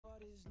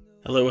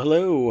Hello,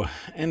 hello,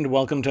 and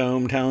welcome to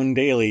ohmTown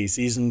Daily,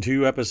 Season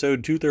 2,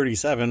 Episode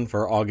 237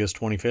 for August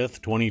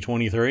 25th,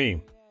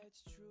 2023.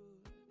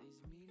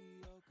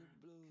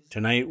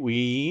 Tonight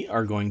we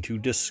are going to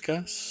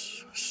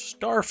discuss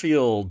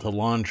Starfield to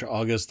launch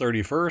August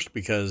 31st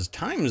because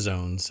Time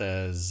Zone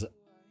says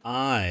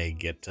I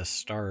get to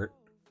start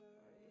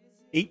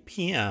 8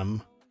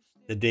 p.m.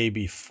 the day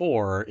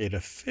before it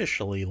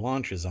officially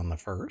launches on the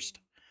 1st.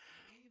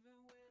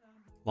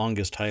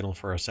 Longest title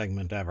for a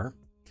segment ever.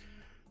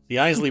 The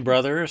Isley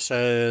Brothers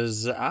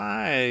says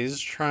I's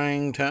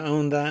trying to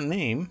own that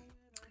name.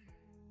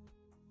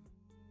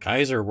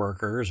 Kaiser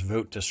workers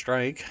vote to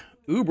strike.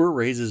 Uber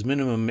raises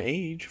minimum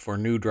age for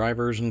new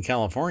drivers in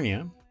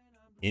California.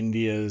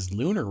 India's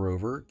Lunar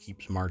Rover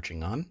keeps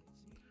marching on.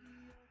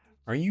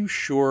 Are you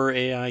sure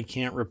AI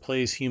can't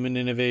replace human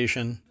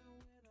innovation?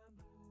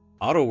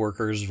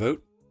 Autoworkers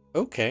vote,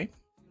 okay,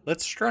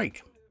 let's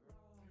strike.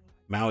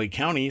 Maui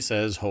County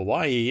says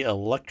Hawaii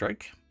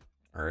Electric,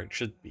 or it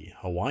should be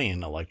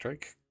Hawaiian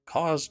Electric,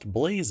 caused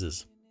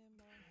blazes.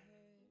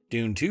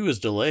 Dune 2 is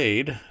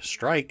delayed.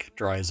 Strike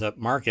dries up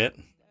market.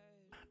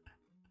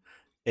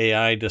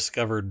 AI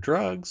discovered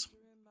drugs.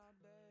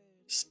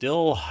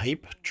 Still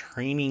hype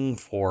training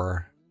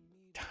for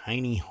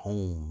tiny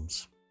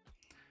homes.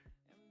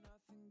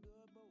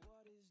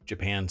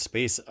 Japan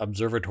Space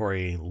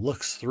Observatory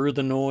looks through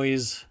the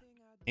noise,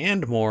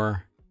 and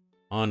more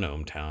on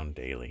ohmTown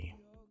Daily.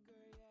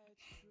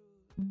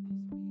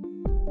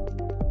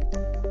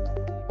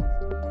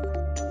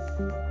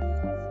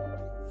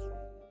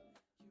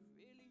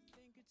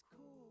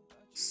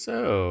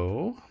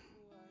 So,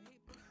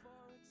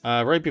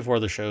 right before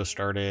the show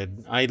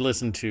started, I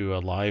listened to a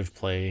live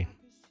play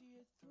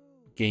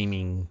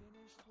gaming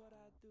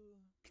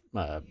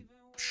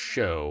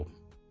show,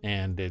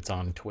 and it's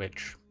on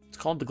Twitch. It's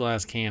called The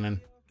Glass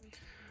Cannon.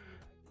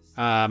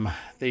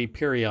 They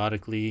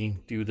periodically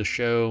do the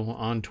show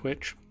on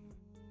Twitch,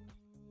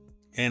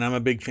 and I'm a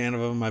big fan of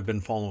them. I've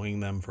been following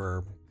them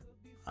for,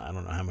 I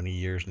don't know how many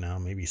years now,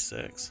 maybe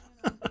 6.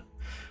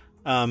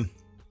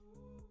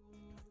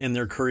 In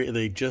their career,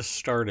 they just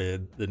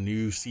started the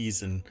new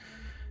season.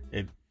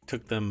 It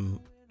took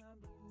them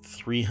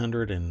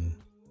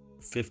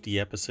 350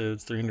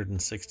 episodes,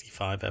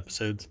 365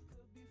 episodes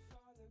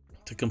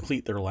to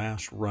complete their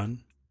last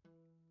run.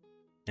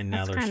 And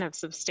now That's kind of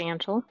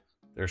substantial.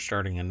 They're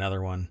starting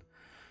another one.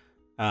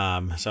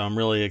 So I'm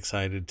really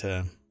excited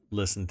to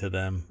listen to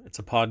them. It's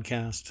a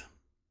podcast.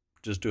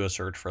 Just do a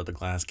search for The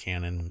Glass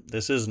Cannon.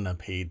 This isn't a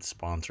paid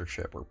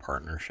sponsorship or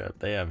partnership.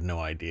 They have no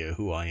idea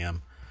who I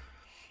am.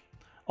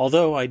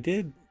 Although I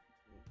did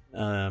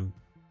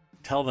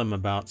tell them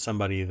about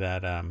somebody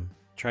that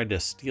tried to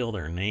steal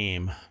their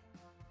name.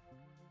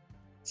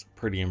 It's a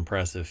pretty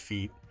impressive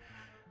feat.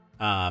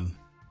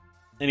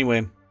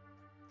 Anyway,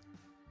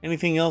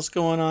 anything else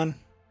going on?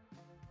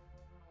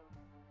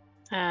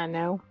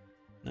 No.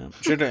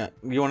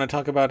 You want to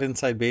talk about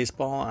Inside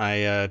Baseball?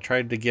 I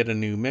tried to get a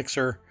new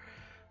mixer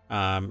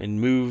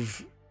and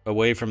move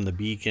away from the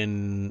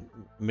Beacon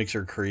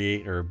Mixer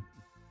Create or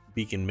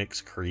Beacon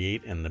Mix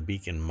Create and the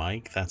Beacon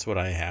mic. That's what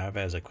I have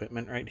as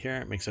equipment right here.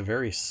 It makes a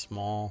very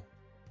small,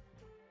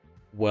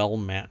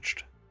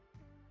 well-matched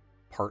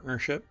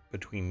partnership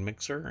between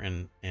mixer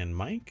and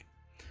mic.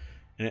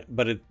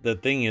 The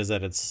thing is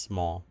that it's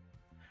small.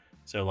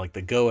 So like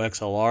the Go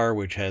XLR,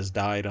 which has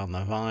died on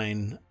the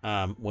vine,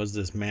 was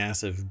this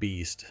massive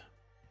beast.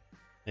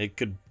 It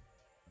could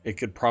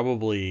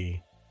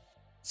probably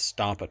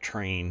stop a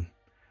train,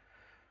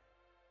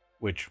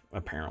 which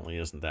apparently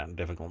isn't that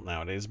difficult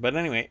nowadays. But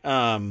anyway,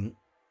 well,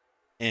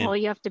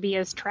 you have to be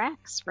as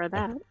tracks for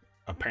that.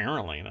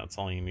 Apparently, that's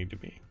all you need to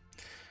be.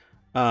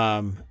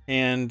 I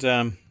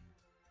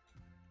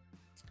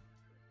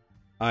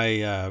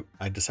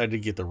decided to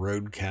get the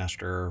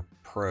Rodecaster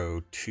Pro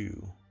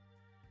 2,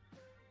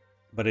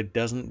 but it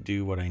doesn't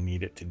do what I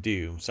need it to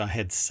do. So I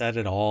had set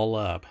it all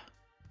up,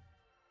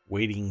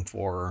 waiting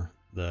for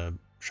the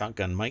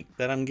shotgun mic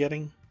that I'm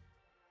getting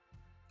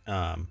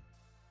to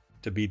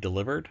be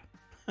delivered.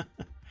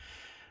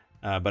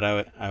 But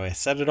I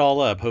set it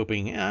all up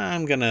hoping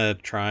I'm going to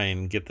try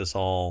and get this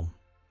all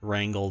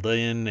wrangled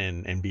in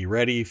and be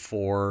ready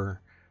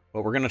for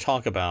what we're going to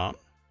talk about.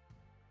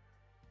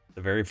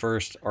 The very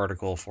first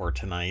article for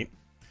tonight.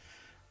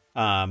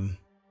 No,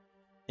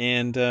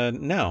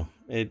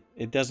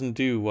 it doesn't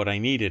do what I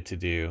need it to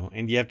do.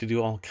 And you have to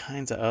do all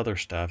kinds of other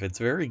stuff. It's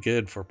very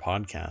good for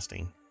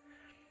podcasting.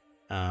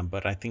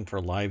 But I think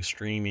for live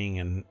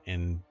streaming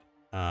and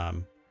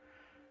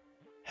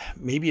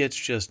maybe it's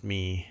just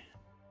me.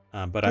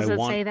 But Does it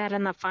say that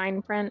in the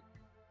fine print?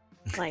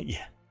 Like,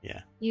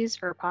 yeah. Used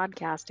for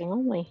podcasting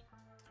only.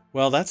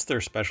 Well, that's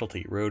their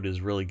specialty. Rode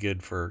is really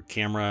good for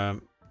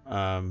camera,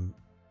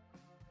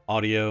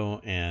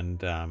 audio, and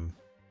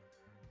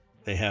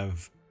they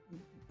have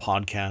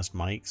podcast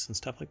mics and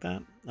stuff like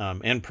that,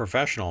 and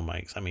professional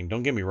mics. I mean,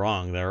 don't get me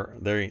wrong.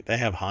 They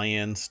have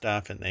high-end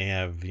stuff, and they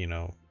have,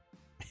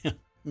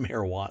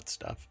 Mayor Watt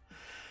stuff.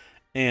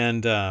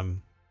 And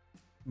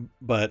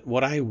but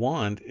what I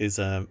want is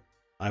I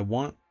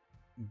want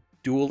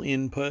dual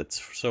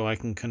inputs so I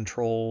can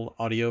control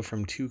audio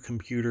from 2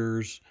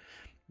 computers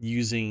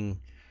using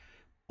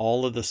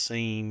all of the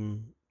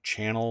same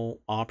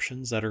channel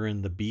options that are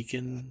in the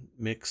Beacon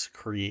Mix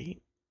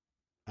Create.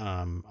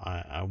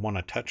 I want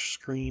a touch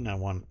screen.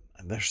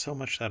 There's so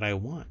much that I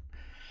want.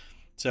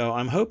 So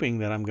I'm hoping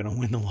that I'm going to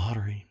win the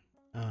lottery,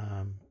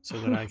 so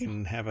that I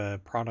can have a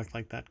product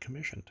like that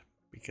commissioned.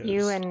 Because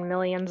you and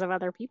millions of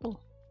other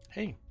people.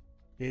 Hey,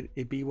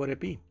 it be what it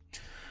be.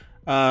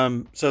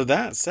 So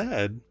that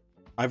said,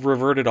 I've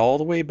reverted all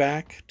the way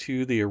back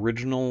to the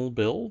original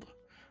build.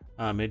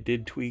 It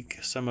did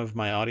tweak some of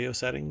my audio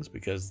settings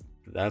because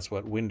that's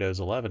what Windows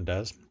 11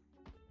 does.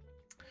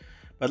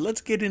 But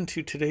let's get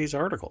into today's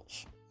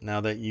articles now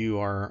that you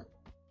are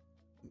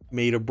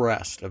made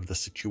abreast of the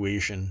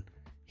situation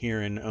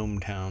here in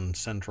ohmTown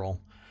Central.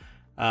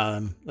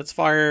 Let's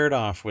fire it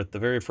off with the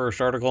very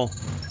first article.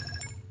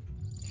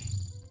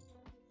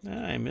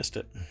 I missed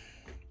it.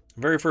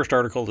 The very first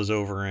article is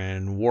over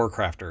in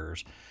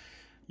Warcrafters.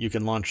 You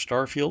can launch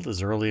Starfield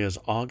as early as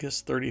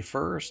August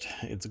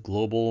 31st. Its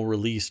global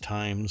release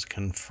times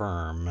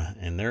confirm.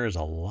 And there is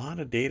a lot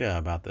of data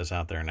about this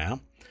out there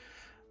now.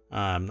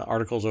 The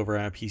article's over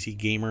at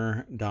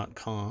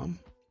pcgamer.com.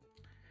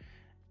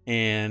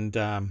 And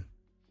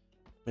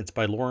it's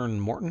by Lauren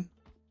Morton.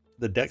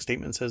 The deck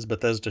statement says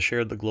Bethesda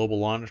shared the global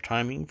launch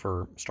timing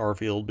for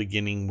Starfield,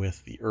 beginning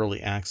with the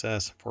early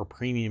access for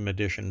premium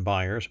edition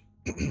buyers.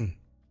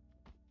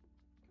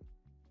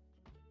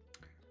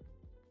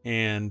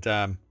 And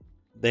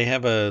they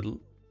have an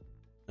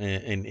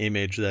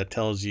image that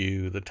tells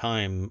you the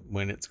time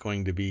when it's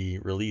going to be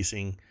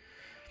releasing.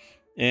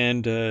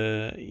 And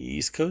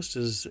East Coast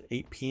is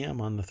 8 p.m.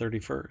 on the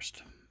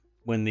 31st.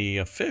 When the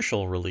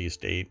official release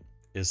date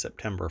is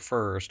September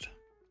 1st.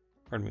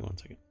 Pardon me one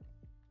second.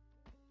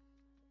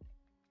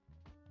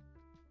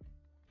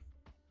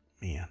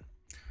 Man.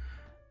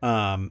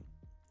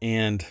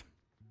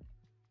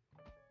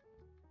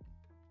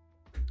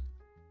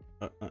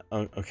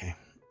 Okay.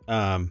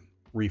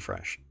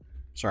 Refresh.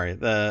 Sorry.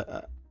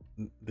 The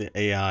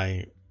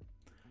AI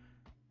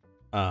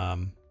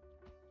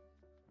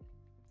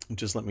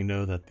just let me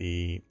know that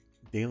the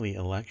daily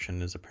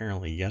election is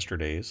apparently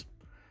yesterday's.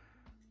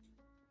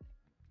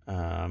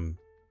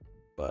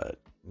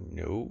 But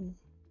no.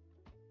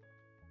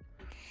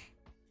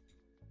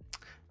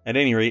 At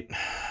any rate,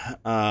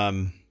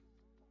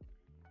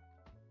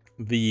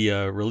 the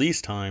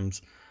release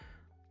times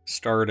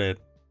start at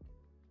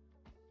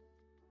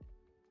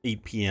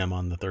 8 p.m.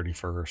 on the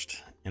 31st,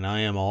 and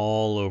I am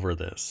all over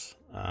this.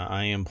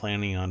 I am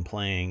planning on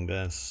playing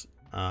this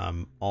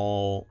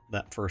all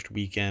that first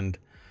weekend.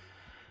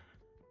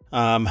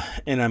 And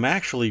I'm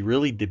actually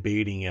really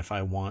debating if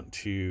I want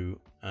to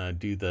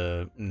do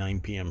the 9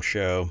 p.m.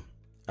 show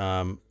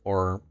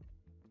or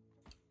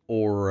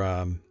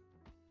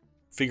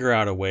figure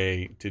out a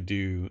way to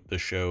do the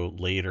show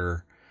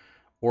later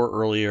or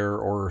earlier,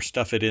 or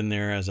stuff it in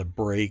there as a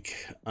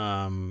break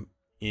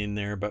in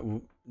there. But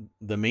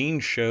the main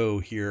show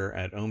here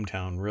at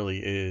ohmTown really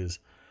is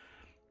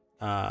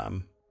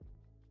ohmTown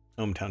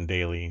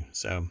Daily.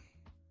 So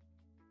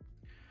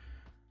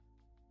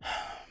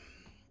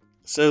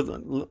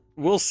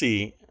we'll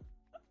see.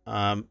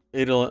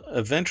 It'll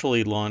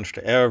eventually launch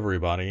to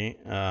everybody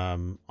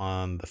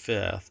on the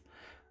 5th.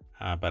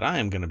 But I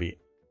am going to be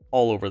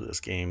all over this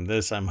game.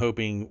 This, I'm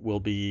hoping, will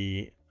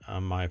be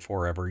my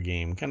forever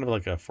game. Kind of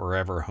like a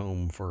forever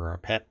home for a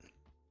pet.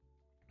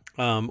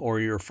 Or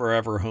your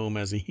forever home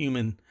as a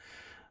human.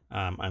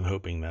 I'm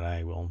hoping that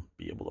I will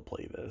be able to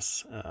play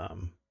this.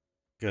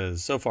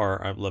 Because so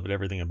far, I've loved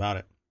everything about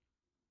it.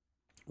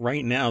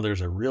 Right now,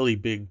 there's a really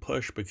big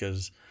push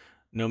because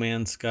No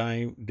Man's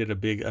Sky did a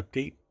big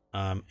update.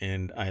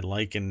 And I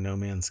liken No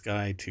Man's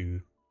Sky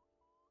to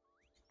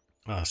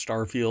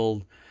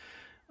Starfield.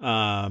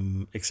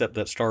 Except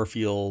that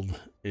Starfield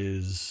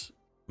is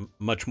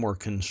much more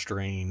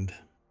constrained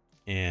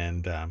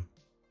and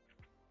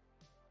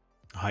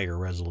higher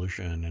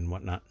resolution and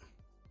whatnot.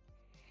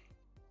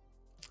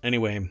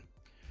 Anyway,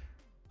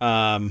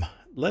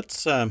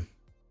 let's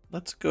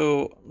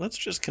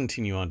just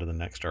continue on to the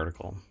next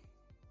article.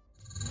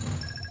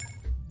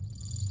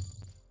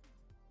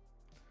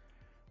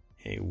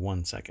 Hey,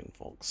 1 second,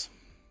 folks.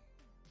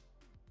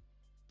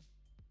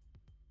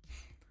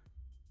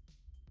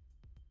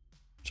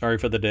 Sorry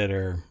for the dead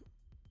air.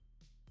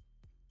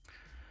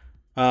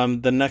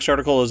 The next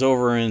article is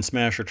over in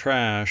Smash or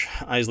Trash.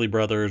 Isley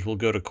Brothers will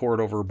go to court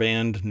over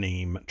band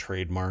name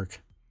trademark.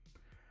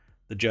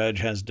 The judge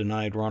has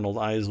denied Ronald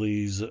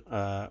Isley's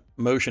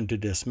motion to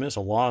dismiss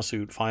a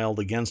lawsuit filed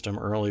against him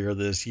earlier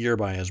this year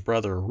by his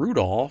brother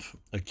Rudolph,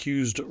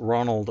 accusing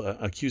Ronald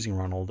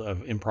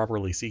of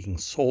improperly seeking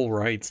sole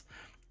rights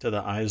to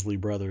the Isley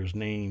Brothers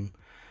name.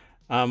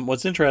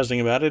 What's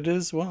interesting about it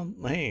is, well,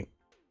 hey,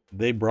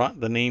 they brought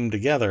the name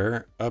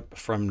together up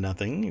from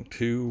nothing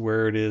to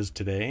where it is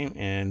today,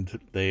 and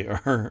they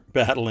are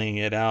battling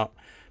it out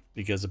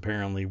because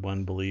apparently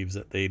one believes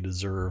that they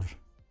deserve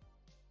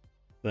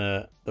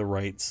the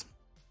rights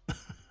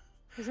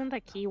Isn't the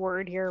key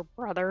word here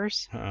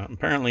brothers?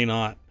 Apparently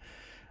not.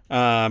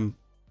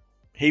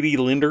 Haiti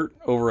Lindert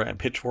over at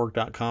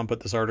pitchfork.com put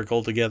this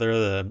article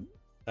together.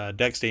 The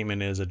deck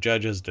statement is: a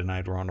judge has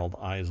denied Ronald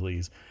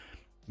Isley's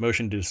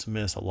motion to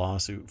dismiss a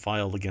lawsuit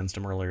filed against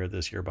him earlier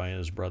this year by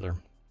his brother.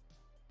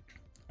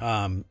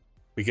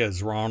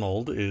 Because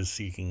Ronald is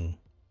seeking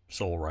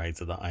sole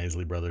rights of the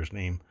Isley Brothers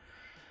name.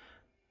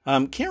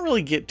 Can't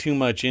really get too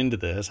much into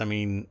this. I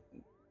mean,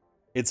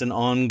 it's an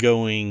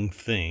ongoing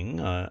thing,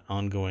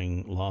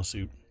 ongoing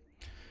lawsuit.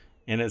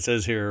 And it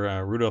says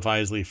here, Rudolph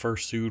Isley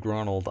first sued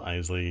Ronald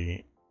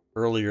Isley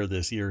earlier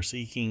this year,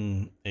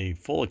 seeking a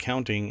full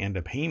accounting and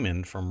a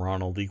payment from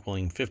Ronald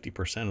equaling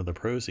 50% of the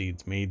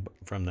proceeds made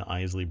from the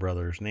Isley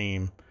Brothers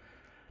name.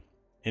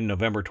 In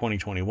November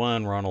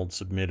 2021, Ronald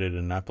submitted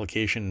an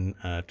application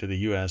to the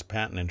U.S.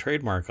 Patent and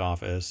Trademark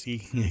Office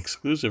seeking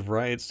exclusive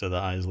rights to the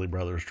Isley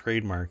Brothers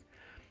trademark,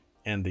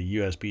 and the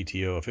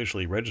USPTO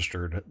officially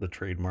registered the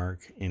trademark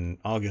in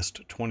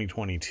August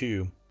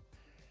 2022.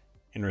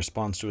 In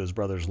response to his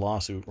brother's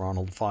lawsuit,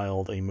 Ronald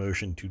filed a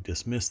motion to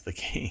dismiss the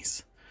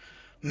case.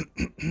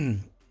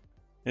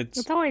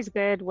 It's always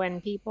good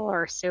when people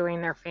are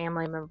suing their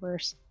family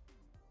members.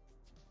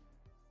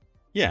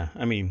 Yeah,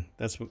 I mean,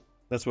 that's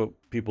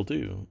what people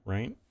do,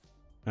 right?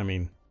 I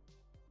mean,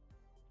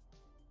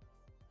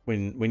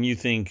 when you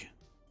think,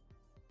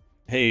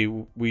 hey,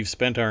 we've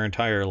spent our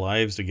entire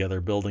lives together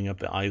building up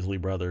the Isley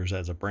Brothers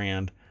as a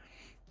brand,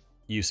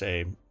 you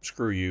say,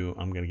 screw you,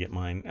 I'm going to get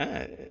mine.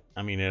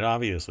 I mean,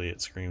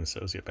 it screams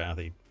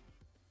sociopathy.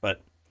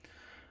 But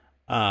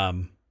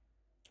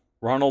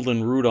Ronald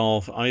and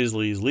Rudolph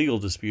Isley's legal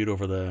dispute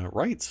over the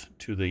rights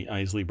to the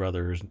Isley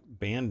Brothers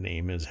band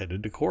name is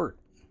headed to court.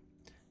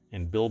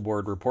 And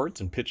Billboard reports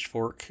and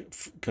Pitchfork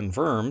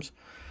confirms,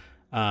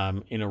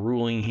 in a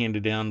ruling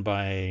handed down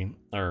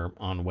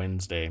on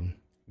Wednesday,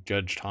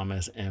 Judge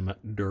Thomas M.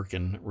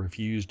 Durkin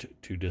refused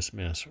to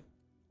dismiss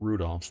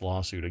Rudolph's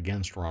lawsuit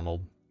against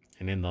Ronald.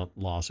 And in the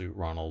lawsuit,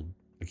 Ronald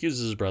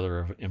accuses his brother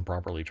of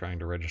improperly trying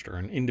to register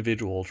an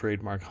individual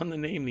trademark on the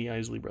name the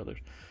Isley Brothers.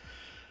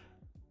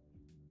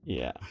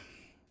 Yeah.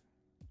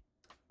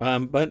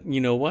 But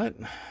you know what?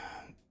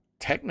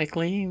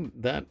 Technically,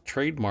 that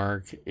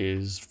trademark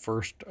is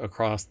first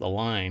across the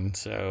line.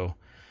 So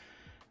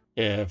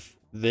if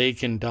they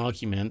can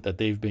document that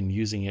they've been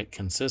using it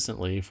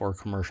consistently for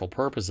commercial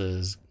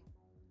purposes,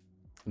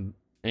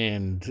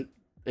 and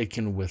it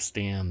can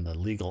withstand the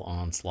legal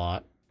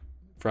onslaught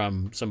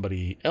from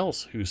somebody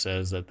else who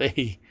says that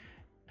they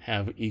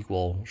have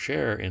equal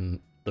share in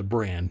the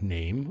brand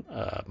name,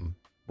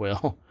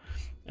 well,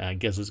 I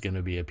guess it's going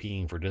to be a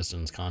peeing for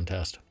distance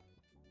contest.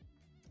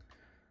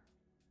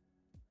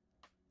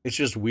 It's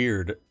just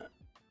weird.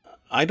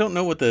 I don't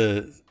know what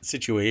the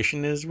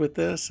situation is with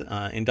this.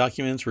 In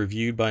documents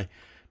reviewed by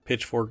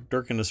Pitchfork,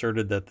 Durkin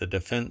asserted that the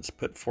defense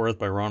put forth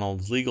by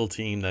Ronald's legal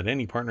team that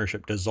any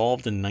partnership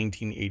dissolved in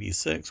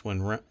 1986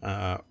 when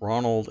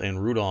Ronald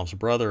and Rudolph's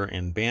brother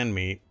and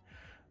bandmate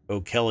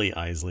O'Kelly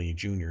Isley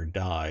Jr.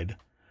 died,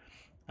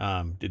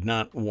 did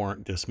not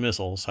warrant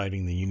dismissal,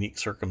 citing the unique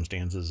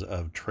circumstances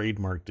of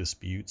trademark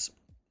disputes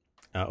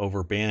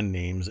over band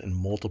names in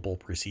multiple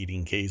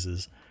preceding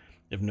cases.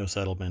 If no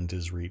settlement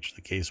is reached,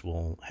 the case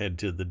will head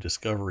to the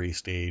discovery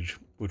stage,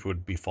 which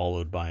would be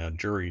followed by a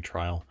jury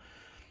trial.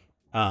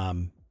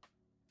 So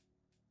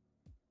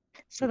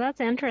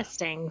that's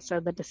interesting. So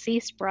the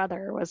deceased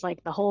brother was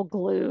like the whole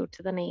glue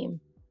to the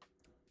name.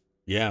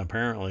 Yeah,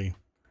 apparently.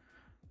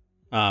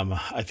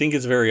 I think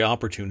it's very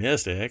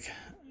opportunistic,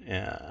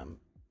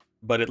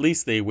 but at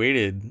least they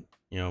waited,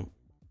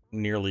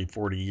 nearly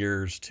 40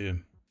 years to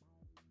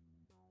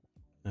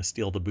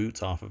steal the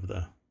boots off of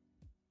the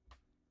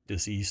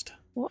deceased.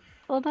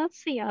 Well,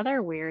 that's the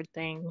other weird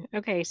thing.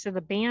 Okay, so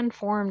the band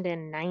formed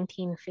in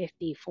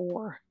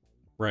 1954.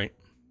 Right.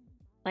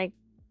 Like,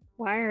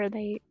 why are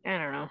they? I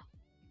don't know.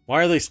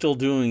 Why are they still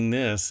doing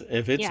this?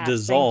 If it's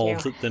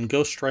dissolved, then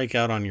go strike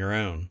out on your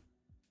own.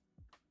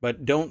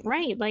 But don't.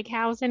 Right. Like,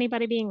 how's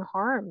anybody being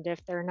harmed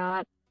if they're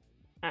not?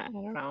 I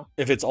don't know.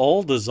 If it's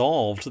all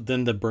dissolved,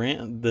 then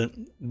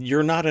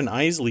you're not an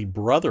Isley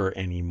brother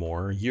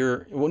anymore.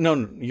 You're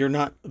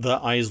not the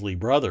Isley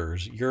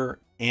Brothers. You're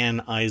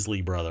an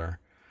Isley brother.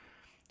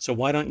 So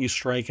why don't you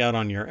strike out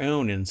on your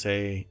own and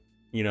say,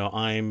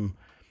 I'm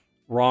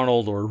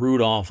Ronald or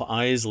Rudolph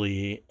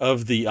Isley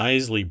of the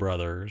Isley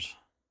Brothers,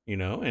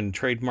 and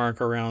trademark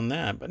around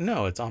that. But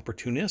no, it's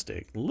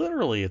opportunistic.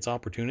 Literally, it's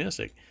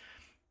opportunistic.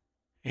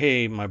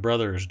 Hey, my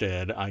brother's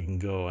dead. I can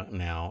go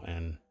now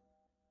and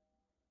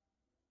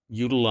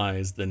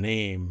utilize the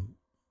name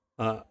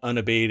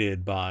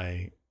unabated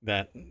by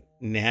that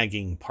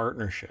nagging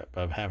partnership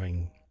of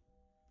having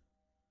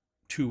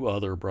two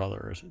other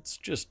brothers. It's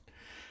just,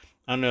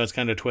 I don't know, it's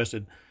kind of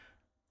twisted.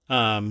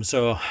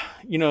 So,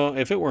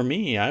 if it were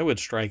me, I would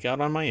strike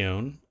out on my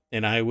own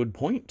and I would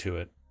point to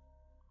it.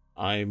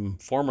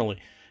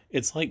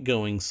 It's like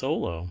going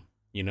solo,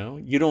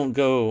 you don't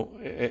go,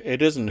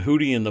 it isn't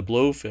Hootie and the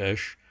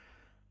Blowfish.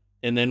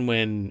 And then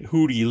when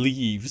Hootie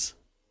leaves,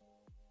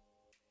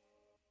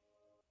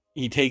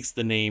 he takes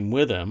the name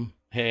with him.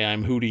 hey,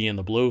 I'm Hootie and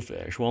the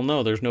Blowfish. Well,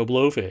 no, there's no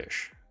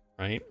Blowfish,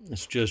 right?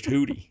 It's just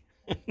Hootie.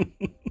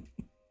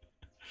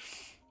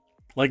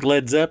 Like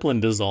Led Zeppelin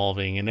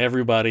dissolving, and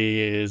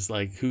everybody is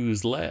like,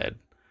 who's Led?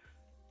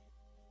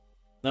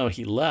 No,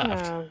 he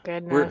left. Oh,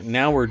 goodness.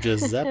 We're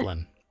just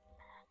Zeppelin,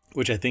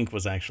 which I think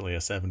was actually a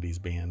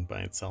 70s band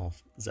by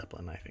itself.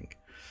 Zeppelin, I think.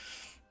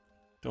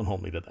 Don't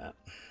hold me to that.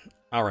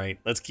 All right,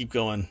 let's keep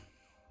going.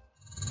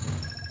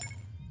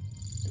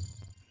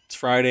 It's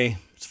Friday.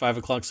 It's 5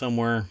 o'clock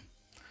somewhere.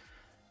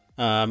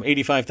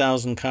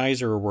 85,000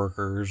 Kaiser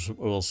workers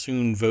will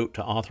soon vote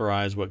to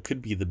authorize what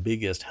could be the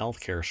biggest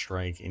healthcare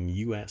strike in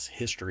U.S.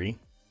 history.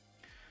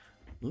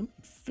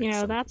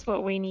 That's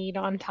what we need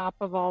on top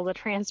of all the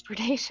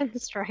transportation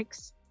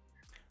strikes.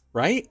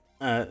 Right?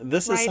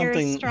 This is Writers'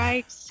 something.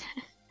 strikes.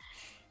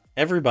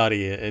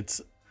 Everybody,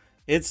 it's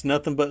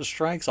nothing but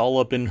strikes all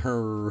up in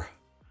her.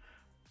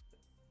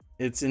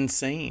 It's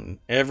insane.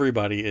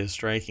 Everybody is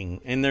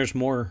striking, and there's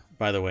more,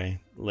 by the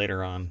way,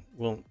 later on.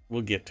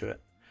 We'll get to it.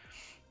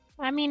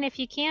 I mean, if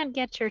you can't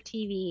get your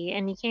TV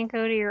and you can't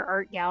go to your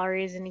art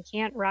galleries and you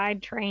can't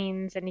ride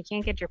trains and you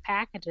can't get your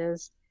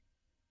packages,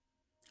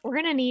 we're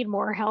going to need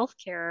more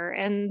healthcare.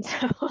 And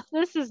so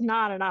this is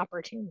not an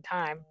opportune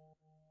time.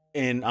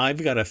 And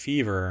I've got a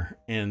fever,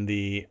 and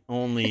the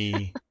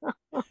only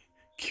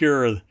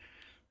cure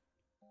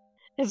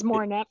is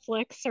more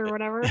Netflix or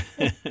whatever.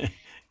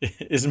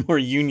 Is more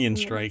union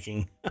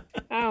striking.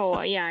 Oh,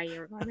 yeah,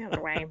 you're going the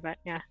other way, but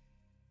yeah.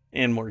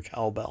 And more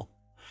cowbell.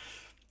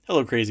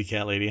 Hello, Crazy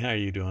Cat Lady. How are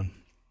you doing?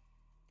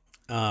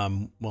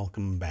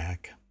 Welcome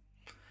back.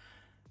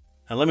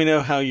 Let me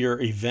know how your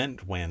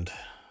event went.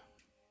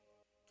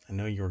 I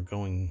know you were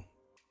going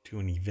to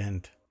an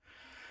event.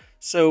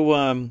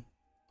 So,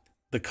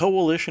 the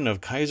Coalition of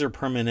Kaiser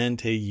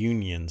Permanente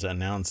Unions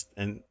announced,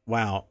 and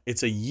wow,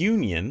 it's a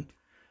union,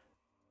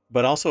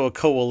 but also a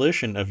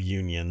coalition of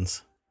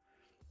unions.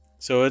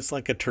 So it's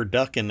like a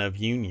turducken of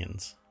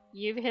unions.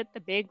 You've hit the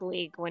big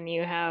league when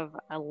you have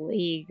a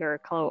league or a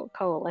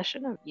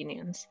coalition of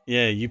unions.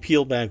 Yeah, you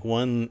peel back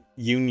one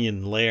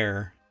union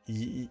layer,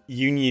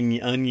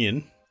 union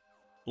onion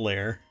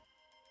layer.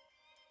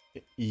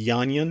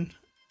 Yanyan?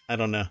 I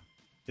don't know.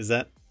 Is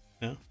that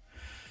no?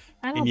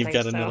 I don't and you've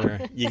think got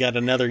so. you got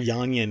another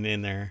yanyan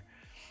in there.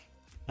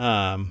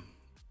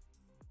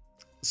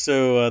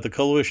 So the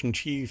coalition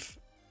chief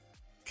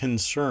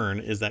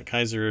concern is that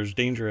Kaiser's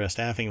dangerous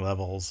staffing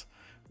levels,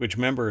 which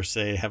members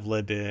say have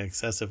led to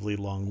excessively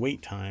long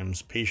wait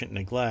times, patient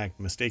neglect,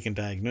 mistaken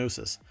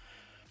diagnosis.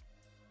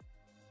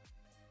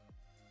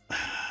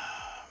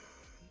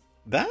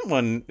 That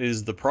one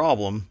is the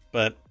problem,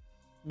 but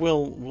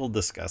we'll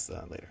discuss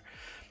that later.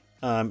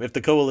 If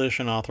the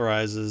coalition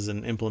authorizes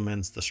and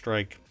implements the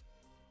strike,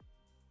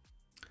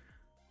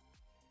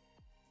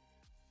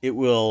 it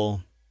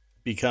will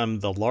become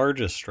the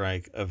largest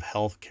strike of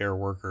healthcare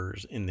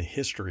workers in the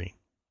history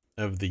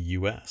of the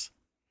U.S.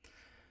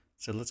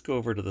 So let's go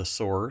over to the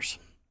source.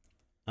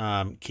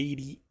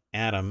 Katie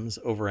Adams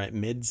over at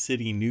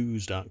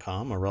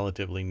medcitynews.com, a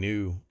relatively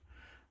new,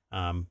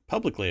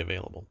 publicly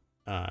available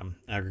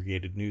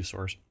aggregated news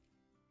source,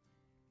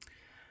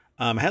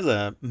 has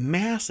a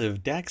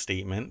massive deck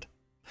statement.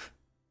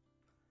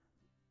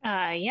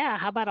 Yeah,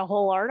 how about a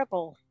whole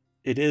article?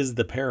 It is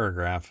the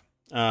paragraph.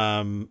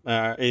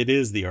 It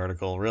is the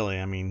article, really.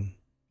 I mean,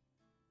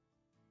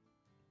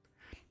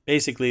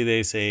 basically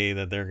they say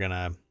that they're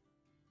gonna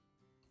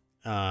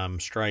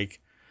strike.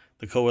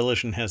 The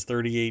coalition has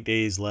 38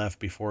 days left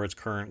before its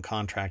current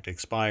contract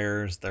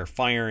expires. They're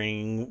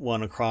firing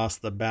one across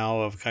the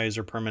bow of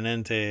Kaiser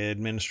Permanente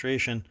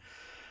administration.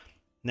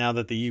 Now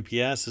that the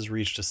UPS has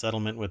reached a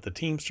settlement with the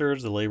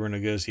Teamsters, the labor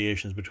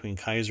negotiations between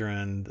Kaiser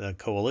and the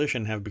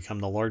coalition have become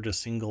the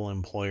largest single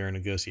employer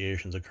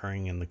negotiations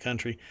occurring in the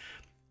country.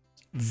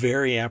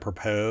 Very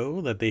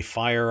apropos that they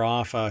fire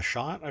off a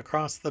shot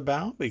across the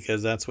bow,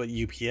 because that's what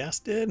UPS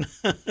did.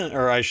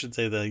 Or I should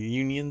say the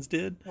unions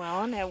did.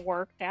 Well, and it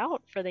worked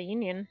out for the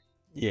union.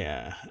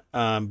 Yeah,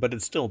 but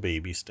it's still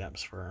baby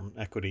steps for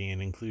equity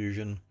and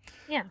inclusion.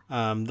 Yeah.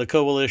 The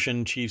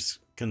coalition chief's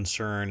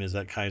concern is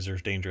that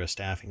Kaiser's dangerous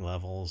staffing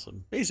levels.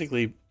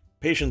 Basically,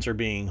 patients are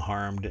being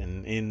harmed,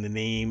 and in the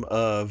name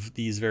of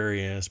these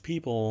various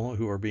people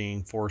who are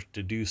being forced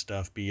to do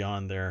stuff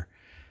beyond their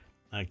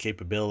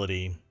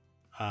capability,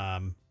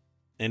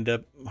 end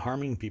up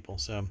harming people.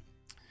 So,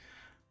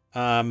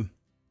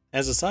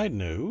 as a side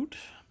note,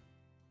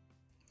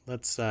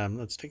 let's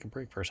take a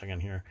break for a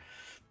second here.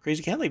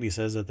 Crazy Cat Lady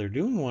says that they're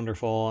doing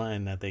wonderful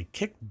and that they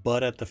kicked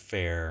butt at the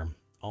fair.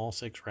 All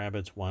 6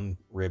 rabbits won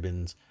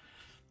ribbons,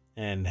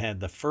 and had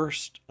the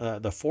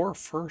four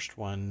first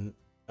one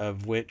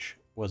of which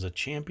was a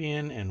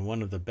champion and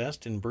one of the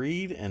best in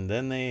breed, and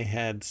then they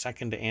had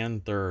second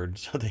and third,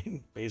 so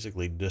they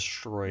basically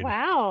destroyed.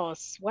 Wow,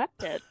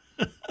 swept it.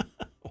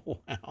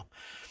 Wow.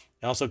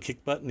 They also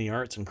kicked butt in the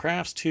arts and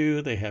crafts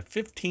too. They have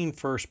 15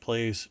 first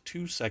place,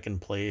 2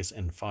 second place,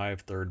 and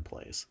 5 third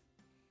place.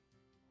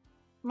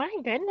 My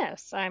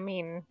goodness. I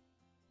mean,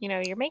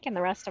 you're making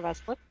the rest of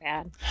us look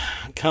bad.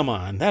 Come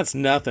on, that's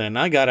nothing.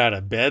 I got out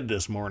of bed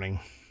this morning.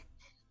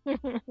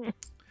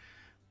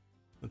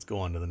 Let's go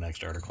on to the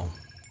next article.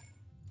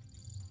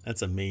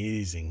 That's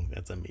amazing.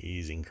 That's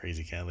amazing,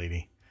 Crazy Cat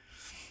Lady.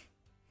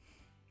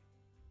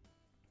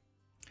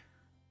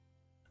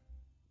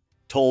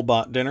 Toll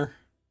bot dinner,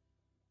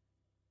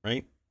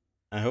 right?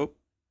 I hope.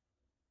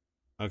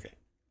 Okay.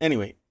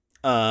 Anyway,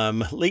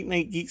 Late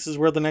Night Geeks is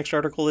where the next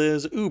article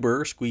is.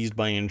 Uber, squeezed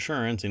by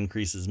insurance,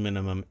 increases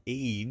minimum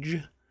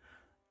age,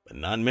 but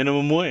not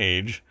minimum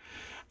wage,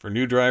 for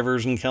new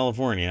drivers in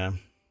California.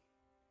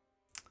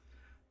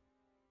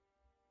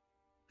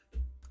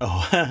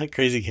 Oh,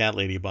 Crazy Cat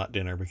Lady bought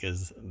dinner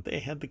because they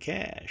had the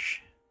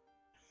cash.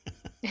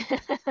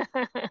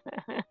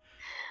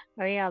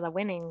 Oh yeah, the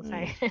winnings,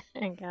 I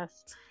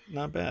guess.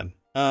 Not bad.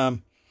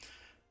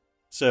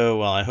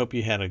 Well, I hope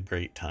you had a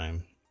great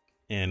time.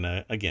 And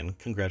again,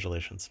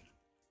 congratulations.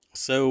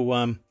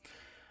 So,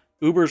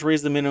 Uber's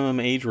raised the minimum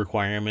age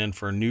requirement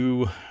for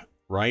new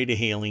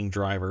ride-hailing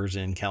drivers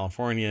in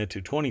California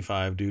to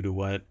 25 due to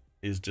what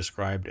is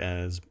described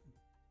as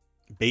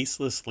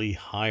baselessly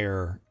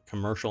higher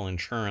commercial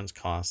insurance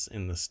costs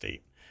in the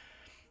state.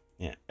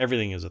 Yeah,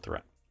 everything is a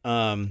threat.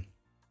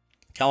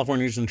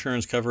 California's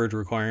insurance coverage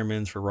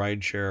requirements for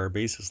rideshare are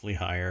baselessly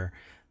higher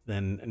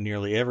than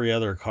nearly every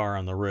other car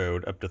on the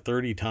road, up to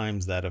 30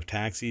 times that of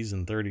taxis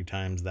and 30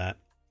 times that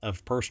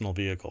of personal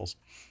vehicles.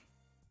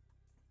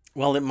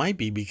 Well, it might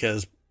be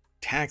because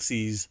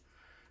taxis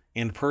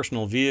and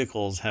personal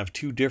vehicles have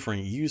two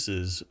different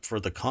uses for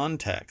the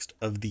context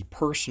of the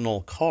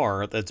personal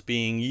car that's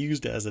being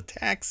used as a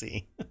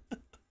taxi.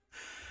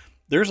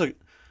 There's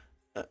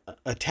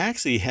a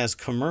taxi has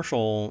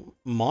commercial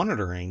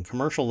monitoring,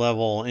 commercial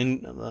level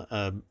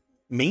in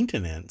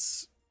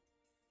maintenance.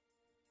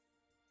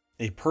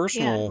 A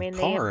personal they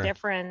car. have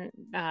different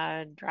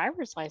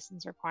driver's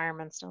license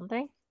requirements, don't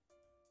they?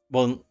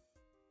 Well,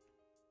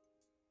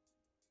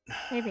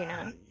 maybe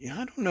not. Yeah,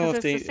 I don't know if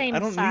it's the same I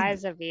don't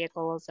size of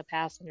vehicle as a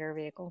passenger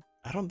vehicle.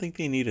 I don't think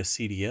they need a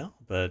CDL,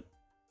 but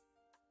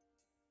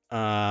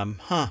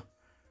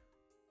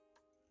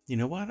you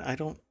know what? I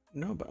don't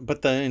know,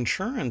 but the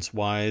insurance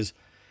wise,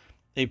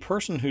 a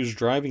person who's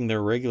driving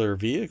their regular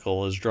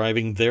vehicle is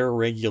driving their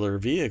regular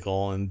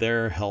vehicle, and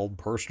they're held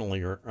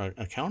personally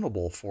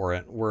accountable for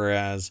it.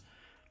 Whereas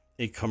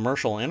a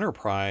commercial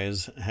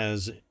enterprise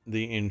has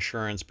the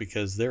insurance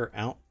because they're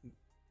out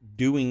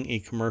doing a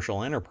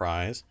commercial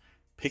enterprise,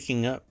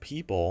 picking up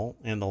people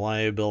and the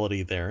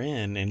liability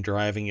therein and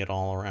driving it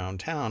all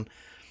around town.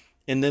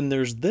 And then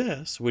there's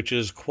this, which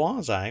is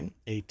quasi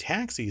a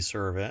taxi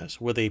service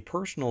with a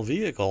personal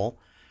vehicle,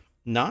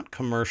 not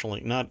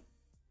commercially, not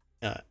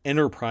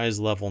enterprise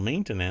level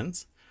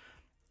maintenance.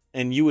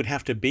 And you would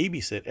have to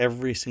babysit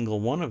every single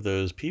one of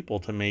those people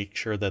to make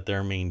sure that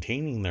they're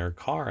maintaining their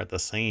car at the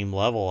same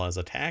level as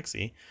a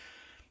taxi.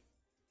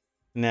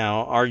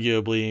 Now,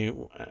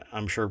 arguably,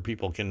 I'm sure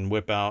people can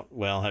whip out,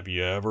 well, have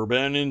you ever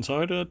been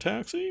inside a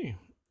taxi?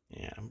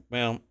 Yeah,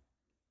 well,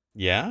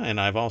 yeah,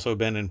 and I've also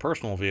been in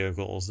personal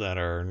vehicles that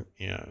are,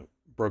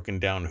 broken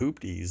down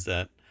hoopties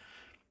that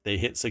they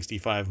hit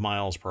 65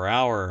 miles per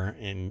hour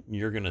and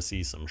you're going to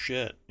see some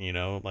shit,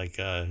 like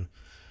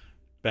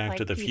Back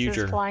to the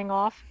Future. Flying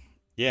off?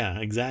 Yeah,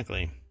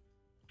 exactly.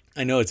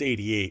 I know it's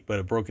 88, but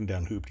a broken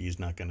down hoopty is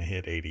not going to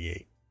hit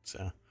 88,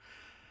 so...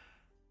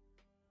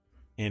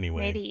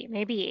 Anyway,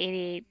 maybe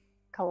 88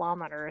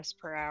 kilometers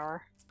per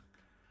hour.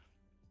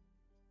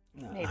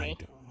 Maybe.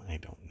 I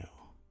don't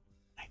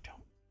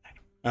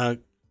know.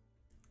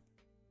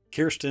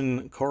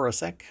 Kirsten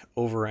Korosek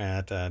over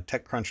at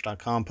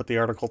TechCrunch.com put the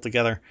article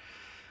together,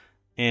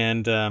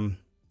 and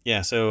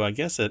so I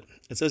guess it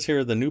says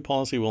here the new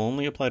policy will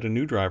only apply to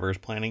new drivers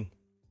planning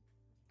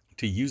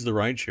to use the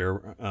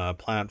rideshare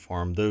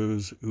platform.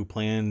 Those who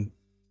plan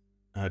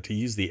to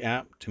use the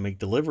app to make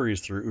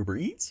deliveries through Uber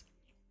Eats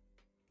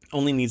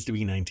only needs to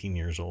be 19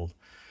 years old.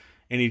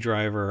 Any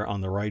driver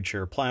on the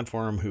rideshare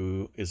platform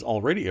who is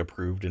already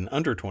approved and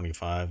under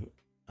 25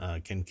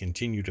 can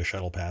continue to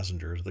shuttle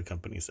passengers, the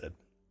company said.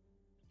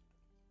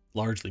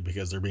 Largely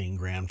because they're being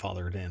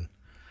grandfathered in,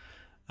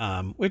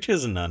 which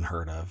isn't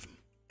unheard of.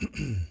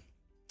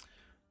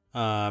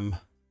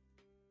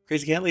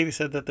 Crazy Cat Lady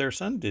said that their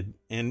son did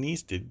and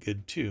niece did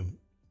good too.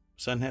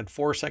 Son had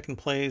 4 second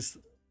place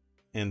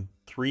and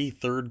 3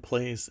 third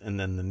place, and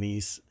then the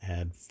niece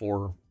had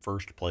 4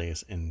 first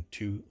place and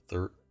 2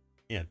 third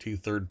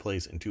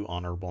place and 2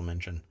 honorable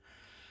mention.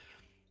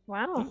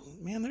 Wow. Oh,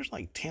 man, there's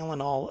like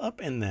talent all up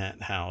in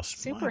that house.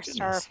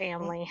 Superstar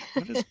family.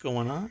 What is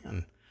going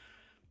on?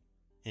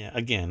 Yeah,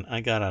 again, I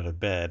got out of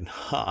bed.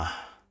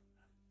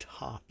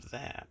 Top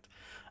that.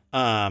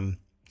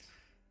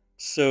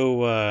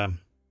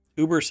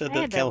 Uber said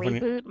that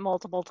California reboot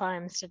multiple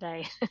times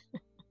today.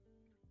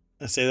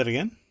 Say that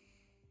again?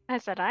 I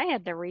said I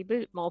had to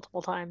reboot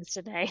multiple times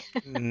today.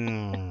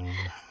 No,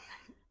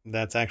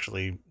 that's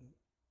actually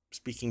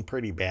speaking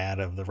pretty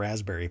bad of the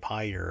Raspberry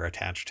Pi you're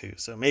attached to.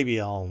 So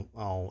maybe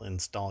I'll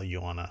install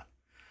you on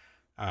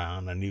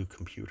a new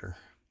computer.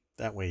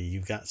 That way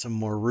you've got some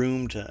more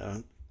room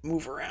to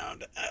move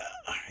around.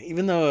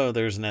 Even though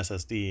there's an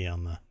SSD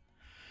on the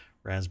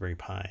Raspberry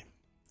Pi.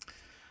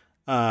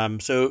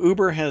 So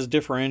Uber has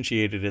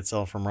differentiated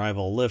itself from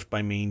rival Lyft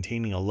by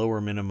maintaining a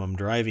lower minimum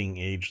driving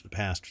age the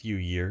past few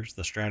years.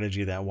 The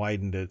strategy that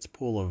widened its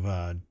pool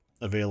of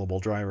available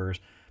drivers.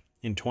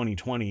 In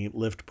 2020,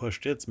 Lyft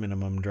pushed its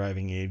minimum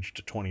driving age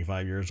to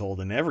 25 years old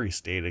in every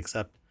state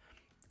except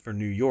for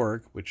New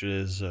York, which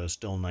is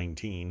still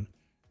 19.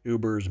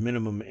 Uber's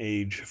minimum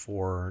age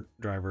for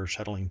drivers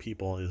shuttling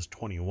people is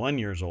 21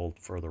 years old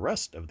for the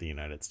rest of the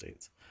United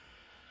States.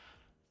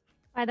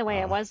 By the way,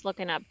 I was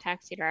looking up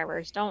taxi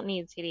drivers. Don't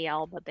need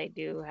CDL, but they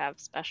do have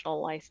special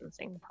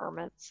licensing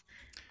permits.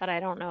 But I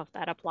don't know if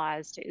that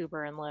applies to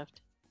Uber and Lyft.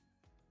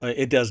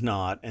 It does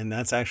not, and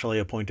that's actually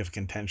a point of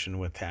contention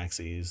with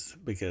taxis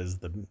because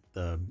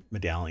the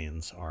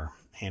medallions are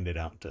handed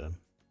out to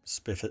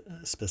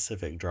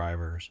specific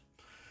drivers,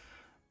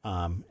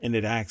 and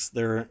it acts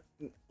there.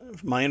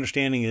 My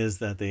understanding is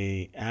that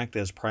they act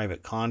as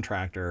private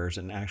contractors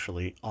and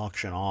actually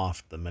auction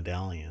off the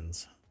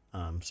medallions,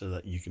 so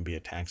that you can be a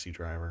taxi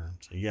driver.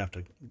 So you have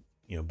to,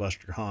 bust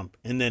your hump,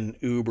 and then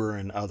Uber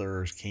and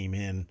others came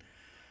in.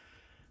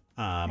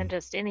 And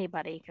just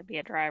anybody could be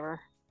a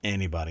driver.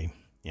 Anybody.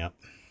 Yep.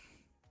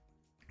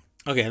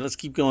 Okay, let's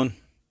keep going.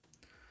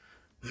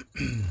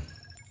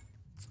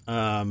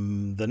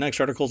 The next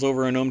article's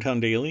over in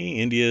ohmTown Daily.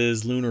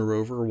 India's Lunar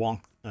Rover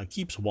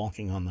keeps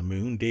walking on the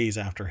moon days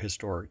after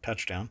historic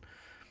touchdown.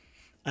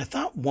 I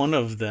thought one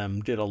of them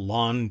did a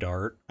lawn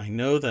dart. I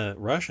know that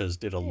Russia's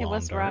did a lawn dart. It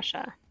was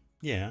Russia.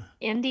 Yeah.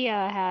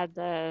 India had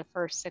the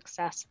first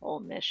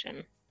successful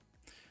mission.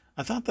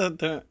 I thought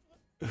that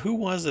who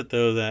was it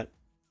though that...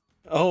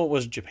 Oh, it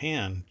was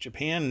Japan.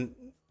 Japan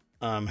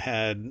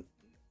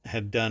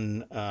had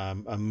done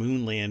a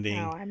moon landing.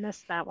 Oh, I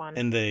missed that one.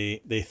 And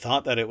they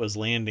thought that it was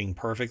landing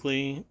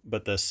perfectly,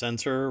 but the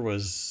sensor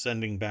was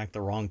sending back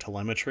the wrong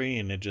telemetry,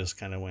 and it just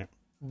kind of went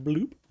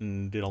bloop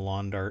and did a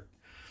lawn dart.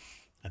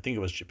 I think it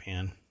was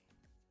Japan.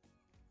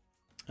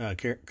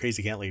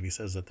 Crazy Cat Lady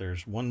says that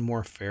there's one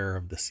more fair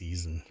of the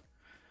season.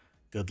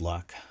 Good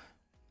luck.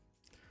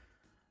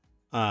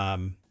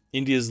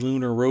 India's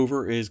Lunar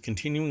Rover is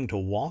continuing to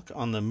walk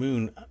on the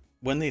moon.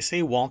 When they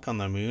say walk on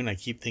the moon, I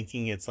keep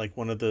thinking it's like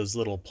one of those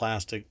little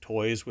plastic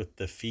toys with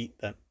the feet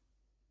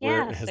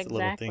where it has the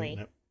little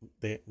thing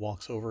that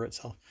walks over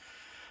itself.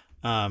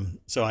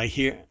 So I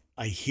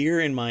hear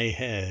in my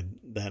head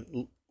that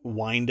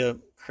wind up,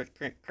 crick,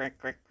 crick, crick,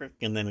 crick, crick,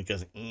 and then it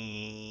goes,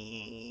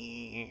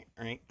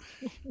 right?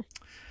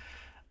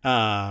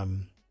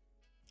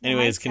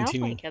 Anyway, it's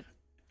continuing. Like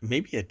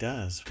maybe it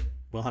does.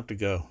 We'll have to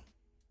go.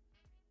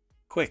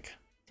 Quick.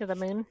 To the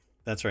moon?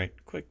 That's right.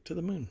 Quick to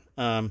the moon.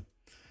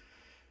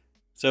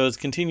 So it's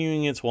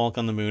continuing its walk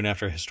on the moon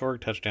after a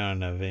historic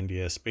touchdown of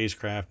India's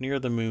spacecraft near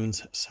the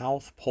moon's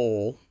south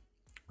pole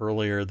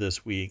earlier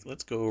this week.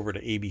 Let's go over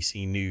to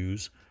ABC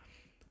News.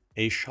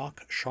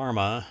 Ashok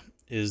Sharma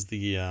is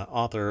the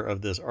author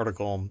of this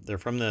article. They're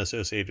from the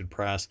Associated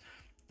Press,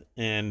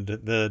 and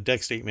the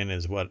deck statement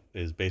is what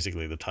is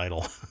basically the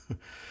title.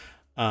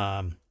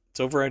 It's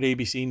over at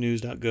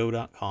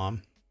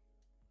abcnews.go.com.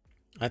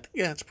 I think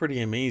that's pretty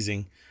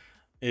amazing.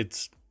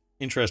 It's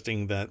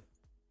interesting that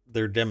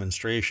their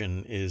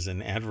demonstration is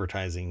an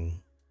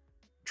advertising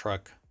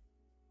truck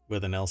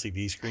with an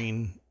LCD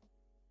screen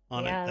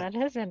on it. Yeah, that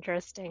is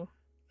interesting.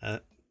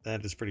 That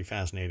is pretty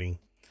fascinating.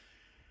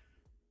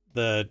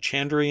 The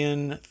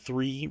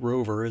Chandrayaan-3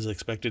 rover is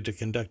expected to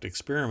conduct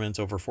experiments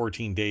over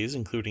 14 days,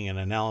 including an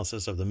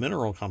analysis of the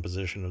mineral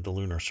composition of the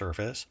lunar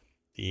surface,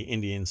 the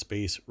Indian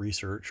Space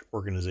Research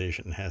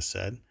Organization has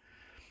said.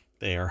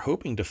 They are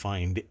hoping to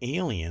find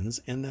aliens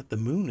and that the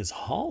moon is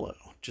hollow.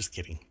 Just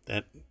kidding.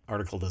 That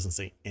article doesn't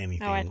say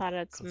anything. Oh, I thought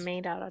it's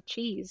made out of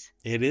cheese.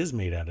 It is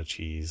made out of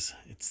cheese.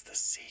 It's the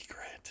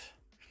secret.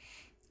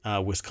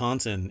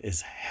 Wisconsin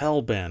is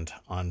hell-bent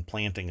on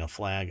planting a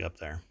flag up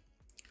there.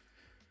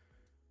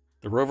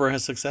 The rover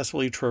has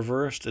successfully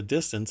traversed a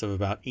distance of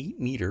about 8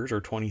 meters or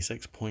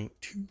 26.2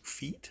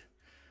 feet.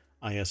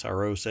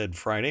 ISRO said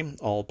Friday,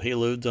 all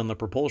payloads on the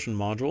propulsion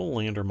module,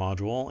 lander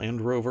module, and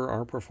rover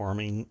are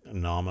performing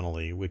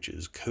nominally, which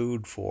is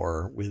code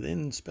for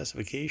within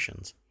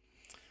specifications.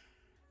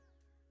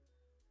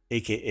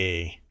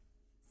 AKA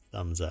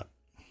thumbs up.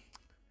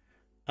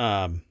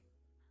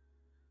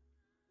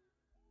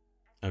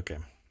 Okay.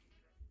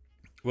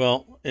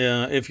 Well,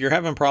 if you're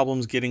having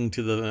problems getting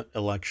to the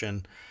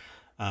election,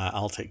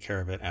 I'll take care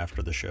of it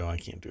after the show. I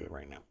can't do it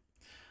right now.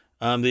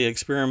 The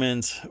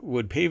experiments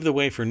would pave the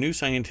way for new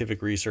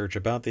scientific research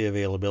about the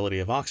availability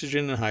of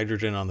oxygen and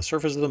hydrogen on the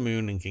surface of the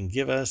moon and can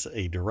give us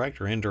a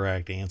direct or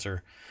indirect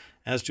answer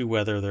as to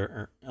whether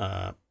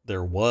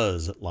there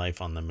was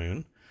life on the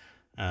moon.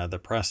 The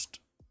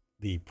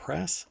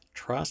Press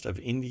Trust of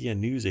India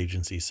news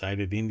agency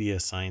cited India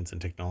Science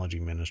and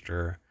Technology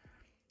Minister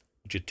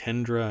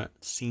Jitendra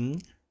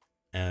Singh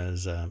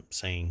as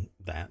saying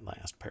that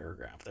last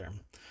paragraph there.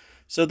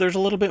 So there's a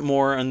little bit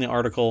more in the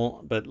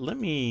article, but let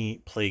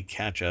me play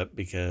catch up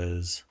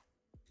because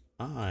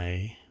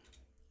I,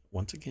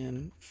 once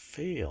again,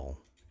 fail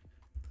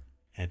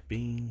at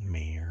being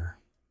mayor.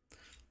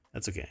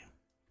 That's okay.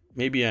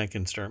 Maybe I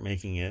can start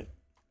making it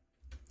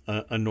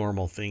a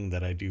normal thing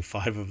that I do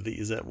 5 of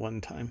these at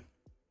one time.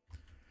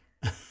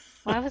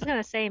 Well, I was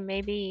gonna say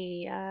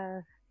maybe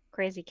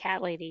Crazy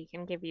Cat Lady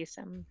can give you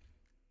some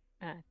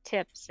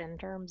tips in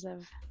terms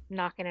of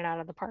knocking it out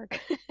of the park.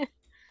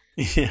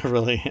 Yeah,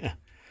 really.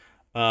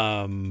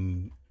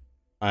 Um,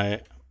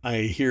 I I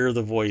hear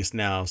the voice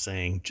now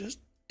saying, "Just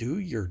do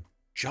your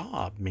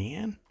job,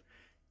 man.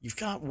 You've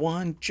got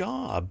one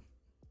job."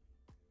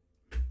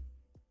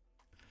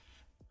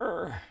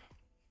 Urgh.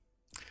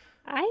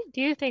 I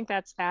do think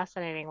that's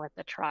fascinating with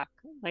the truck.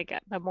 Like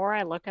the more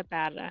I look at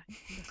that,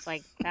 it's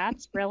like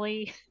that's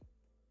really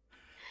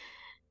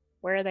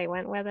where they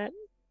went with it.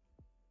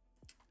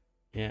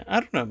 Yeah, I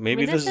don't know. I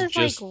Maybe mean, this this is is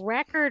like just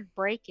record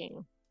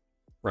breaking.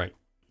 right.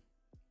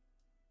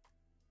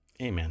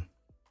 Hey, man,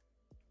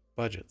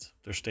 budgets.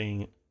 They're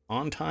staying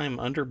on time,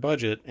 under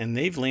budget, and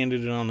they've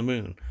landed it on the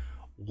moon.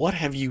 What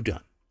have you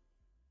done?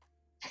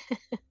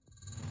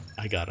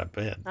 I got out of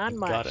bed. Not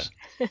much.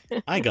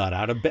 I got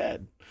out of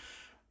bed.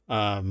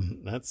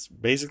 That's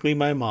basically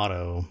my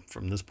motto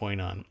from this point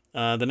on.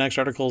 The next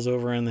article is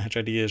over in the Hitch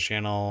Ideas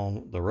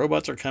channel. The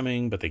robots are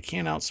coming, but they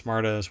can't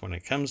outsmart us when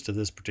it comes to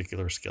this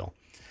particular skill.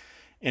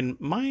 And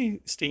my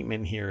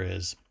statement here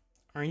is,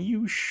 are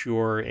you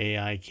sure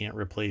AI can't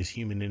replace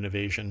human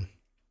innovation?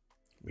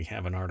 We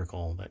have an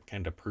article that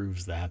kind of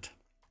proves that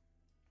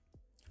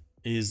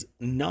is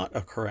not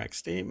a correct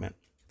statement.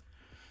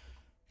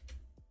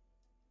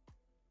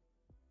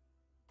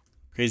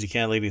 Crazy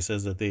Cat Lady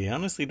says that they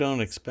honestly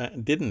didn't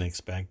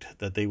expect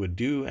that they would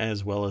do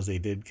as well as they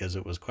did because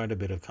it was quite a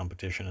bit of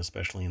competition,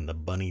 especially in the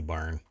bunny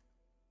barn.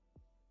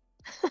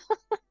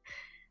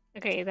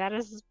 Okay, that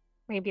is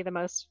maybe the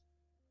most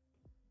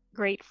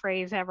great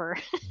phrase ever.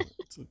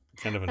 It's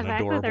kind of The an fact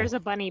that adorable. there's a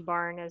bunny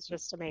barn is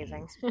just Yeah,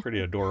 amazing. it's pretty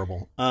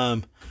adorable.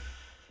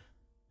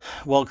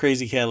 Well,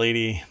 Crazy Cat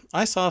Lady,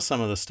 I saw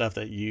some of the stuff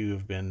that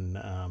you've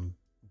been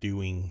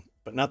doing,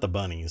 but not the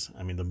bunnies.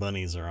 I mean, the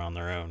bunnies are on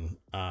their own.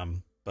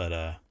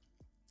 But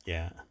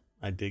yeah,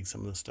 I dig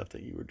some of the stuff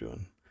that you were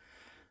doing.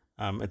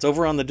 It's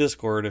over on the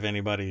Discord if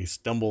anybody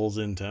stumbles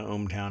into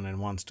ohmTown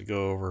and wants to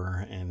go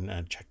over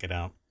and check it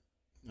out.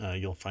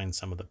 You'll find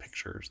some of the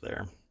pictures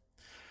there.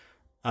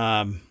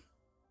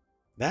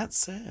 That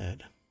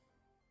said,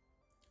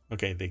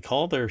 okay, they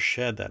call their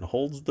shed that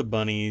holds the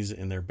bunnies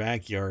in their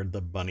backyard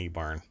the bunny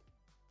barn.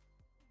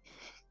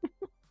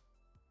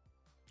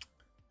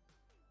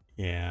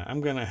 Yeah, I'm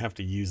gonna have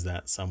to use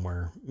that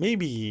somewhere.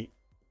 Maybe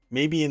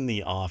in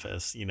the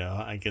office,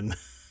 I can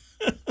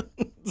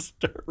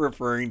start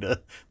referring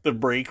to the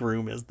break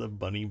room as the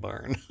bunny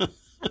barn.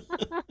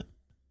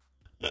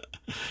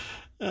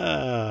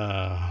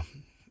 uh,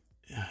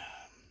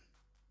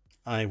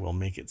 I will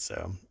make it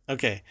so.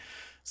 Okay.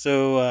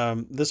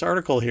 So this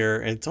article here,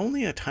 it's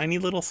only a tiny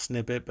little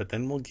snippet, but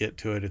then we'll get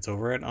to it. It's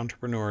over at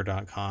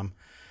entrepreneur.com.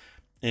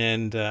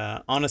 And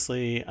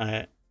honestly,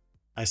 I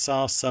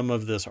saw some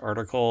of this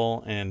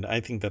article and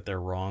I think that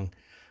they're wrong.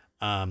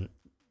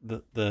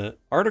 The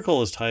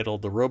article is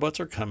titled, "The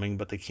Robots Are Coming,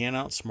 but they can't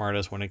outsmart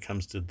us when it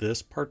comes to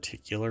this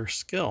particular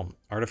skill.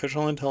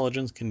 Artificial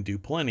intelligence can do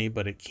plenty,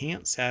 but it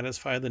can't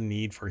satisfy the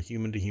need for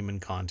human-to-human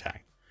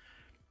contact."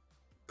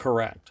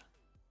 Correct.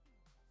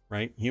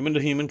 Right?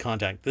 Human-to-human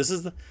contact.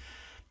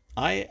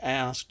 I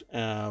asked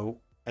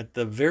at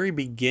the very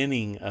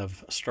beginning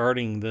of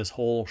starting this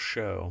whole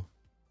show,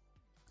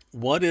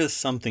 what is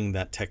something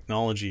that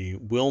technology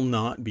will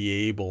not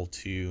be able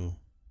to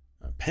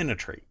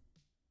penetrate,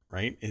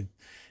 right?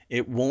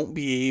 It won't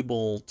be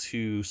able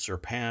to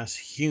surpass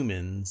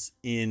humans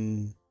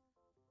in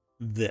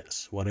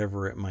this,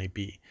 whatever it might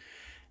be.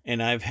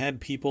 And I've had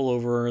people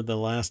over the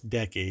last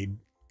decade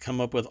come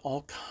up with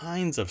all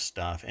kinds of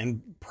stuff.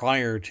 And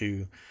prior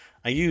to,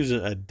 I use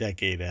a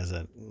decade as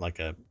a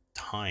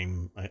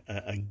time,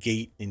 a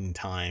gate in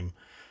time,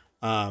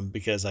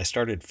 because I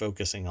started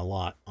focusing a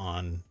lot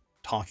on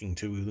talking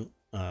to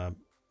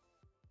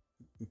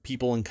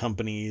people and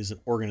companies and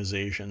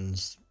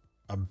organizations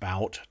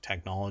about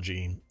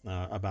technology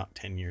about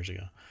 10 years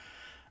ago.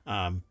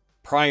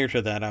 Prior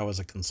to that, I was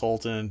a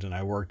consultant and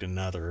I worked in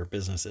other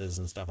businesses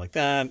and stuff like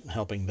that,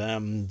 helping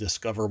them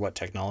discover what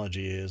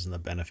technology is and the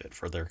benefit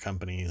for their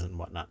companies and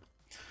whatnot.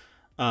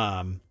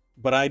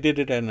 But I did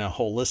it in a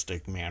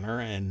holistic manner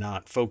and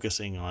not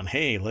focusing on,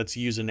 hey, let's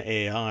use an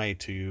AI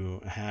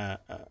to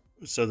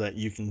so that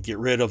you can get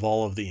rid of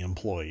all of the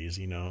employees.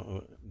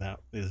 That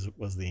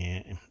was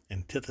the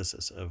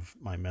antithesis of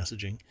my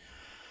messaging.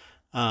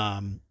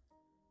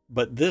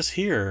 But this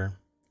here,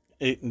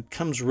 it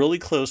comes really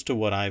close to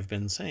what I've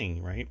been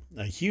saying, right?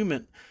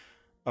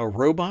 A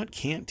robot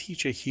can't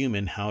teach a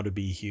human how to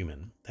be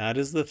human. That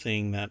is the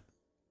thing that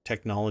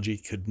technology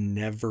could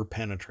never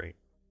penetrate.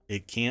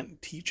 It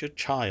can't teach a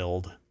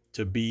child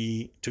to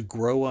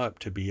grow up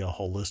to be a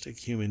holistic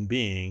human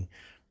being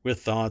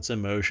with thoughts,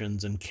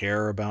 emotions, and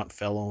care about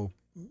fellow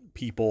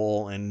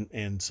people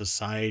and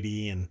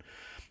society and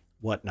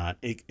whatnot.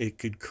 It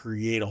could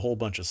create a whole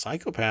bunch of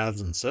psychopaths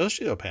and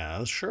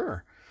sociopaths,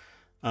 sure.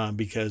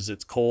 Because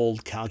it's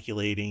cold,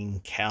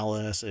 calculating,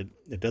 callous.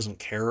 It doesn't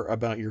care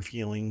about your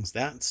feelings.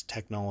 That's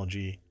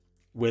technology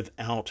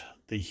without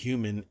the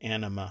human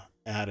anima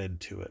added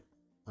to it,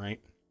 right?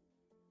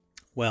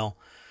 Well,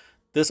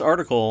 this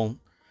article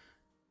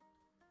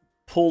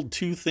pulled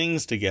two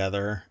things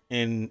together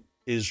and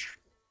is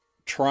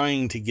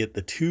trying to get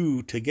the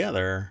two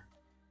together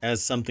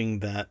as something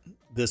that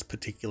this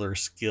particular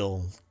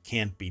skill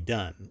can't be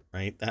done,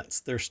 right? That's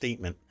their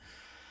statement.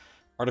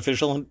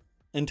 Artificial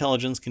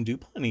intelligence can do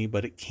plenty,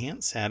 but it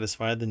can't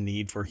satisfy the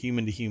need for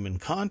human-to-human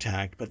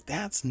contact. But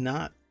that's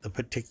not the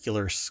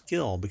particular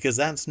skill, because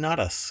that's not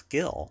a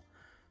skill.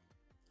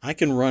 I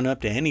can run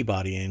up to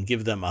anybody and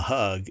give them a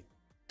hug,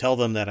 tell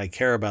them that I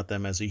care about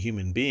them as a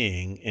human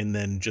being, and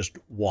then just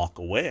walk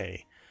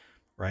away,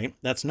 right?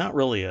 That's not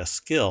really a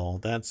skill.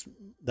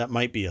 That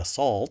might be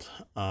assault,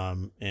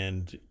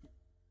 and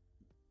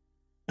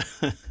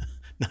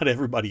not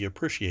everybody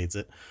appreciates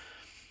it.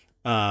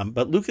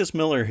 But Lucas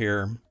Miller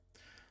here,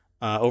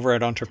 over at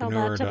Tell that to the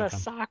entrepreneur.com.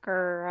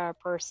 soccer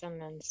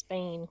person in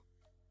Spain.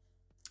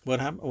 What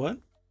happened? What?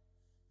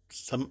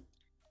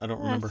 I don't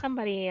remember.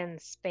 Somebody in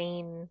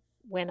Spain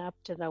went up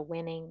to the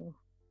winning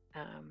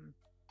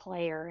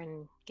player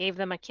and gave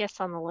them a kiss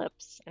on the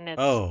lips, and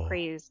it's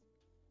crazy,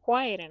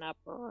 quiet and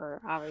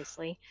uproar,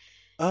 obviously.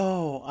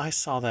 Oh, I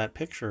saw that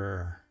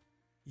picture.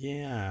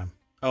 Yeah.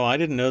 Oh, I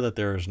didn't know that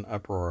there was an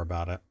uproar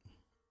about it.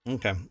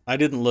 Okay. I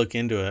didn't look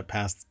into it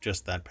past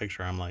just that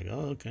picture. I'm like,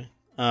 oh, okay.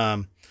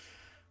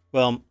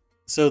 Well,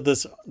 so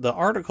the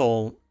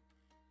article,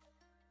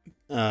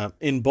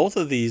 in both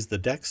of these, the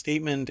deck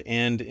statement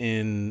and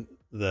in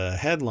the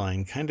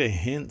headline, kind of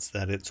hints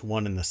that it's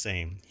one and the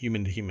same,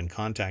 human-to-human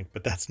contact,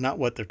 but that's not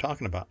what they're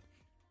talking about.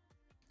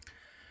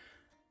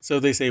 So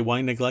they say,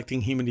 why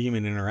neglecting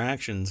human-to-human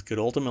interactions could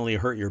ultimately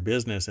hurt your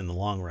business in the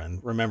long run.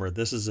 Remember,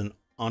 this is an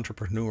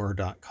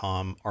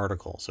entrepreneur.com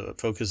article, so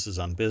it focuses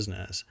on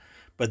business.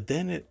 But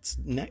then its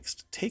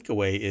next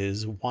takeaway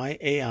is why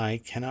AI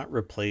cannot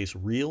replace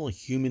real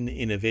human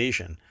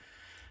innovation.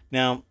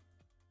 Now,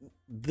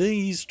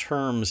 these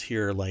terms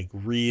here, like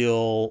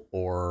real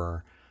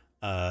or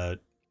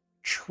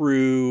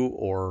true,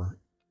 or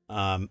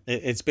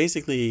it's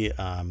basically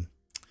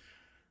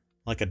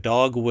like a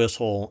dog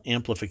whistle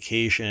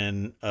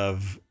amplification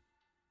of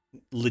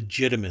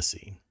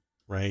legitimacy,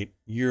 right?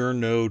 You're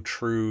no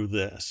true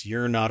this.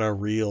 You're not a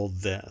real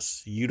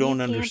this. You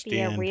don't understand.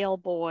 You can't be a real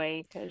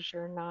boy because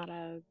you're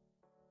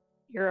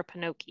a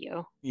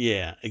Pinocchio.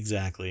 Yeah,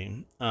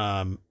 exactly.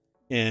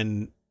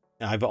 And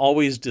I've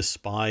always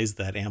despised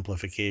that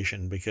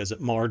amplification because it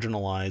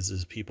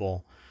marginalizes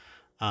people.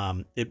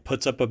 It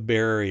puts up a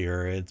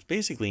barrier. It's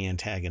basically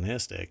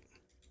antagonistic.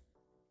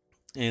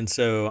 And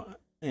so,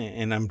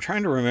 and I'm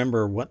trying to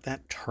remember what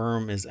that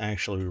term is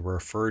actually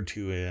referred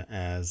to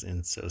as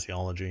in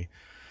sociology.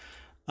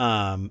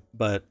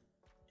 But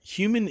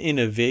human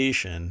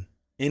innovation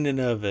in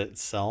and of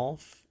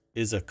itself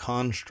is a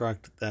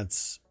construct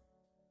that's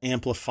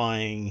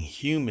amplifying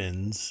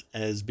humans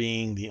as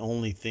being the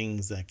only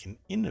things that can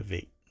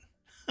innovate.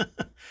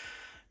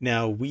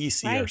 Now we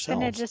see ourselves.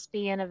 Couldn't it just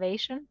be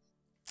innovation?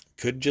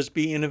 Could just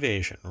be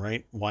innovation,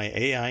 right? Why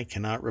AI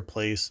cannot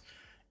replace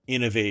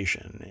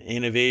innovation.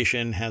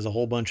 Innovation has a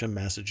whole bunch of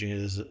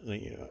messages.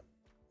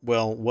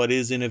 Well, what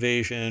is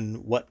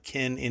innovation? What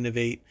can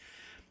innovate?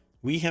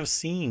 We have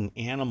seen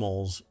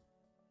animals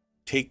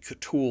take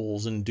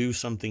tools and do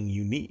something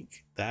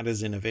unique. That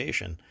is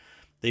innovation.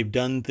 They've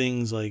done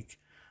things like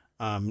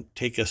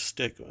take a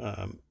stick,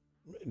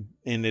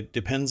 and it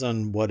depends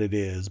on what it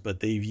is, but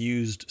they've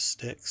used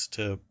sticks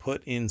to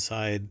put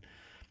inside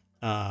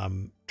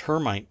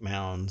termite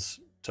mounds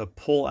to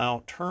pull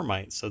out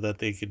termites so that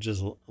they could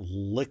just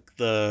lick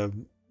the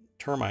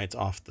termites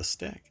off the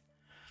stick.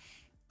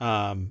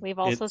 We've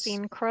also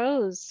seen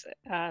crows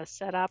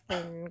set up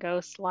and go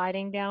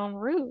sliding down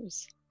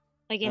roofs,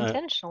 like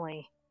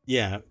intentionally.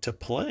 Yeah, to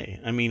play.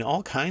 I mean,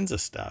 all kinds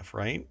of stuff,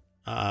 right?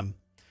 But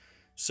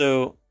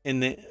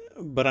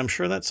I'm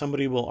sure that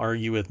somebody will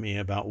argue with me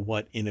about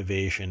what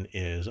innovation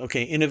is.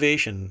 Okay,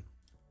 innovation.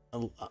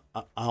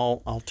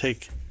 I'll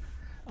take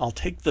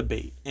the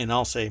bait and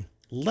I'll say,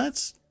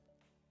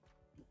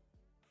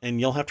 and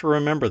you'll have to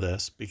remember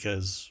this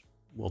because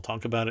we'll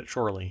talk about it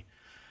shortly.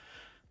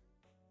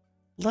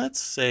 Let's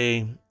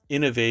say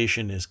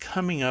innovation is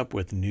coming up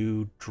with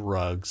new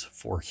drugs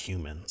for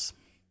humans.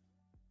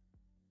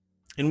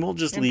 And we'll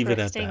just leave it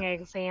at that. Interesting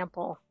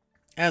example.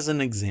 As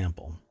an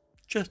example.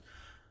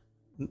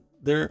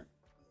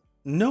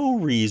 No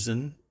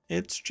reason.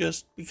 It's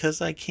just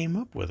because I came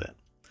up with it.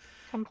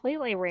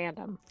 Completely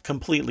random.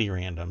 Completely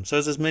random. So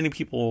as many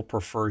people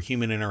prefer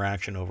human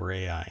interaction over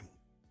AI.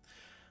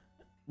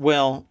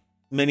 Well,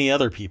 many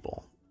other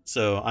people.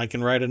 So I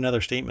can write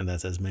another statement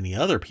that says many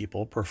other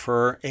people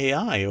prefer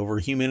AI over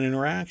human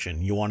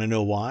interaction. You want to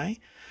know why?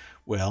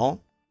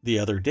 Well, the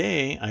other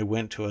day I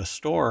went to a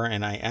store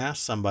and I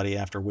asked somebody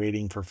after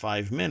waiting for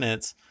 5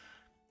 minutes,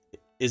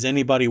 is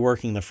anybody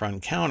working the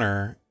front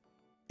counter?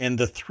 And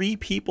the 3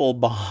 people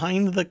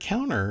behind the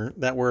counter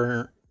that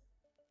were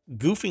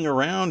goofing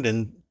around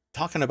and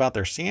talking about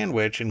their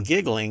sandwich and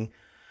giggling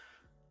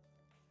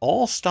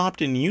all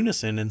stopped in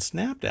unison and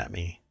snapped at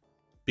me.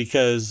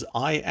 because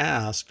I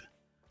asked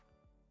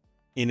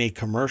in a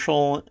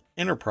commercial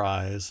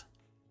enterprise,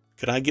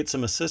 could I get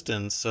some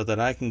assistance so that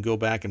I can go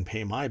back and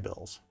pay my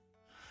bills?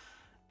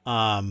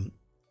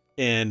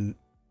 And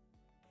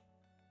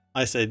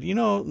I said,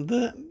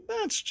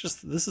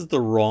 this is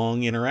the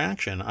wrong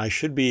interaction. I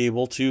should be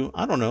able to,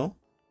 I don't know,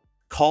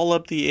 call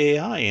up the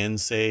AI and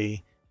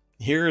say,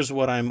 here's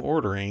what I'm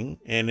ordering,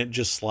 and it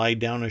just slide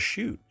down a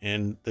chute,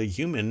 and the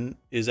human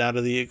is out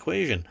of the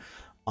equation.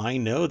 I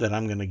know that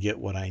I'm going to get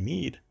what I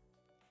need.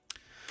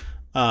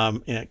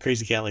 And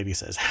Crazy Cat Lady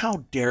says,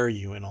 how dare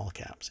you, in all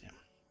caps.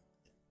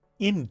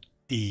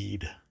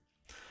 Indeed.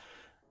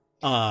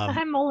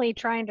 I'm only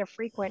trying to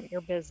frequent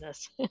your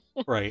business.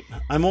 Right.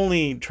 I'm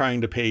only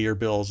trying to pay your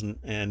bills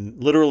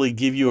and literally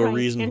give you a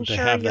reason to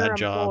have that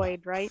job.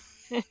 Employed, right?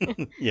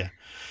 Yeah.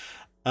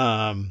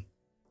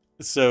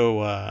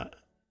 So,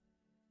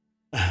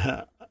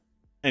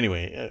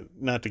 anyway,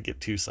 not to get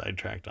too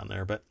sidetracked on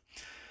there, but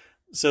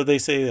so they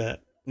say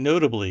that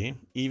notably,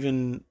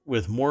 even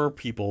with more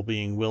people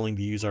being willing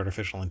to use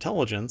artificial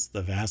intelligence,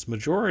 the vast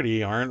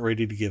majority aren't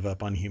ready to give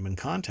up on human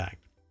contact.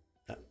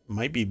 That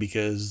might be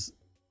because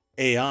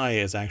AI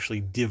is actually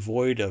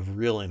devoid of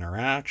real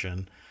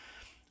interaction.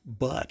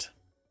 But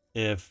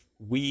if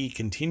we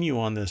continue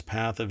on this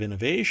path of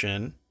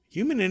innovation,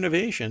 human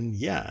innovation,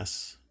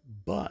 yes,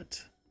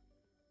 but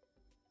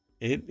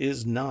it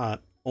is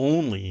not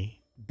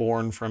only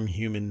born from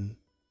human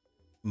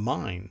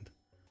mind.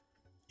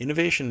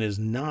 Innovation is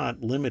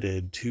not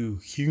limited to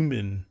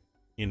human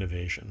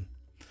innovation.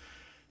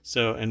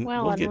 So, and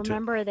we'll get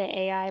remember the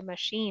AI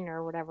machine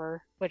or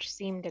whatever, which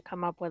seemed to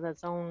come up with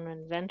its own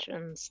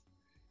inventions.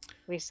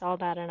 We saw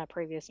that in a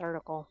previous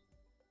article.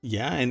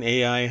 Yeah, and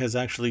AI has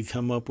actually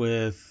come up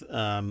with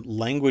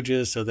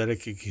languages so that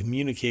it could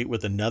communicate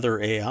with another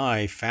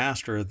AI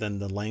faster than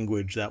the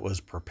language that was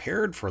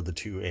prepared for the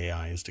two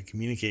AIs to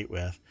communicate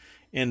with.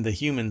 And the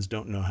humans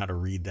don't know how to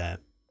read that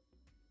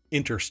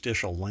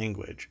interstitial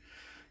language.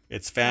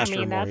 It's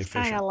faster, more efficient.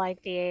 That's kind of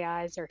like the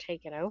AIs are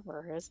taking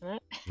over, isn't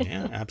it?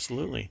 Yeah,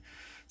 absolutely.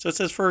 So it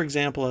says, for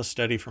example, a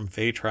study from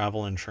Fay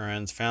Travel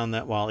Insurance found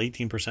that while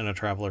 18% of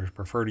travelers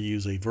prefer to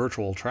use a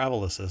virtual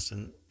travel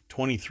assistant,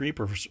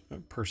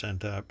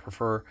 23%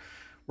 prefer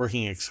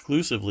working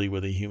exclusively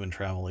with a human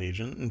travel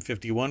agent, and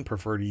 51%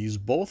 prefer to use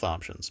both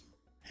options.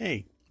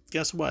 Hey,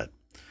 guess what?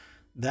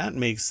 That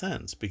makes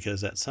sense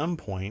because at some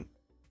point,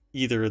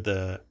 either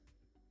the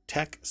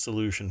tech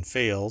solution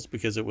fails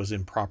because it was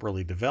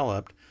improperly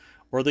developed,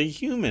 or the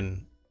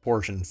human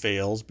portion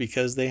fails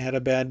because they had a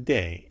bad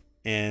day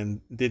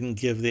and didn't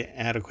give the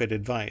adequate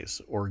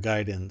advice or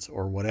guidance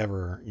or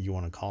whatever you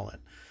want to call it.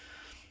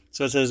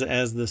 So it says,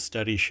 as the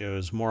study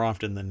shows, more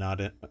often than not,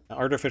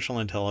 artificial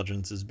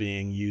intelligence is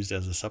being used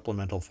as a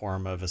supplemental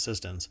form of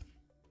assistance.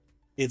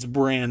 It's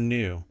brand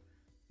new.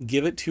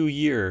 Give it 2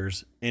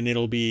 years and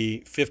it'll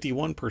be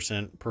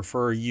 51%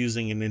 prefer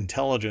using an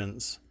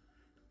intelligence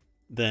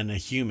than a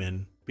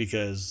human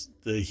because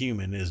the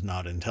human is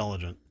not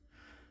intelligent.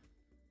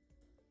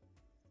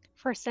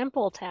 For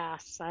simple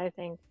tasks, I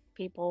think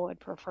people would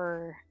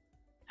prefer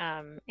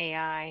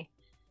AI.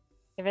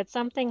 If it's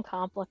something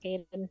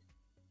complicated,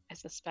 I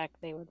suspect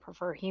they would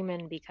prefer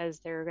human because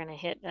they're going to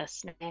hit a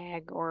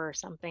snag or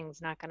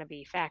something's not going to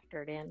be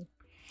factored in.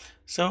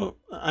 So,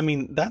 I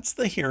mean, that's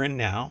the here and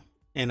now,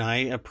 and I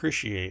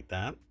appreciate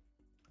that.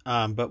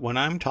 But when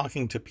I'm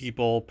talking to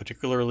people,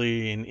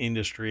 particularly in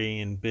industry,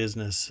 in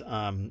business,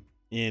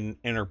 in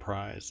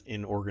enterprise,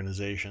 in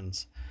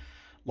organizations,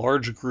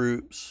 large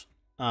groups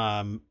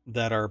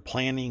that are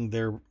planning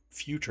their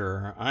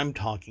future, I'm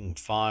talking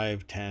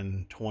 5,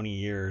 10, 20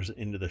 years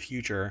into the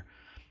future.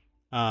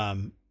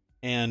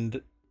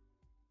 And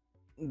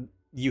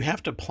you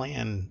have to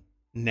plan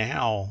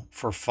now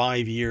for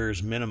 5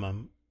 years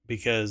minimum,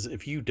 because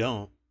if you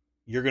don't,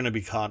 you're going to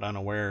be caught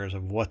unawares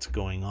of what's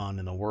going on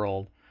in the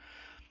world.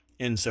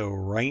 And so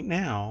right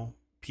now,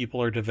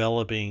 people are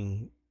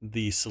developing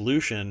the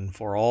solution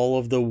for all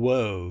of the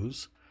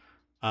woes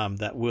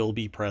that will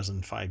be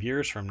present 5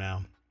 years from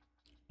now.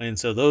 And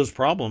so those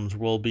problems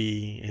will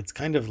be, it's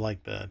kind of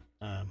like a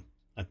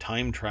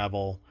time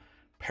travel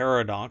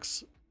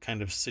paradox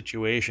kind of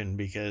situation,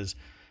 because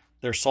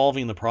they're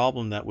solving the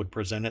problem that would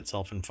present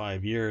itself in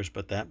 5 years,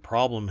 but that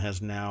problem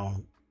has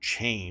now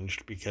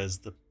changed because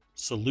the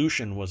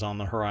solution was on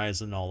the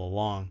horizon all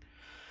along.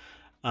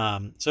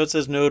 So it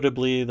says,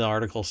 notably, the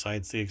article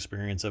cites the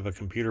experience of a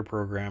computer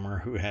programmer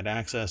who had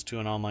access to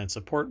an online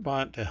support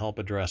bot to help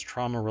address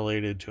trauma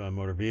related to a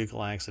motor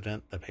vehicle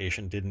accident. The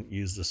patient didn't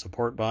use the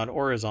support bot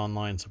or his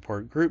online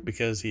support group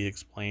because he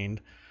explained,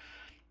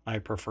 I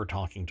prefer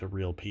talking to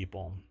real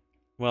people.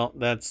 Well,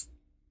 that's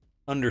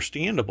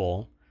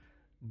understandable,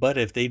 but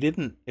if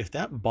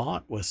that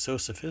bot was so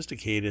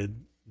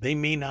sophisticated, they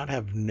may not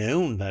have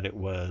known that it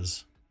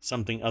was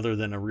something other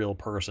than a real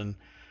person.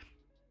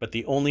 But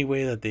the only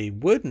way that they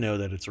would know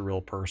that it's a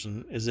real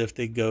person is if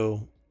they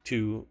go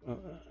to,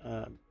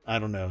 I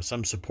don't know,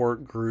 some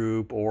support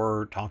group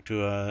or talk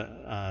to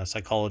a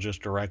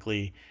psychologist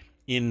directly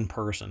in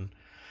person.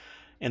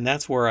 And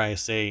that's where I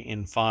say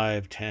in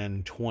 5,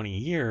 10, 20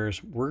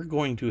 years, we're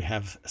going to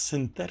have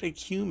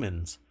synthetic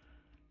humans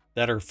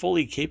that are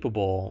fully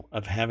capable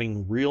of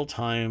having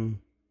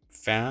real-time,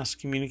 fast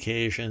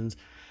communications,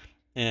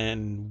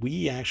 and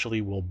we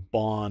actually will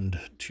bond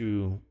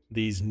to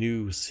these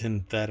new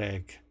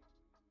synthetic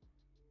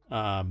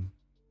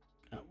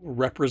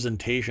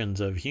representations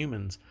of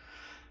humans.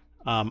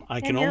 I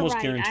can And you're almost right.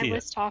 I guarantee it.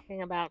 was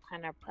talking about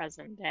kind of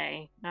present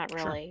day, not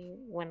Sure. really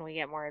when we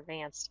get more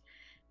advanced.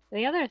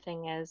 The other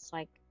thing is,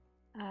 like,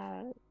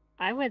 uh,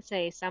 I would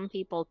say some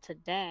people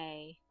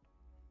today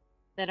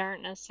that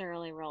aren't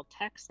necessarily real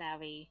tech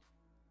savvy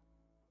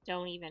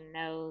don't even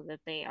know that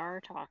they are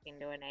talking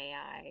to an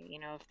AI. You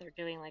know, if they're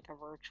doing like a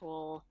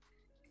virtual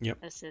Yep.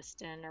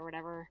 assistant or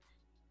whatever.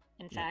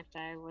 In Yep. fact,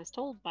 I was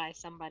told by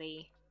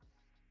somebody,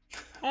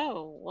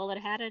 oh, well, it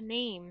had a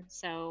name,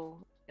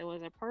 so it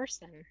was a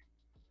person.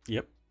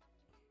 Yep.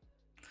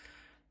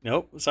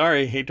 Nope.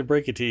 Sorry, hate to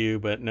break it to you,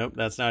 but nope,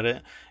 that's not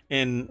it.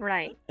 And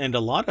Right. and a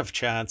lot of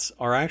chats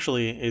are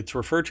actually, it's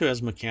referred to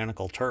as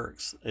mechanical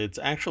Turks. It's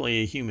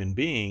actually a human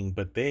being,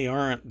 but they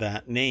aren't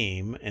that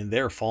name, and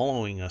they're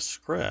following a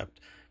script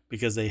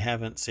because they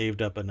haven't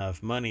saved up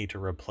enough money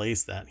to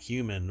replace that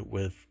human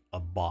with a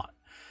bot.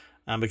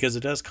 Because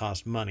it does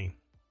cost money,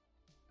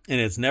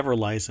 and it's never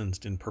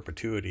licensed in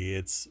perpetuity.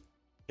 It's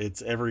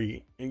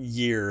every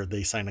year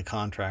they sign a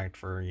contract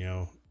for,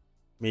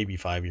 maybe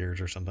 5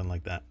 years or something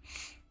like that.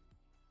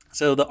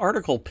 So the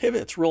article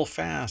pivots real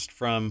fast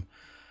from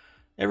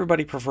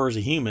everybody prefers a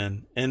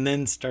human and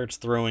then starts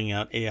throwing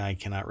out AI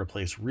cannot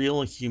replace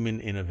real human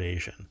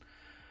innovation.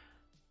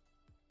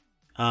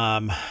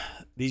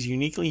 These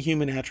uniquely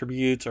human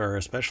attributes are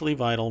especially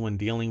vital when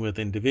dealing with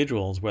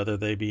individuals, whether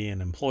they be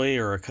an employee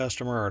or a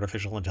customer.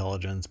 Artificial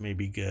intelligence may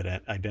be good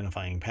at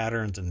identifying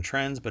patterns and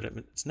trends, but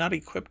it's not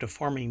equipped to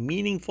form a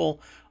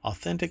meaningful,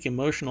 authentic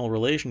emotional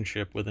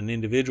relationship with an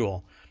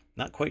individual.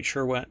 Not quite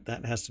sure what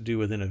that has to do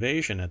with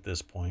innovation at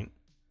this point,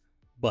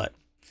 but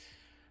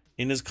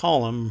in his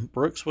column,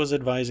 Brooks was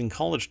advising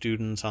college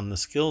students on the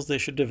skills they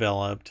should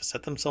develop to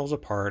set themselves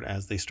apart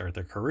as they start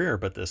their career,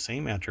 but the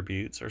same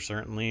attributes are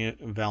certainly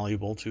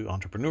valuable to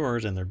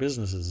entrepreneurs and their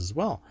businesses as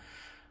well.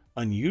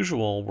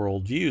 Unusual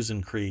worldviews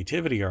and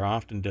creativity are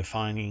often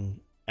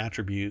defining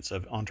attributes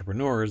of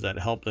entrepreneurs that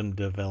help them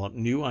develop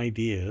new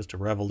ideas to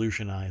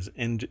revolutionize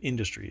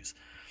industries.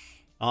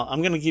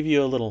 I'm going to give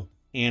you a little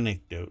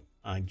anecdote.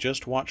 I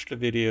just watched a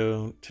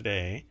video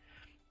today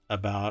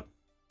about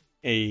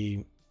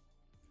a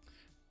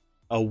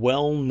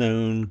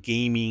well-known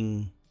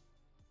gaming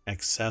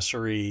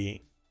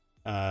accessory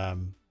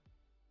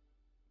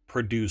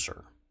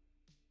producer,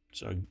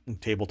 so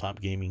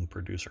tabletop gaming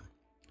producer,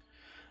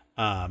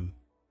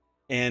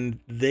 and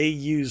they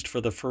used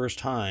for the first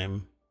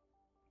time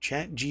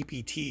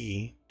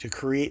ChatGPT to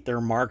create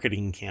their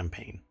marketing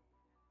campaign.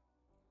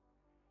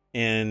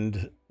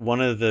 And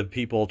one of the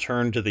people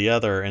turned to the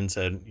other and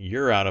said,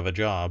 "You're out of a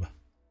job."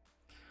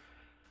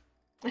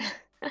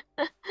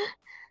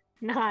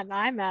 Not,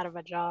 I'm out of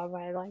a job.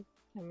 I mean,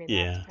 that's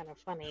Yeah. kind of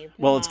funny,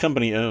 but Well, it's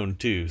company owned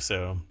too,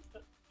 so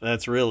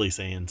that's really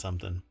saying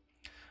something.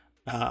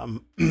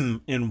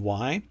 And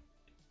why?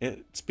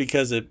 It's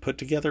because it put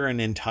together an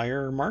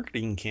entire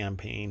marketing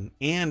campaign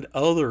and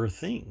other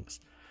things,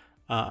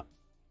 uh,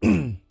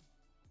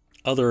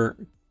 other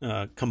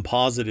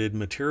composited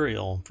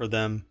material for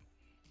them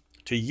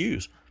to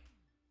use.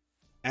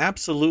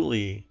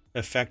 Absolutely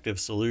effective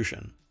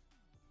solution,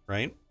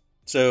 right?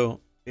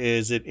 So,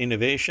 is it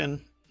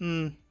innovation?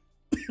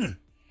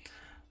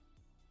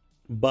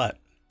 But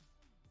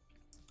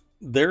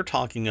they're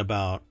talking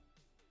about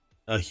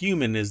a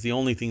human is the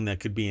only thing that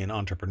could be an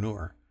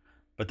entrepreneur.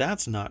 But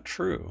that's not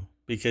true,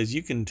 because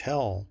you can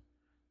tell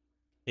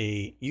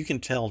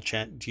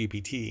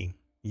ChatGPT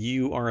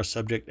you are a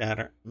subject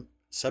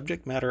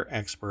matter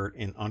expert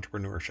in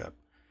entrepreneurship,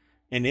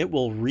 and it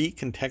will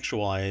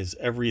recontextualize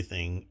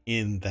everything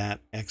in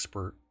that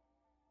expert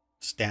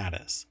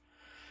status.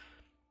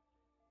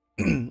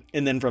 And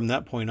then from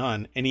that point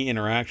on, any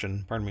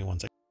interaction, pardon me one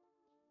second,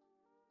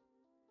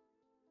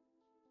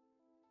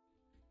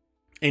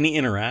 any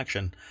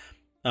interaction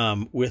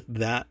with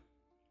that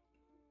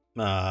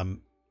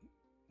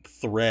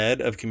thread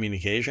of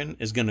communication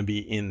is going to be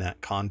in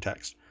that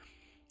context.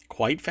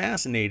 Quite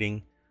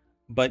fascinating,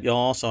 but you'll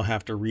also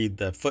have to read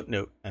the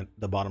footnote at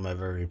the bottom of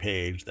every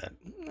page that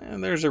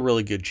there's a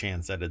really good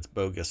chance that it's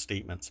bogus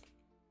statements.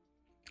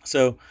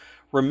 So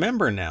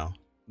remember now,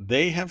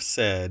 they have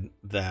said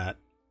that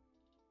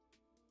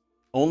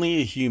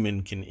only a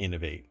human can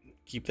innovate.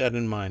 Keep that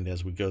in mind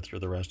as we go through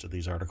the rest of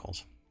these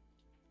articles.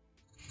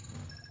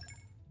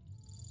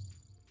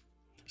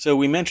 So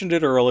we mentioned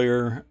it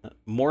earlier,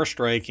 more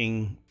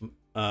striking,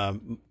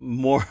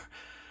 more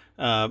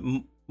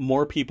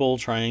people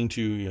trying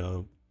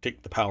to,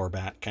 take the power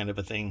back, kind of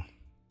a thing.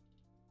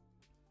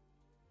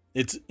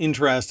 It's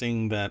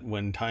interesting that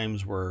when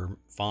times were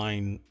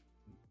fine,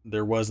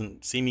 there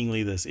wasn't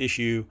seemingly this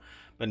issue,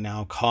 but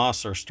now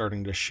costs are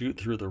starting to shoot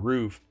through the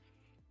roof.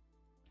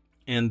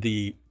 And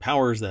the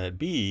powers that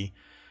be,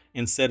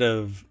 instead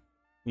of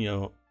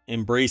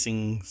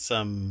embracing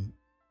some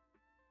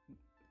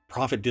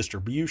profit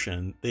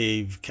distribution,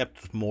 they've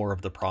kept more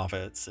of the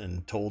profits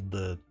and told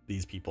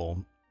these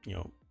people,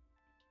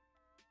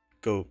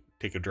 go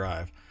take a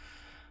drive.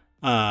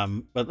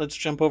 But let's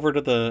jump over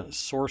to the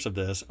source of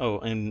this. Oh,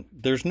 and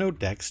there's no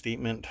deck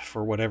statement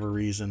for whatever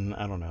reason.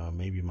 I don't know.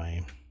 Maybe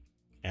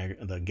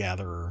the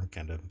gatherer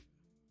kind of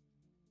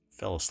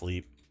fell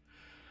asleep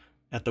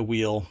at the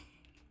wheel.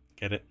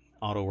 Get it?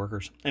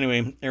 Autoworkers.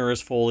 Anyway,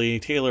 Eris Foley,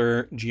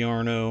 Taylor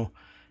Giarno,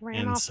 Ran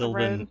and off the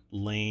Sylvan road.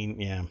 Lane.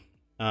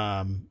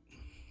 Yeah.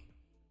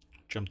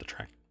 Jump the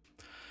track.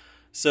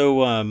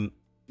 So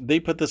they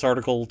put this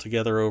article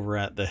together over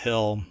at The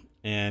Hill,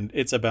 and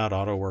it's about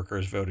auto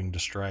workers voting to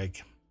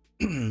strike.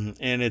 And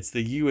it's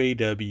the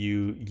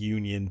UAW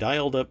union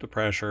dialed up the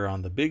pressure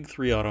on the big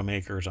three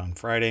automakers on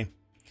Friday,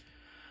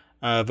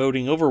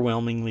 voting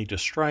overwhelmingly to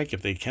strike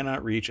if they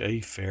cannot reach a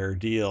fair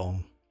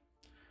deal.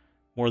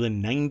 More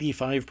than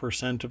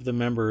 95% of the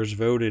members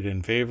voted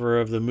in favor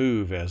of the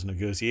move as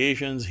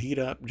negotiations heat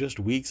up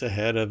just weeks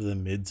ahead of the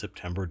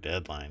mid-September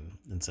deadline.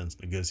 And since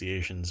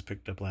negotiations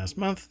picked up last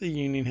month, the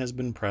union has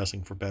been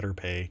pressing for better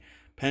pay,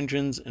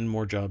 pensions, and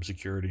more job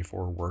security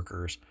for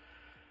workers.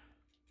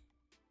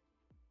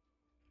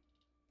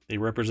 They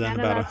represent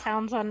None of that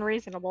sounds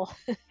unreasonable.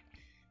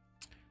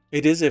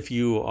 It is if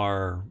you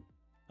are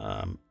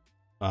a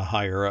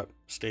higher up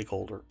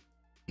stakeholder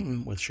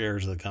with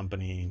shares of the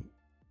company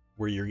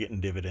where you're getting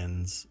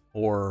dividends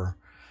or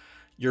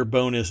your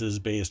bonus is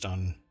based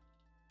on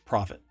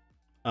profit,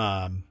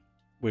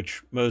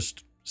 which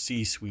most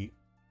C-suite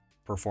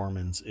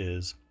performance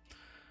is.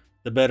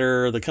 The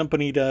better the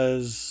company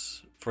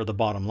does for the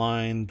bottom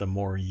line, the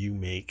more you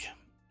make.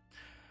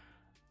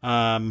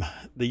 The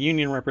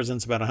union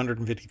represents about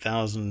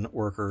 150,000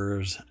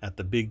 workers at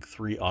the big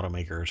three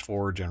automakers,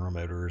 Ford, General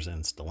Motors,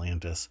 and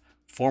Stellantis,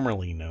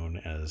 formerly known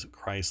as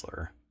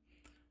Chrysler.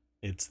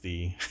 It's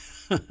the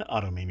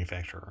auto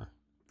manufacturer,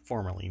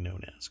 formerly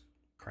known as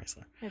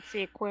Chrysler. It's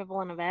the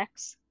equivalent of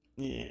X.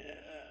 Yeah,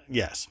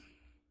 yes.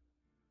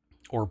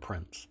 Or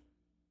Prince.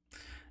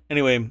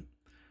 Anyway,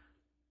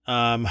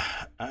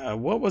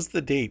 what was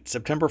the date?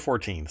 September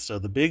 14th. So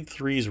the big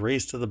three's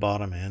race to the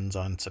bottom ends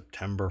on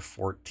September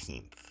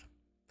 14th.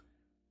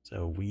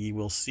 So we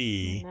will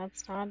see. And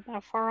that's not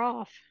that far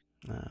off.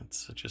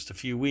 It's just a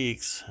few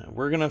weeks.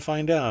 We're going to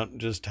find out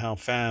just how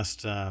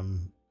fast,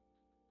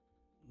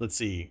 let's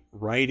see,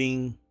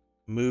 writing,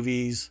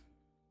 movies,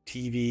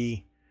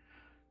 TV,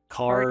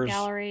 cars, art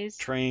galleries,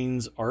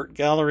 trains, art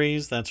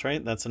galleries. That's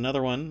right. That's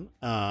another one.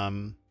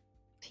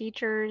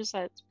 Teachers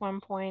at one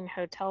point,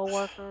 hotel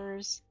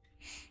workers.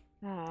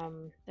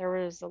 There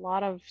was a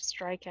lot of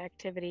strike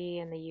activity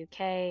in the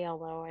UK,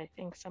 although I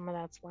think some of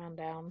that's wound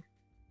down.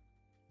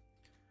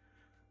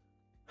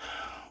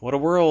 What a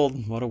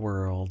world. What a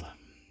world.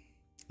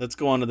 Let's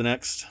go on to the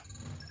next.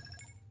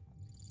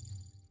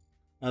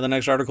 The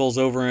next article is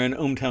over in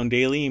ohmTown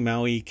Daily.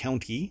 Maui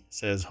County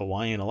says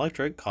Hawaiian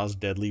Electric caused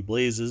deadly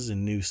blazes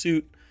in new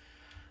suit.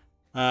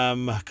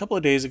 A couple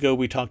of days ago,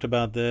 we talked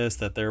about this,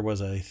 that there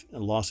was a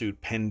lawsuit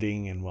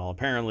pending, and well,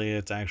 apparently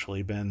it's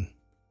actually been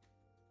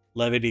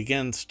levied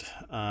against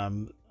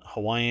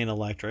Hawaiian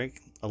Electric,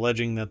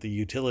 alleging that the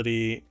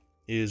utility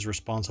is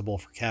responsible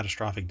for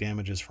catastrophic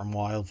damages from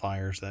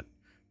wildfires that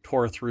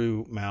tore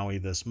through Maui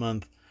this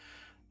month.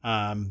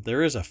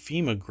 There is a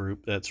FEMA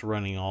group that's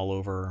running all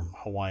over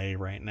Hawaii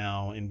right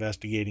now,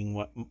 investigating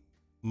what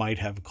might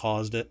have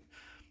caused it.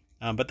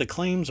 But the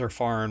claims are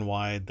far and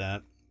wide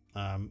that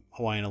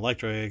Hawaiian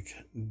Electric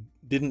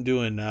didn't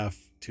do enough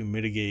to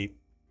mitigate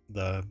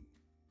the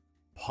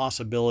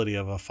possibility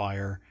of a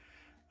fire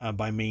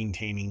by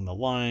maintaining the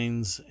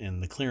lines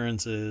and the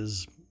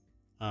clearances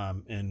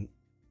and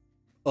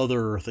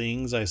other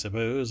things, I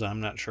suppose. I'm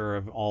not sure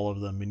of all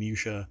of the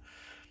minutiae.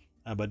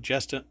 But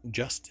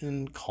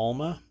Justine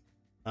Calma,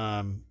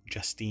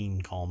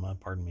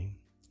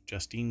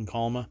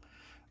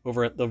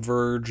 over at The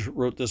Verge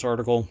wrote this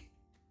article.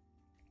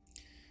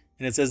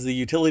 And it says the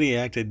utility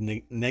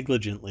acted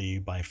negligently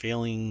by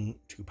failing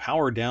to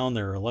power down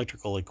their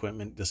electrical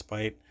equipment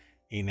despite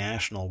a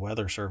National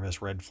Weather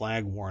Service red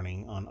flag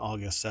warning on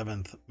August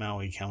 7th,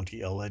 Maui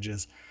County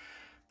alleges.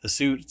 The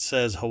suit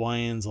says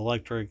Hawaiian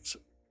Electric's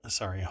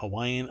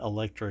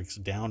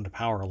downed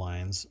power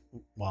lines,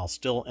 while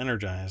still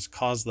energized,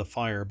 caused the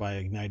fire by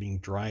igniting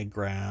dry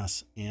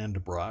grass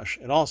and brush.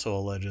 It also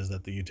alleges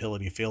that the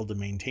utility failed to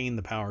maintain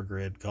the power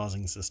grid,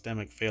 causing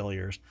systemic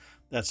failures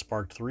that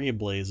sparked 3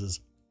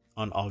 blazes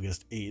on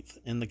August 8th,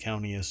 and the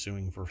county is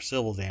suing for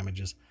civil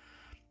damages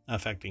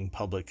affecting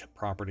public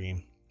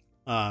property.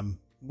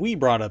 We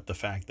brought up the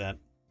fact that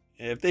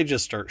if they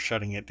just start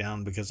shutting it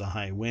down because of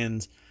high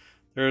winds,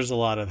 there's a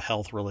lot of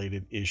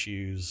health-related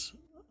issues.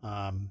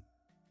 And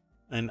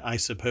I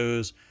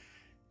suppose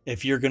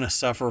if you're going to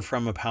suffer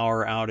from a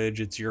power outage,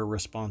 it's your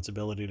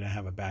responsibility to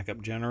have a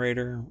backup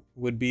generator,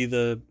 would be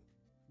the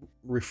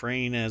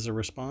refrain as a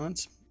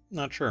response.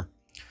 Not sure.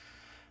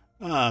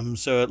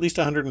 So at least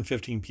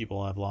 115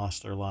 people have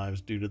lost their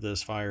lives due to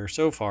this fire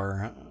so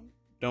far.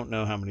 Don't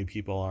know how many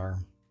people are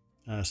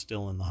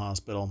still in the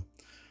hospital.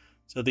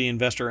 So the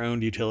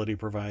investor-owned utility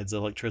provides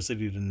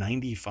electricity to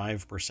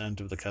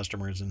 95% of the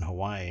customers in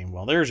Hawaii.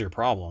 Well, there's your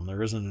problem.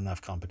 There isn't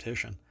enough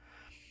competition.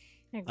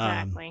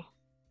 Exactly.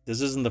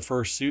 This isn't the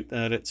first suit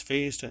that it's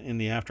faced. In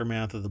the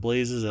aftermath of the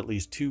blazes, at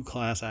least 2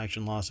 class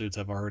action lawsuits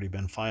have already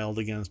been filed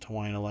against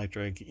Hawaiian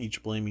Electric,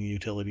 each blaming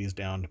utilities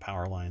down to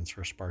power lines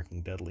for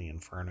sparking deadly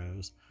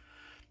infernos.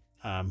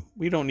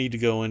 We don't need to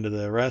go into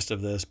the rest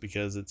of this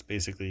because it's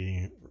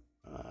basically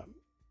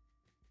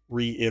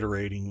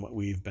reiterating what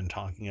we've been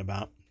talking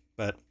about.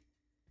 But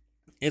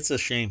it's a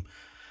shame.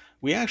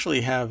 We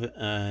actually have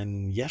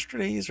in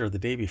yesterday's or the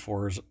day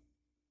before's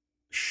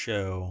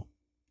show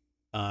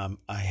a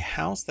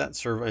house that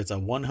it's a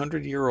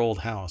 100-year-old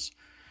house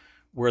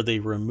where they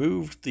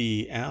removed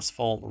the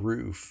asphalt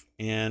roof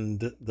and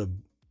the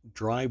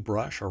dry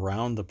brush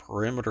around the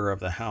perimeter of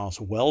the house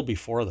well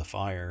before the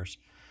fires,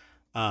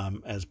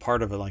 as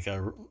part of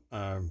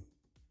a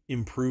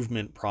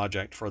improvement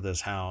project for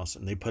this house.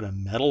 And they put a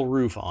metal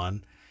roof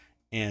on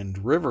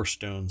and river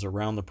stones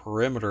around the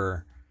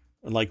perimeter,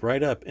 like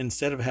right up,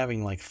 instead of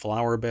having like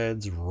flower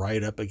beds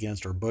right up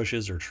against, or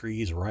bushes or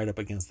trees right up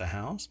against the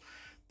house,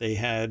 they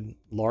had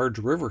large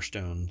river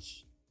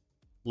stones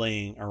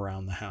laying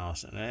around the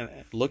house, and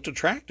it looked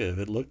attractive.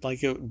 It looked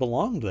like it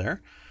belonged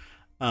there.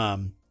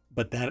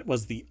 But that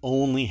was the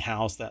only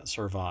house that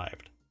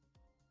survived.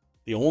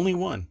 The only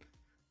one.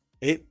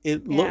 It Yeah,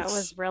 looks, it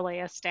was really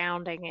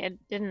astounding. It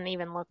didn't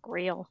even look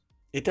real.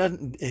 it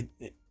doesn't,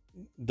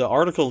 the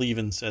article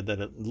even said that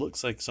it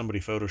looks like somebody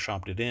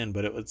photoshopped it in,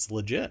 but it's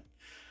legit.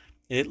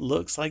 It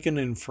looks like an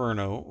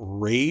inferno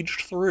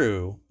raged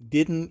through,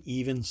 didn't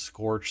even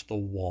scorch the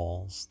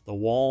walls. The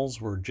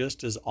walls were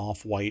just as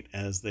off-white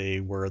as they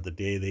were the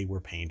day they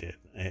were painted.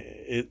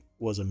 It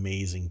was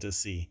amazing to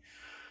see.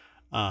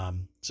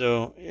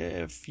 So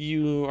if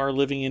you are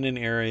living in an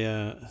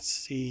area,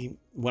 see,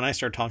 when I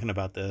start talking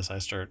about this, I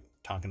start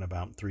talking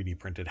about 3D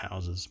printed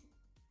houses.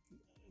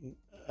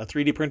 A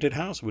 3D printed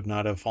house would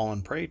not have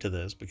fallen prey to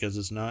this because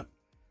it's not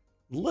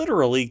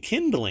literally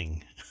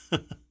kindling.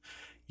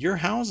 Your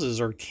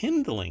houses are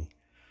kindling.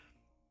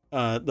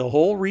 The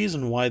whole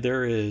reason why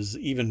there is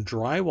even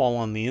drywall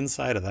on the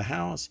inside of the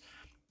house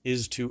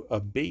is to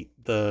abate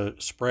the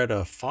spread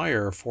of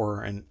fire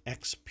for an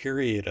X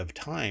period of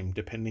time,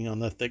 depending on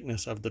the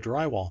thickness of the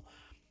drywall.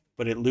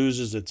 But it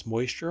loses its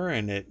moisture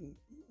and it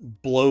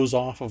blows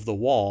off of the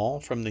wall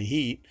from the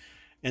heat,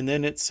 and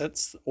then it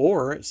sets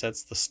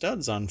the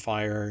studs on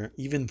fire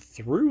even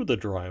through the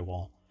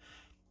drywall.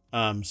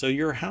 So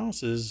your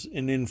house is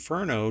an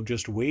inferno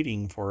just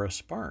waiting for a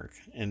spark.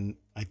 And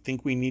I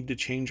think we need to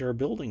change our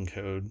building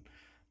code,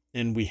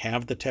 and we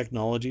have the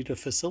technology to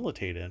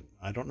facilitate it.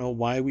 I don't know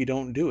why we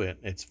don't do it.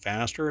 It's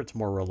faster, it's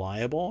more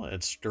reliable,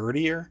 it's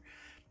sturdier.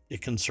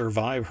 It can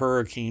survive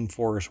hurricane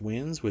force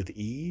winds with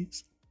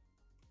ease.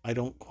 I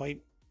don't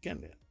quite get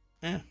it.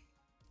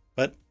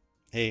 But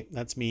hey,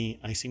 that's me.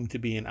 I seem to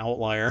be an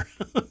outlier.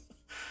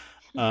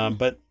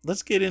 But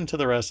let's get into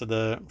the rest of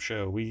the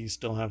show. We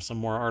still have some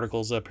more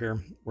articles up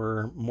here.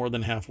 We're more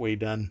than halfway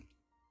done.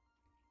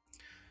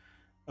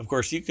 Of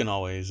course, you can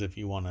always, if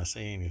you want to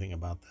say anything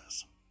about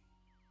this.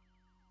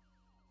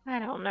 I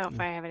don't know if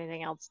I have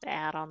anything else to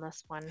add on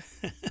this one.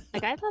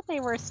 Like, I thought they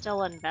were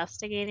still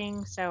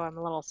investigating, so I'm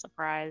a little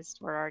surprised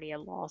we're already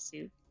at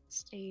lawsuit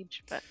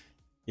stage. But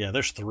yeah,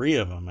 there's 3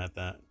 of them at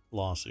that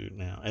lawsuit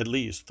now. At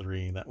least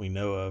 3 that we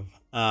know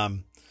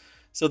of.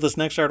 So this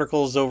next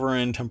article is over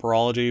in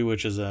Temporology,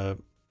 which is a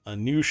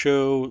new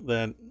show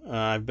that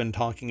I've been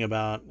talking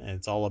about.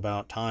 It's all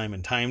about time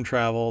and time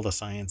travel, the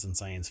science and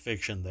science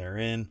fiction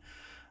therein.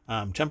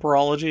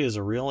 Temporology is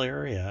a real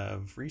area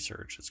of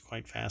research. It's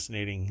quite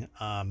fascinating.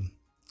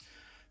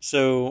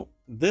 So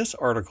this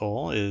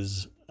article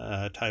is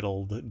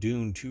titled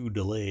Dune 2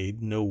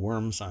 Delayed, No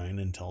Worm Sign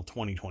Until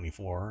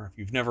 2024. If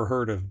you've never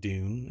heard of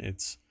Dune,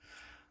 it's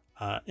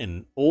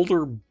an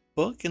older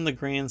book in the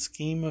grand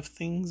scheme of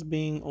things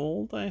being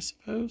old, I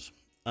suppose.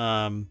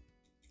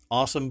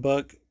 Awesome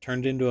book,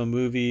 turned into a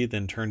movie,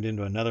 then turned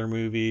into another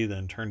movie,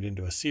 then turned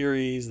into a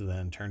series,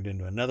 then turned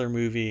into another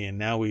movie, and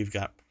now we've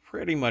got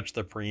pretty much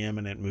the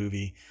preeminent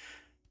movie.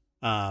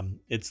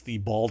 It's the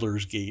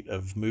Baldur's Gate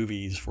of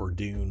movies for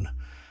Dune.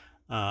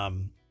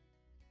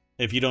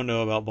 If you don't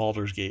know about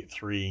Baldur's Gate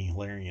 3,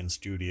 Larian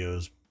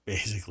Studios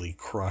basically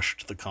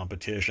crushed the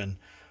competition.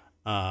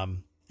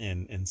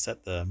 And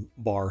set the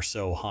bar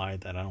so high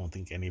that I don't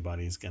think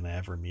anybody's going to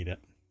ever meet it.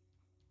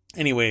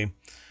 Anyway,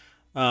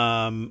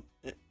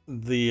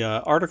 the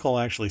article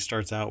actually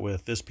starts out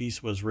with, this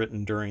piece was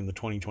written during the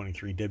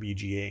 2023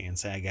 WGA and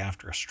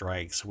SAG-AFTRA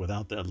strikes.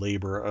 Without the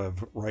labor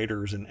of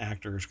writers and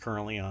actors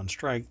currently on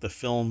strike, the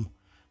film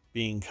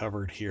being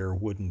covered here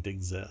wouldn't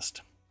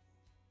exist.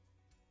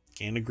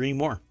 Can't agree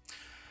more.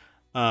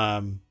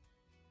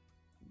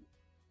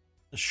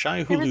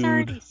 Shai there was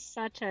already Hulud.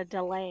 such a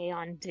delay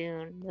on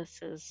Dune.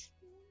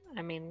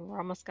 We're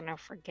almost going to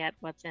forget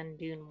what's in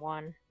Dune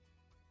 1.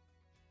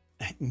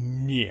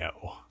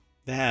 No.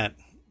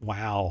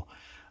 Wow.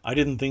 I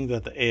didn't think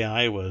that the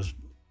AI was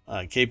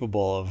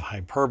capable of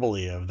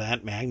hyperbole of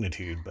that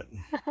magnitude, but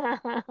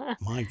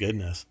my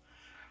goodness,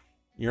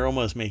 you're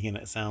almost making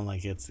it sound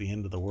like it's the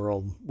end of the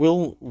world.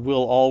 We'll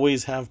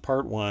always have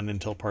part 1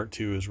 until part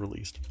 2 is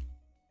released.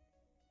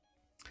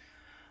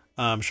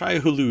 Shia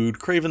Hulud,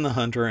 Kraven the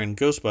Hunter, and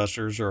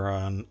Ghostbusters are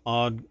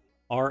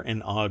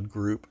an odd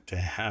group to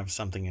have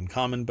something in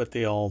common, but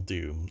they all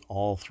do.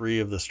 All 3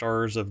 of the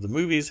stars of the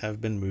movies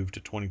have been moved to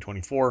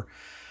 2024.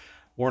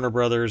 Warner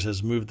Brothers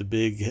has moved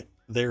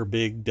their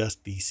big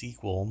dusty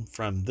sequel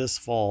from this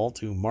fall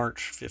to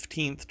March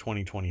 15th,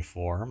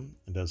 2024.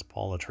 And as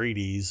Paul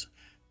Atreides,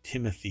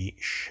 Timothy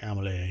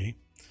Chalamet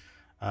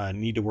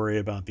need to worry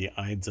about the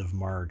Ides of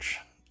March.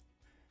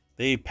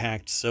 They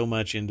packed so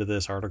much into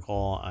this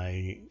article,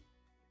 I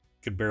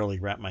could barely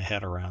wrap my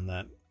head around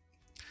that.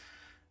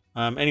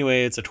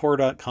 Anyway, it's a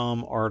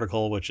Tor.com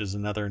article, which is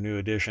another new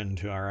addition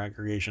to our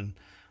aggregation.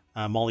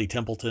 Molly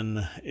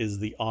Templeton is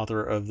the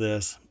author of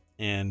this.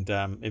 And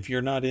if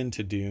you're not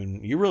into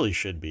Dune, you really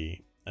should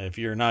be. If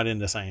you're not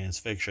into science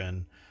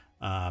fiction,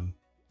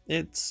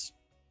 it's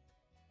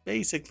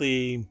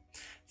basically,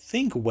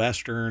 think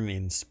Western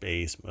in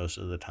space most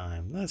of the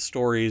time. The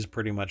stories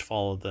pretty much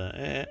follow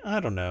I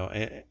don't know.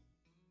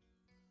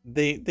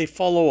 They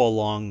follow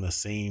along the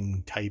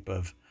same type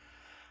of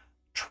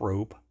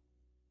trope,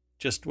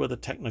 just with a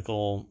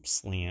technical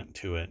slant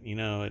to it,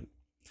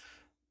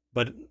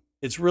 but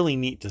it's really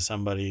neat to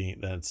somebody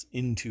that's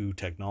into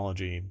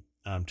technology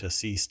to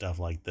see stuff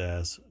like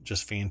this.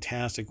 Just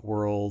fantastic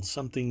world,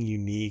 something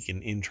unique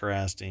and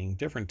interesting,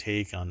 different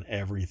take on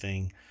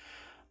everything.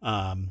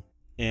 And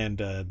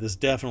this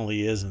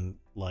definitely isn't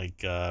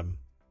like,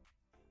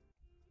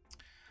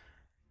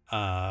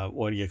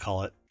 what do you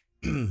call it?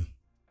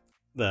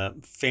 The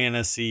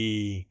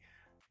fantasy,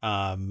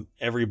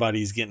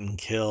 everybody's getting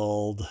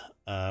killed.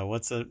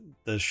 What's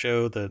the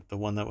show the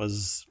one that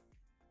was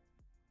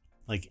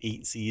like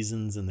 8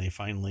 seasons and they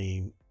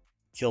finally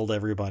killed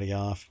everybody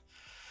off?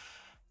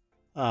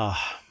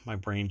 My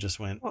brain just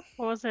went. What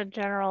was it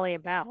generally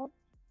about?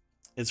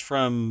 It's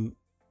from,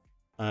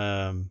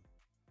 oh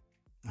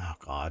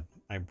God,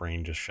 my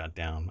brain just shut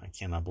down. I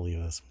cannot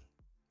believe this.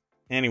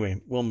 Anyway,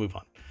 we'll move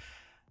on.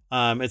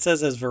 It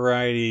says, as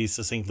Variety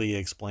succinctly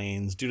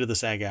explains, due to the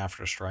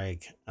SAG-AFTRA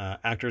strike,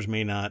 actors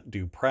may not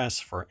do press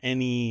for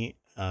any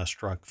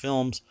struck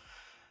films.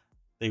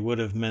 They would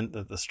have meant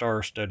that the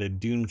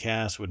star-studded Dune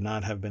cast would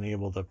not have been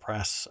able to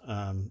press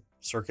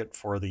circuit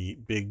for the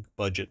big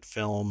budget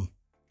film.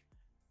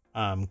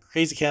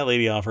 Crazy Cat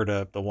Lady offered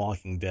up The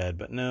Walking Dead,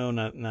 but no,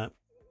 not.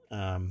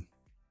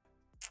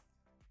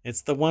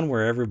 It's the one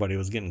where everybody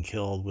was getting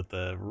killed with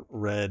the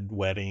red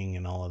wedding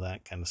and all of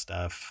that kind of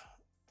stuff.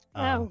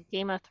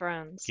 Game of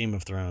Thrones. Game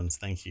of Thrones.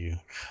 Thank you.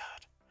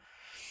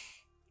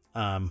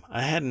 God.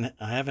 I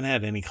haven't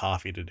had any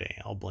coffee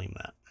today. I'll blame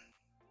that.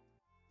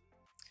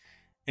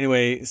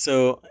 Anyway,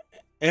 so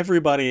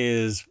everybody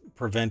is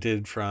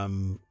prevented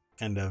from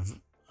kind of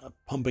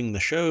pumping the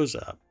shows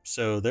up.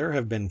 So there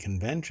have been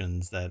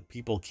conventions that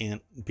people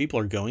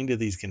are going to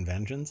these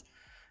conventions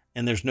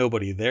and there's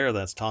nobody there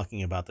that's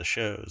talking about the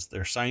shows.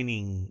 They're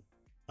signing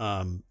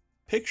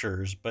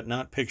pictures, but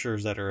not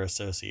pictures that are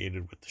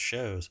associated with the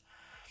shows.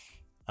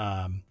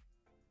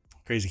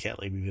 Crazy Cat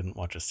Lady didn't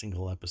watch a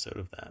single episode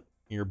of that.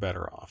 You're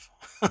better off.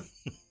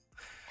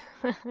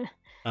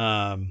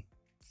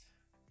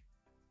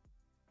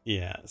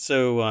 Yeah.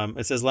 So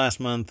it says last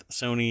month,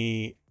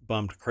 Sony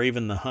bumped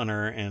Kraven the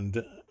Hunter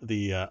and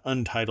the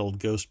untitled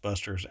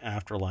Ghostbusters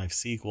Afterlife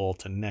sequel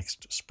to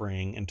next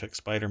spring and took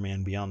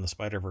Spider-Man Beyond the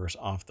Spider-Verse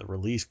off the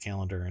release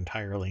calendar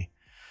entirely.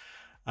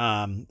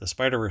 The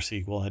Spider-Verse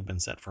sequel had been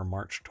set for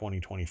March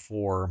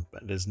 2024,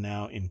 but is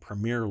now in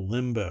premiere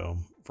limbo.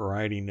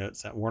 Variety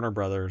notes that Warner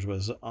Brothers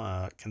was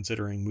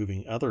considering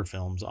moving other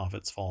films off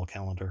its fall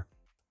calendar,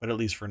 but at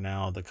least for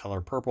now, The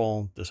Color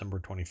Purple, December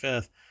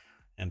 25th,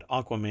 and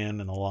Aquaman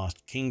and the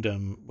Lost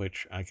Kingdom,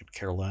 which I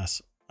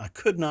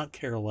could not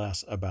care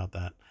less about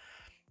that,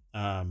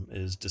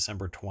 is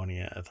December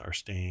 20th, are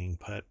staying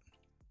put.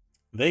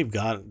 They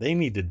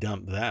need to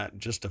dump that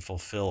just to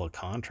fulfill a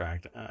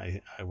contract,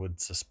 I would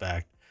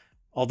suspect.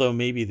 Although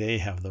maybe they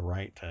have the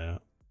right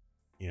to,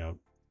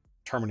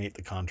 terminate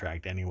the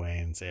contract anyway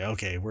and say,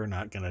 okay, we're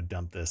not going to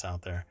dump this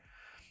out there.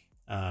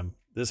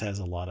 This has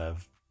a lot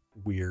of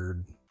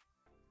weird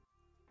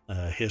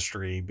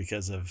history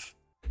because of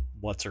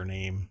what's her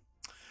name?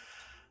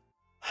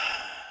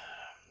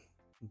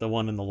 The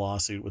one in the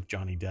lawsuit with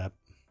Johnny Depp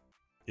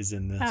is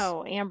in this.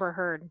 Oh, Amber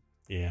Heard.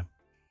 Yeah.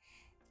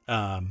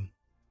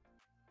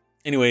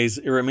 Anyways,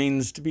 it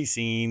remains to be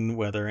seen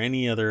whether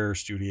any other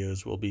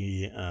studios will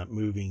be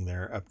moving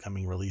their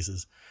upcoming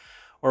releases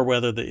or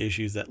whether the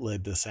issues that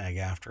led to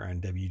SAG-AFTRA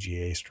and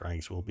WGA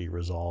strikes will be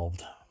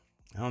resolved.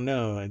 I don't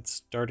know. It's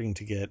starting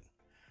to get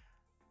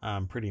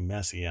pretty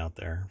messy out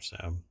there.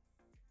 So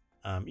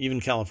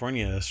even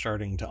California is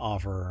starting to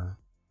offer,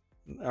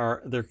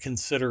 or they're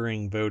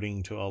considering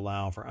voting to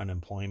allow for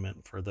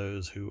unemployment for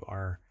those who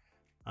are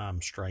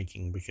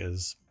striking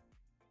because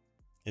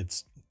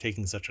it's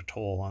taking such a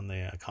toll on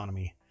the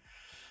economy.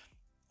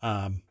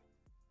 And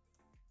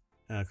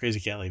Crazy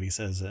Cat Lady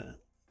says,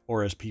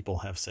 or as people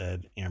have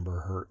said,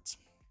 Amber Hurts.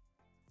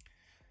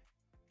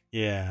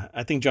 Yeah,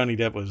 I think Johnny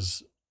Depp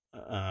was,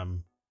 I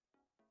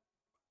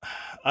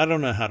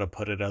don't know how to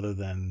put it other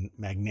than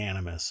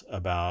magnanimous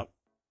about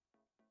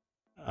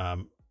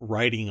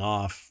writing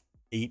off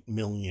 $8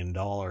 million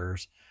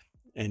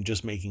and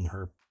just making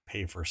her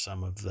pay for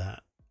some of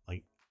that,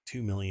 like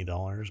 $2 million.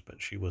 But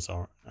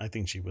I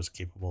think she was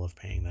capable of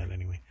paying that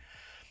anyway.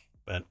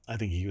 But I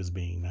think he was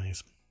being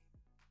nice.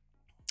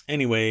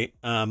 Anyway,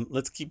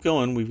 let's keep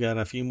going. We've got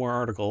a few more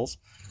articles.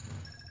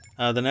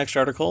 The next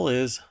article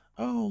is,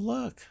 oh,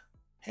 look.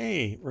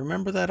 Hey,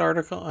 remember that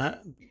article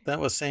that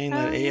was saying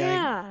that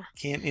AI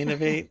can't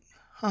innovate?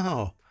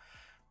 Oh,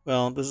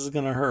 well, this is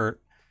going to hurt.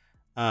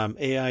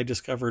 AI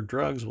discovered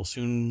drugs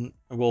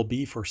will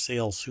be for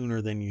sale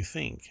sooner than you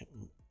think.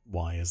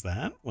 Why is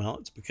that? Well,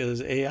 it's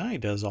because AI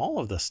does all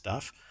of this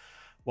stuff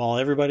while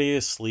everybody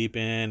is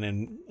sleeping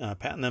and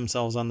patting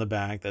themselves on the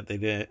back that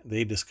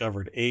they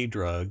discovered a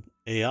drug.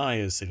 AI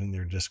is sitting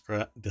there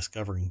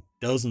discovering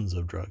dozens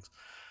of drugs.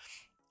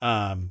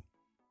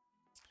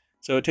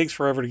 So it takes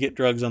forever to get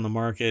drugs on the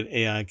market.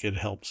 AI could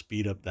help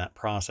speed up that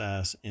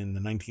process. In the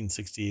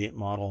 1968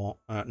 novel,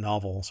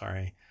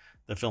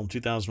 the film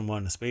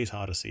 2001: A Space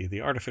Odyssey,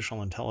 the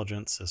artificial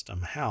intelligence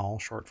system HAL,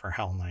 short for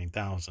HAL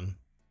 9000,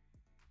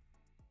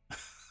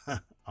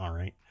 all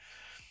right,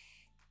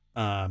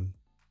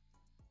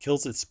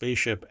 kills its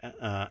spaceship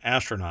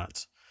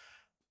astronauts.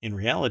 In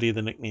reality,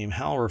 the nickname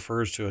HAL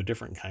refers to a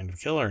different kind of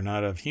killer,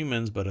 not of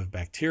humans, but of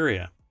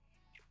bacteria.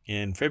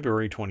 In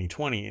February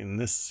 2020, and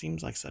this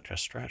seems like such a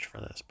stretch for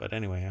this, but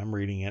anyway, I'm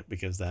reading it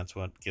because that's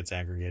what gets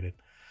aggregated.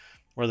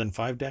 More than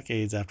 5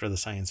 decades after the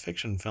science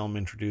fiction film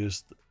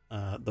introduced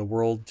the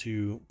world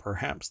to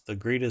perhaps the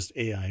greatest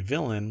AI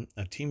villain,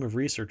 a team of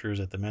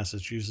researchers at the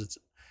Massachusetts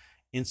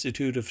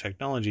Institute of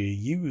Technology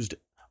used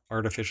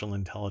artificial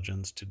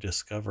intelligence to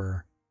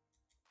discover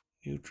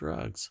new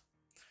drugs.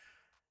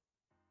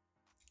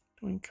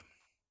 Doink.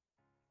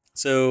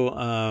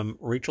 So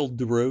Rachel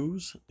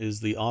DeRose is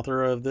the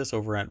author of this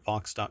over at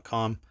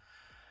Vox.com.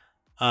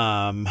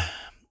 The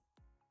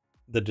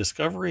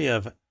discovery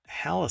of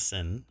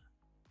halicin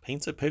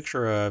paints a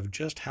picture of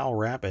just how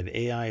rapid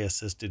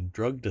AI-assisted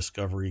drug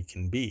discovery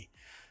can be.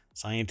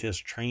 Scientists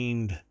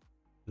trained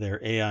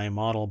their AI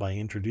model by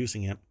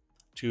introducing it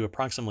to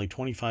approximately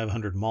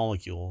 2,500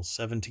 molecules,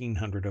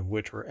 1,700 of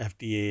which were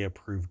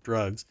FDA-approved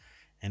drugs,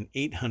 and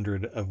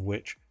 800 of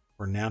which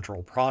were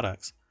natural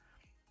products.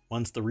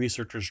 Once the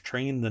researchers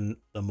trained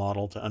the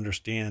model to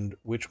understand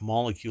which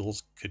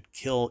molecules could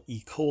kill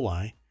E.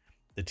 coli,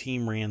 the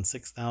team ran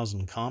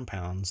 6,000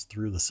 compounds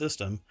through the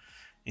system,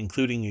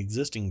 including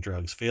existing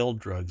drugs, failed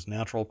drugs,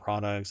 natural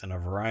products, and a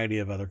variety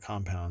of other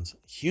compounds.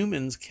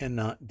 Humans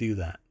cannot do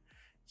that.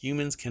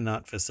 Humans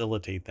cannot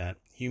facilitate that.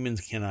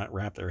 Humans cannot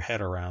wrap their head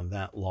around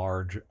that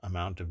large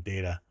amount of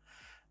data.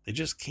 They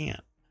just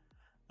can't.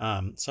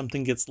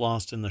 Something gets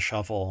lost in the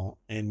shuffle,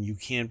 and you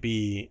can't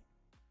be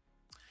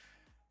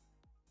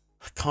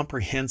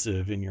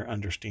comprehensive in your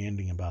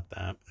understanding about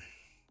that.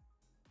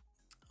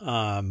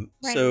 Right,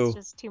 So it's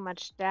just too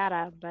much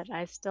data, but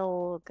I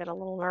still get a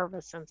little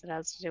nervous since it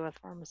has to do with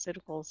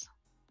pharmaceuticals.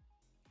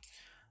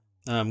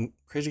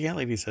 Crazy Cat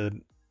Lady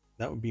said,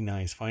 that would be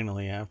nice.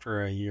 Finally,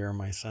 after a year,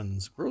 my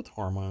son's growth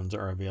hormones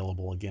are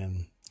available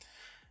again.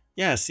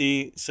 Yeah,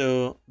 see,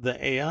 so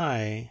the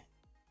AI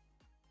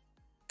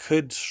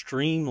could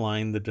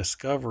streamline the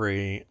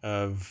discovery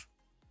of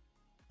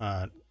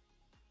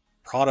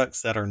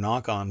products that are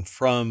knock-on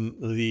from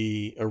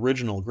the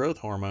original growth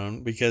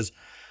hormone, because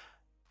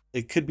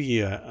it could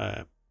be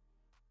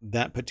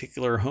that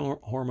particular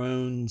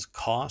hormone's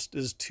cost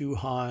is too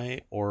high,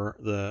 or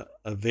the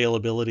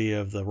availability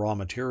of the raw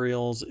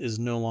materials is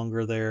no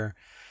longer there.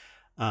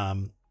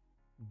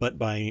 But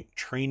by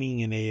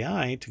training an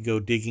AI to go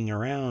digging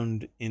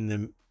around in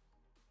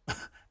the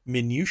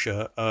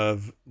minutia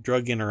of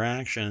drug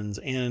interactions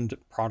and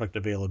product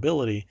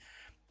availability,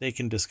 they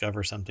can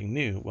discover something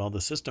new. Well, the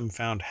system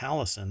found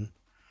halicin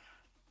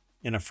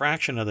in a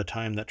fraction of the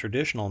time that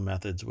traditional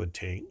methods would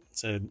take,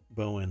 said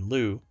Bowen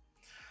Liu,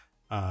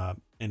 an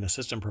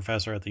assistant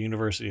professor at the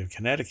University of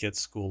Connecticut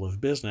School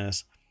of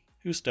Business,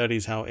 who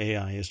studies how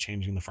AI is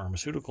changing the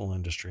pharmaceutical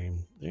industry.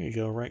 There you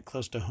go, right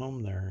close to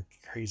home there,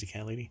 Crazy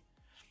Cat Lady.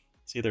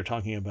 See, they're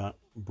talking about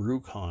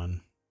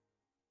BrewCon.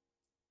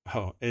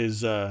 Oh,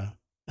 is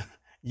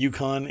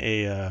Yukon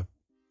a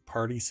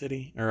party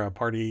city, or a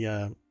party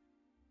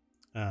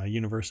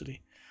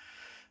university?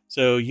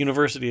 So,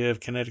 University of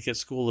Connecticut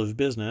School of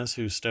Business,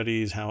 who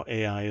studies how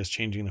AI is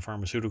changing the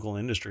pharmaceutical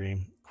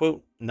industry,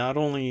 quote, not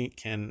only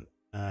can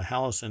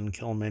halicin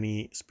kill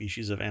many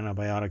species of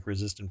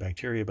antibiotic-resistant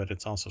bacteria, but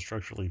it's also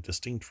structurally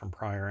distinct from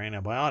prior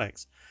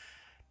antibiotics.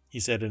 He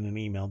said in an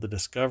email, the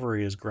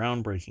discovery is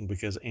groundbreaking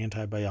because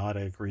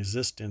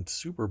antibiotic-resistant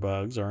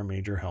superbugs are a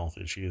major health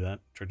issue that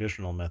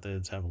traditional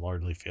methods have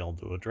largely failed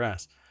to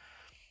address.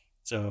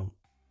 So,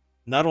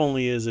 not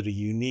only is it a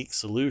unique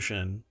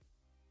solution,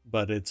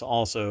 but it's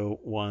also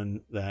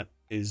one that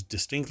is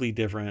distinctly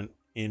different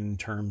in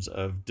terms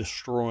of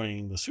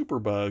destroying the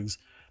superbugs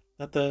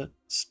that the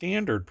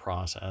standard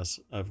process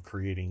of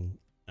creating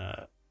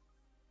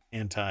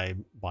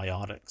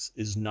antibiotics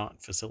is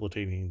not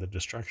facilitating the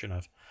destruction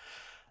of.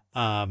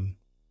 Um,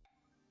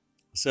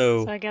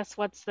 So so, I guess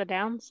what's the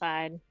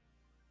downside?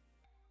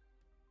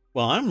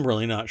 well, I'm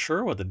really not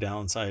sure what the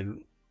downside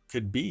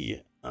could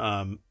be.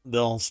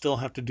 They'll still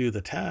have to do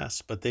the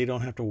tests, but they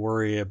don't have to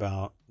worry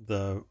about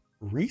the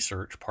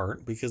research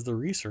part because the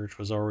research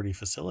was already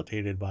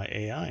facilitated by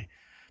AI.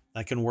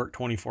 That can work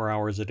 24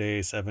 hours a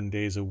day, 7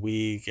 days a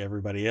week.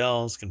 Everybody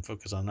else can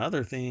focus on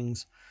other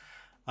things.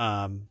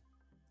 Um,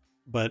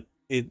 but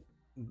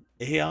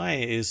AI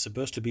is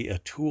supposed to be a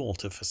tool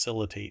to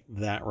facilitate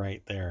that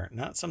right there,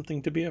 not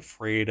something to be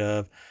afraid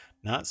of,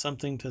 not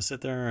something to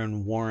sit there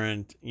and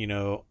warrant,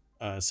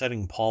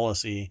 setting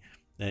policy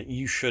that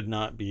you should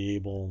not be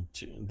able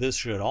to. This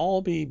should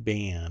all be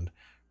banned,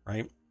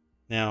 right?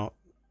 Now,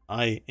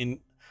 I in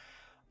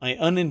I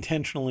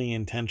unintentionally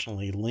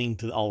intentionally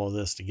linked all of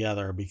this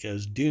together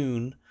because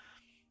Dune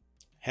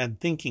had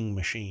thinking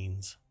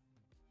machines,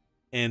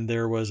 and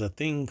there was a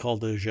thing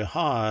called a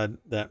jihad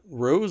that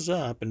rose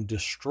up and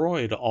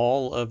destroyed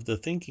all of the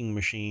thinking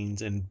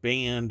machines and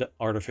banned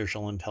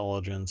artificial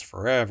intelligence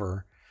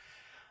forever.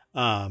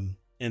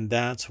 And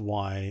that's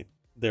why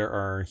there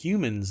are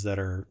humans that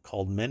are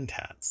called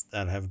mentats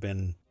that have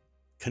been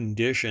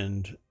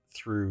conditioned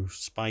through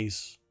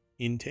spice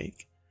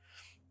intake,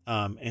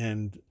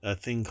 and a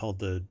thing called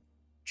the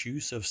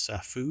juice of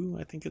safu,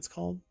 I think it's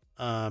called,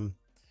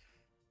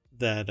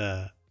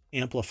 that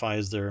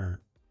amplifies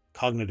their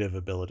cognitive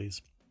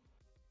abilities.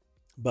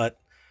 But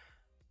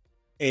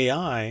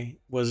AI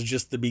was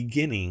just the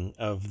beginning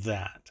of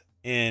that.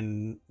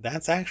 And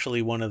that's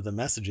actually one of the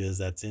messages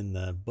that's in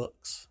the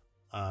books,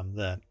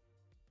 that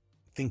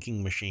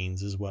thinking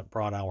machines is what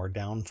brought our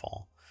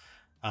downfall,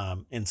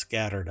 and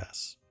scattered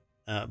us.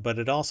 But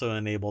it also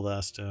enabled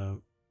us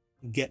to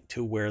get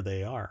to where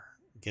they are,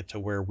 get to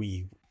where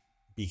we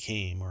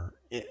became,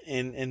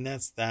 and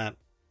that's that.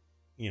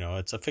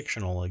 It's a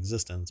fictional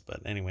existence, but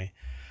anyway.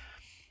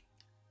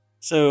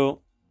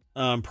 So,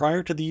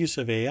 prior to the use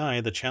of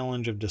AI, the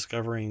challenge of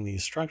discovering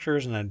these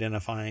structures and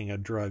identifying a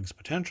drug's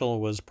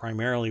potential was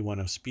primarily one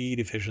of speed,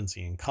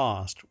 efficiency, and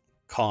cost.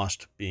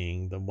 Cost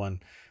being the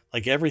one,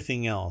 like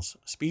everything else,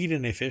 speed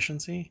and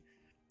efficiency,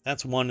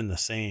 that's one and the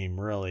same,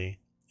 really.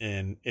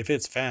 And if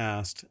it's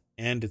fast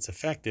and it's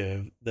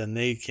effective, then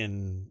they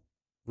can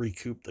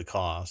recoup the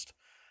cost.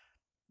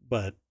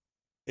 But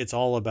it's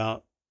all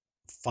about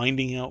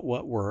finding out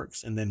what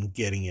works and then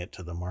getting it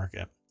to the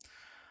market.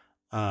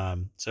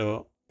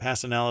 So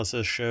past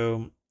analysis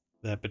show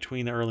that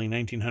between the early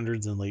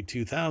 1900s and late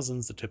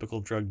 2000s, the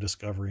typical drug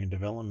discovery and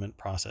development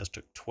process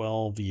took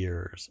 12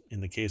 years. In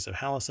the case of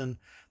Halcyon,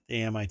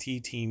 the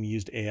MIT team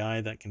used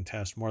AI that can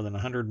test more than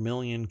 100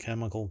 million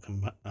chemical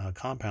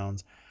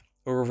compounds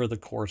over the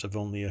course of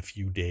only a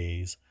few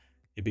days.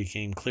 It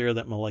became clear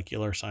that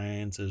molecular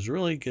science is a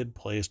really good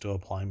place to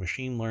apply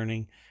machine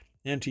learning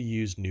and to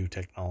use new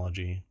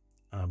technology,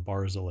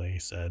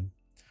 Barzilay said.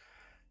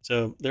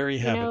 So there you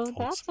You have it, know, folks.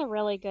 that's a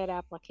really good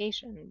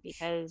application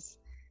because,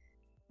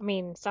 I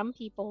mean, some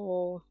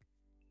people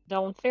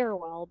don't fare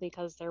well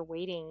because they're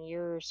waiting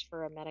years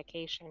for a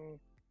medication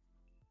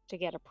to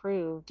get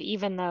approved,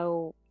 even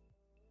though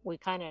we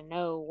kind of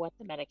know what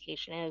the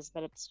medication is,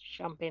 but it's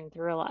jumping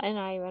through a lot. And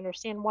I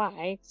understand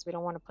why, because we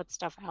don't want to put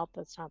stuff out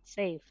that's not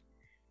safe.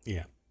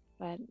 Yeah.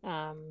 But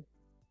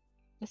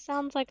this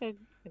sounds like a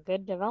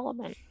good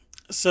development.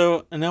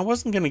 So, and I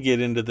wasn't going to get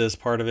into this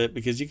part of it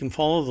because you can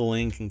follow the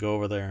link and go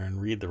over there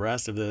and read the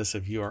rest of this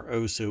if you are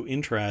oh so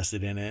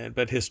interested in it.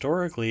 But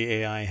historically,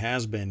 AI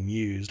has been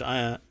used.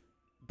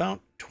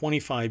 About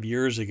 25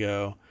 years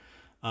ago,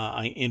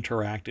 I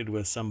interacted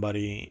with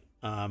somebody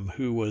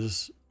who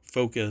was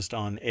focused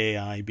on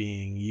AI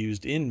being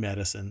used in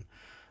medicine.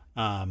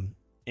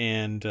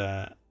 And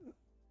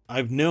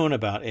I've known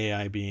about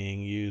AI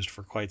being used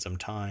for quite some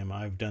time.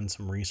 I've done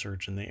some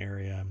research in the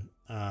area.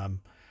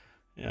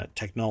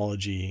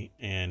 Technology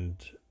and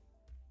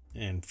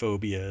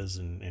phobias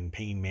and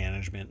pain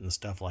management and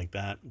stuff like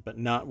that, but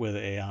not with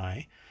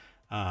AI,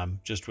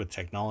 just with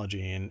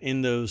technology. And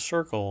in those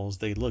circles,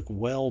 they look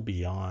well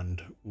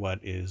beyond what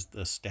is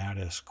the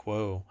status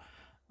quo.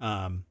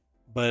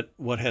 But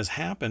what has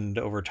happened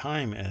over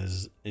time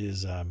is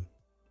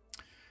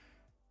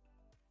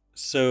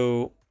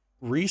so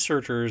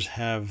researchers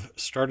have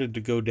started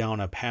to go down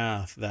a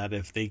path that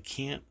if they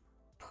can't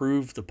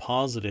prove the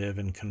positive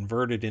and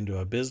convert it into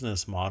a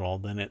business model,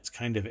 then it's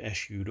kind of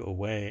eschewed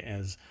away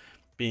as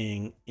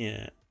being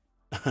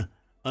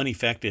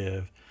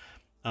ineffective,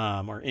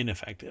 or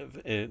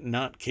ineffective,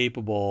 not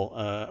capable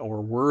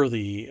or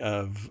worthy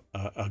of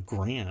a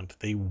grant.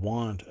 They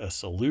want a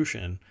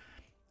solution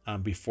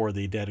before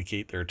they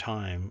dedicate their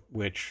time,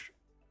 which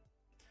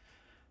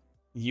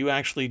you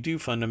actually do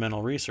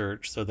fundamental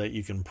research so that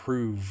you can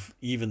prove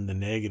even the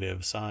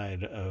negative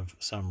side of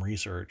some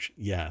research.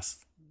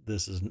 Yes,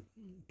 this is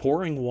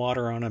pouring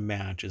water on a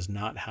match is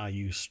not how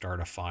you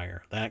start a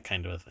fire, that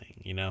kind of a thing,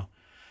 you know?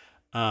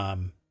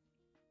 Um,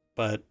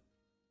 But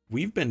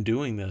we've been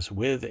doing this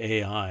with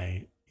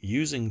AI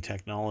using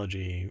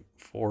technology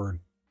for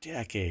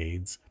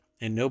decades,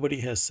 and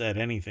nobody has said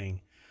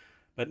anything.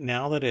 But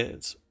now that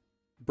it's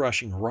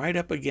brushing right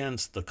up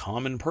against the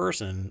common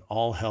person,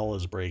 all hell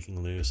is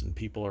breaking loose, and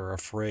people are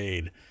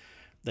afraid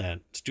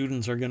that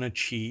students are going to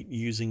cheat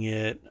using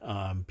it.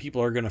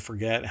 People are going to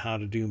forget how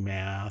to do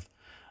math.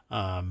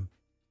 Um,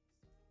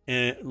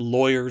 and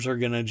lawyers are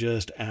going to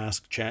just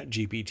ask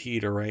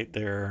ChatGPT to write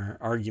their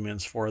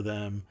arguments for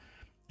them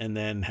and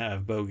then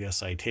have bogus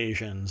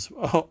citations.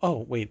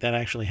 Wait, that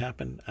actually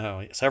happened?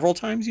 Oh, several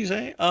times you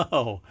say?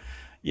 Oh,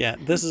 yeah,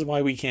 this is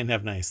why we can't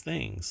have nice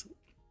things,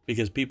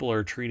 because people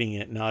are treating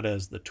it not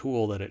as the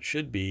tool that it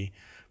should be,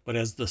 but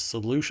as the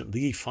solution,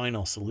 the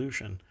final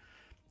solution.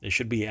 They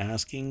should be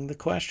asking the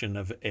question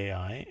of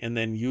AI and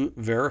then you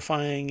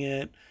verifying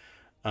it,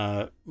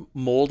 uh,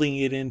 molding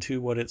it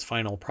into what its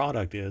final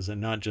product is, and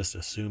not just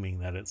assuming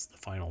that it's the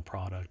final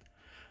product.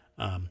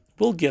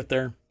 We'll get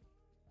there.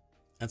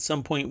 At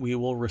some point, we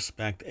will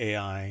respect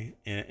AI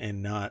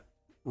and not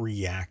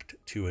react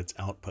to its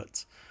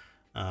outputs.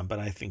 But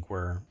I think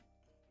we're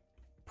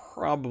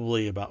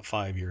probably about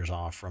 5 years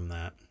off from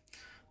that.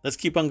 Let's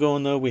keep on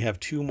going, though. We have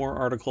two more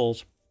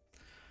articles.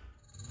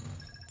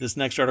 This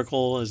next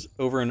article is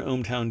over in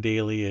ohmTown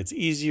Daily. It's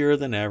easier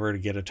than ever to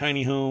get a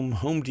tiny home.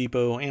 Home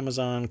Depot,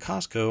 Amazon,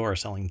 Costco are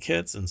selling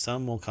kits, and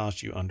some will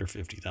cost you under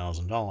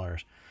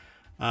 $50,000.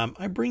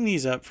 I bring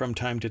these up from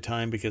time to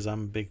time because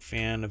I'm a big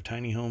fan of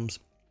tiny homes.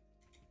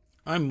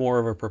 I'm more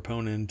of a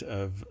proponent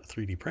of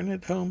 3D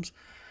printed homes,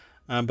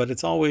 but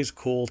it's always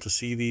cool to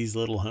see these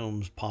little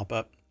homes pop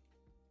up.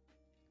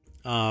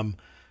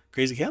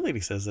 Crazy Cat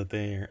Lady says that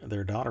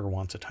their daughter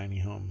wants a tiny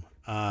home.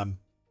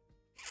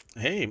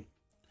 Hey,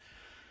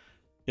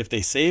 if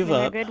they save A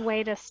up, good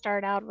way to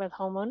start out with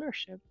home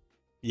ownership.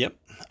 yep.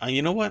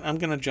 You know what? I'm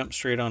going to jump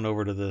straight on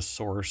over to this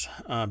source.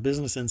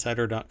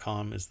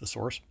 BusinessInsider.com is the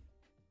source.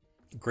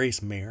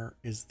 Grace Mayer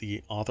is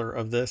the author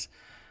of this.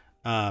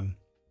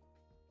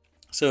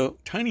 So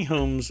tiny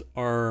homes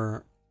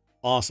are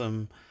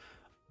awesome,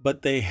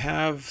 but they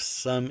have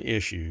some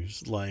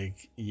issues.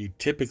 Like you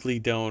typically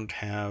don't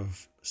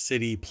have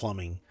city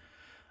plumbing.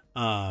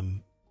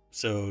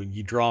 So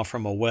you draw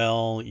from a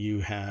well,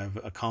 you have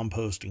a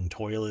composting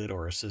toilet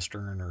or a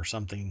cistern or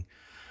something.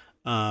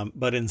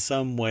 But in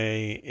some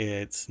way,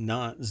 it's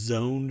not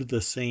zoned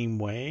the same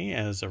way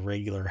as a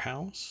regular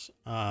house.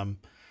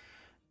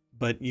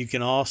 But you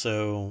can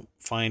also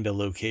find a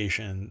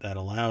location that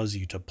allows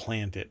you to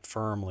plant it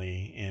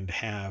firmly and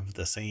have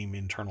the same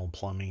internal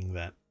plumbing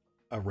that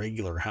a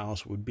regular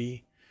house would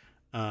be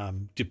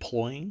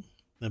deploying,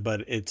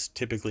 but it's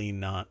typically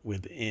not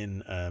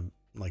within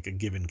like a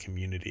given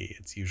community.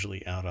 It's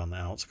usually out on the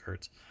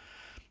outskirts,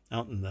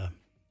 out in the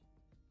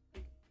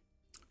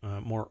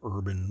more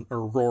urban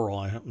or rural,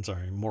 I'm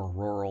sorry, more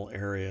rural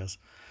areas.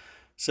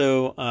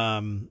 So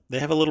they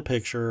have a little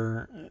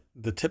picture.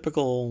 The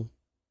typical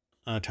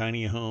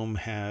tiny home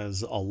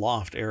has a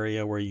loft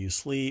area where you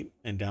sleep,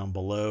 and down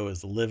below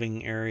is the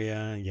living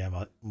area. You have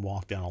a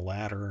walk down a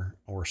ladder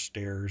or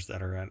stairs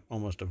that are at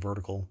almost a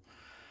vertical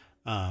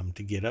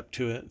to get up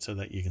to it so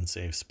that you can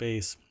save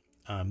space.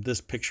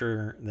 This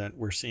picture that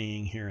we're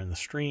seeing here in the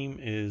stream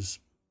is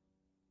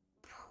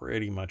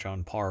pretty much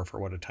on par for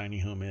what a tiny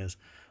home is,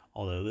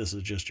 although this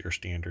is just your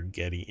standard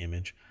Getty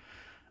image.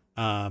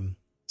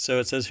 So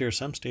it says here,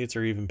 some states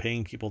are even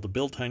paying people to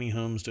build tiny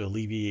homes to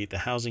alleviate the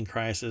housing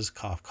crisis.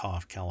 Cough,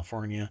 cough,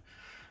 California.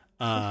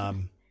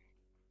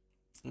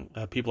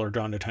 People are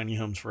drawn to tiny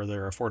homes for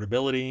their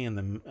affordability and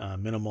the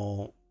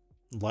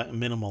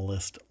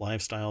minimalist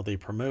lifestyle they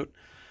promote.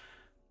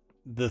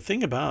 The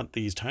thing about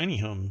these tiny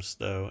homes,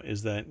 though,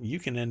 is that you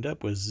can end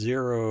up with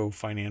zero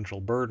financial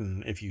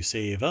burden if you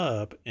save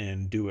up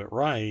and do it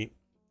right.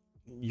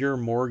 Your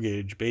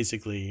mortgage,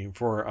 basically,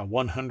 for a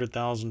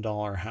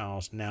 $100,000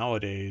 house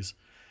nowadays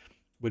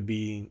would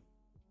be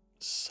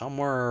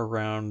somewhere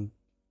around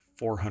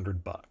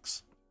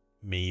 $400,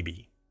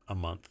 maybe a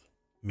month,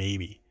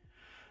 maybe.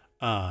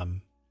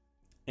 And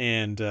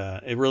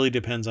it really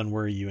depends on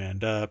where you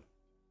end up.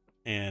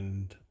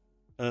 And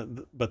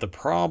but the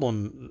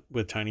problem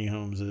with tiny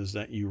homes is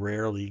that you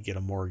rarely get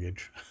a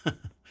mortgage.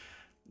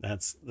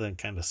 That's the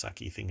kind of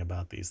sucky thing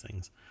about these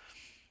things.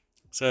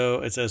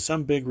 So it says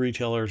some big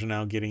retailers are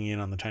now getting in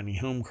on the tiny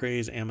home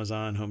craze.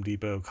 Amazon, Home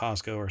Depot,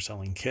 Costco are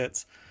selling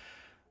kits.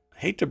 I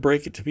hate to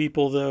break it to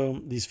people,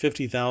 though, these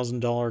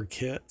 $50,000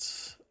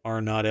 kits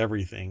are not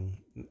everything.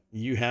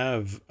 You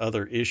have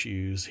other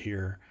issues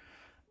here,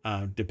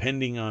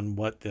 depending on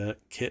what the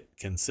kit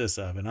consists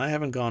of. And I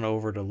haven't gone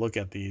over to look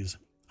at these,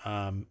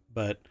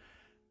 but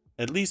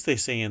at least they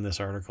say in this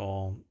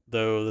article,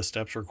 though the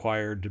steps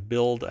required to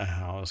build a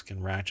house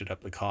can ratchet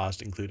up the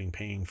cost, including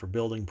paying for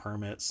building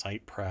permits,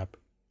 site prep,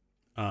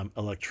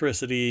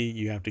 electricity.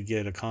 You have to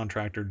get a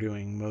contractor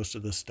doing most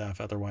of this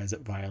stuff, otherwise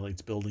it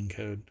violates building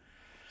code.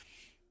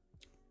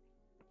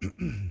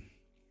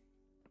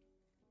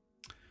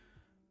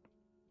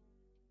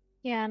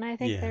 Yeah, and I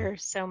think Yeah.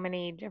 there's so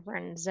many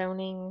different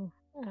zoning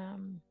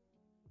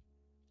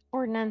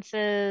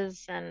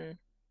ordinances and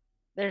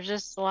There's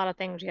just a lot of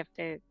things you have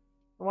to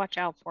watch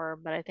out for,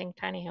 but I think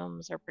tiny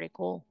homes are pretty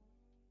cool.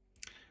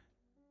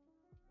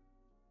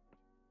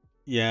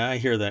 Yeah, I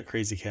hear that,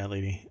 crazy cat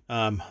lady.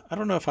 I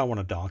don't know if I want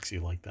to dox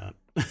you like that.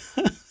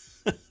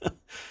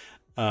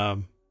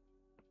 um,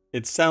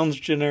 it sounds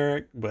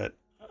generic, but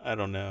I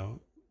don't know.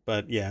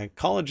 But yeah,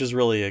 college is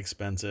really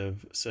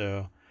expensive.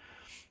 So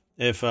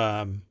if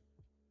um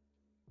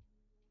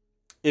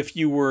if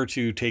you were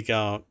to take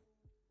out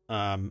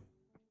um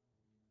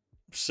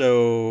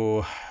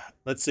so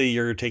let's say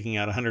you're taking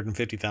out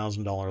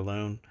 $150,000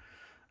 loan,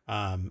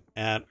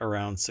 at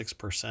around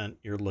 6%,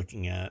 you're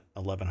looking at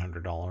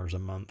 $1,100 a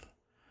month.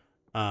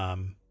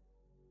 Um,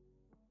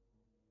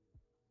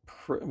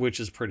 which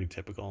is pretty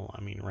typical.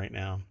 I mean, right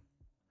now.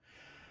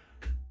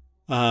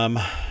 Um,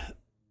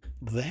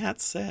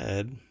 that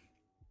said,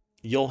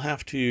 you'll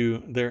have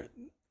to there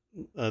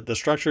the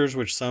structures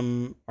which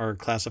some are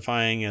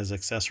classifying as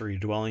accessory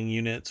dwelling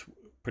units,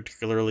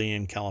 particularly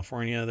in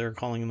California, they're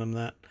calling them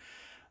that.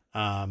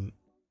 Um,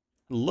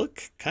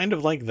 look kind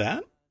of like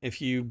that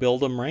if you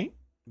build them right,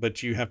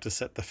 but you have to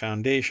set the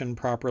foundation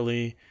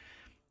properly.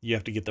 You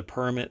have to get the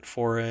permit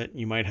for it.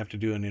 You might have to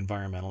do an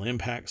environmental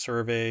impact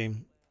survey.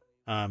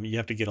 You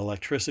have to get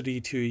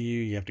electricity to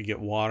you. You have to get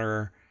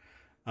water,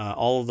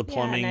 all of the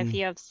Yeah, and if plumbing.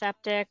 you have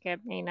septic,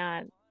 it may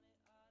not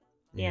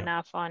be Yeah.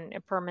 enough on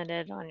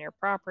permitted on your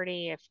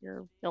property if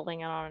you're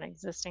building it on an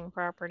existing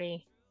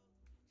property.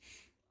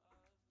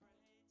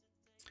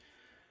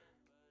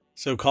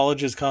 So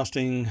college is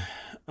costing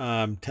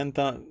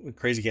 10,000.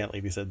 Crazy cat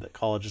lady said that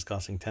college is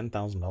costing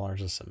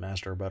 $10,000 a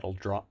semester, but it'll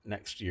drop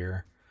next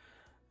year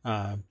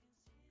uh,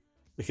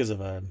 because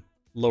of a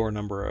lower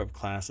number of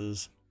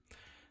classes.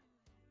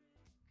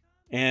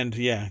 And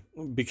yeah,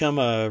 become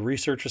a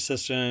research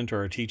assistant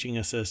or a teaching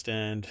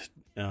assistant.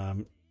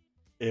 Um,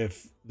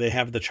 if they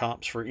have the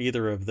chops for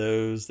either of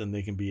those, then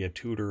they can be a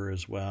tutor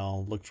as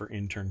well. Look for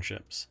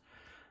internships,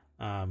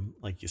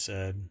 like you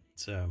said.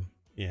 So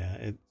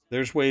yeah,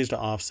 there's ways to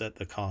offset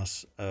the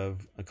costs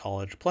of a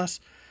college. Plus,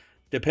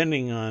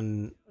 depending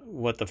on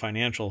what the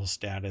financial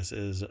status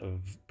is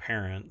of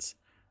parents,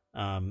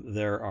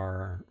 there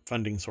are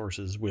funding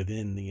sources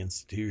within the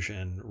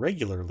institution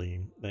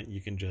regularly that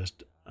you can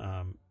just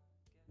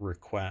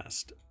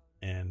request.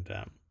 And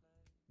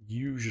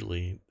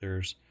usually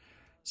there's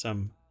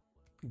some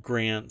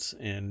grants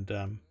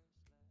and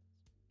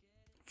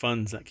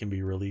funds that can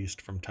be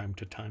released from time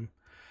to time.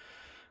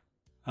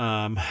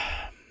 Um,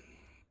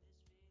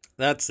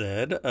 that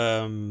said,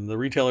 the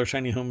retailer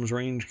tiny homes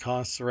range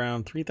costs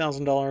around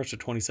 $3,000 to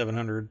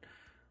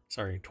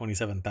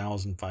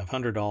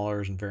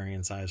 $27,500, and vary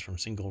in size from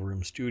single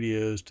room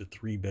studios to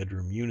 3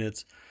 bedroom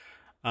units.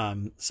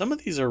 Some of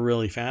these are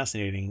really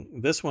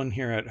fascinating. This one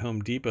here at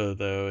Home Depot,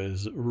 though,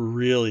 is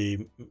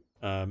really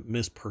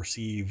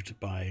misperceived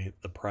by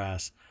the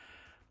press.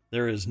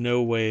 There is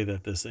no way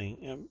that this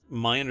thing,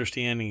 my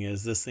understanding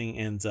is this thing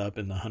ends up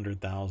in the $100,000,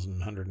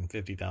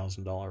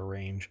 $150,000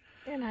 range.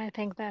 And I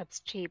think that's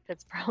cheap.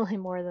 It's probably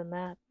more than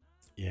that.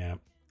 Yeah.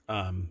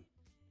 Um,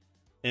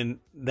 and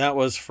that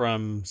was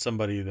from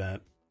somebody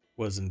that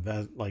was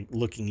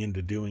looking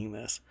into doing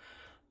this.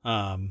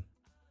 Um,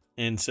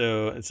 and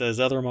so it says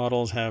other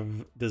models have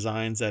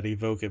designs that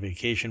evoke a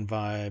vacation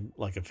vibe,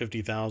 like a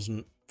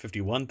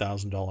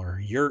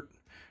 $51,000 yurt,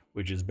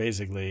 which is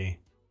basically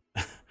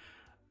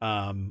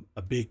a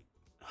big,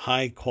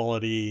 high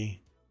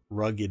quality,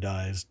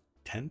 ruggedized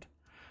tent,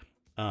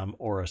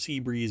 or a sea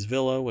breeze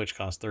villa, which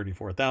costs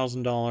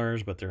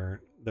 $34,000, but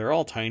they're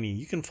all tiny.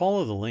 You can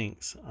follow the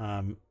links.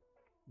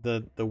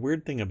 The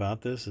weird thing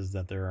about this is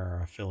that there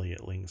are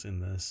affiliate links in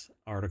this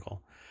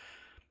article.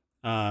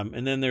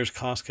 And then there's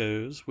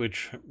Costco's,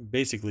 which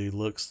basically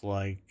looks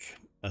like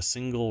a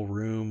single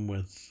room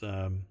with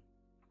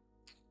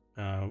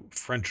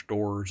French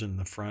doors in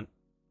the front.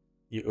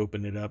 You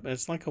open it up.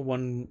 It's like a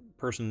one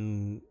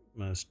person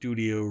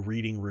studio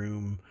reading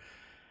room,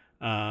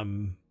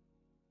 um,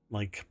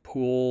 like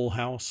pool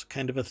house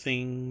kind of a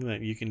thing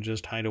that you can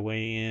just hide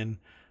away in.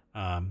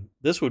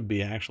 This would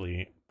be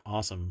actually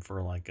awesome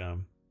for like a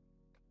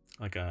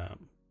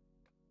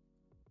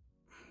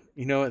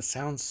it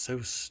sounds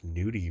so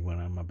snooty when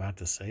I'm about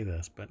to say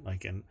this, but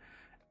like an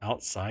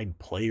outside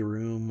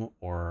playroom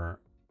or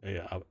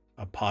a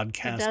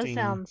It does podcasting,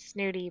 sound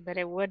snooty, but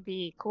it would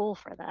be cool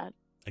for that.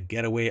 a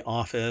getaway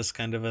office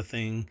kind of a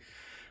thing.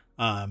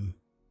 Um,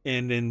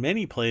 and in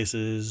many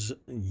places,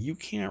 you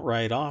can't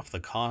write off the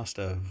cost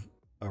of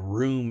a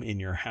room in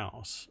your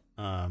house.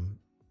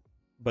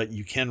 But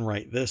you can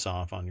write this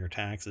off on your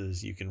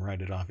taxes. You can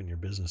write it off in your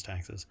business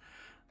taxes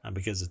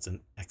because it's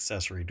an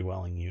accessory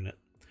dwelling unit.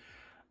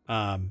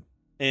 Um,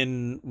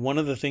 and one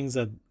of the things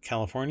that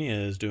California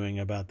is doing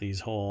about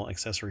these whole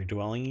accessory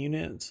dwelling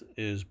units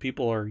is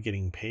people are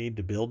getting paid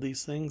to build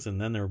these things, and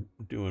then they're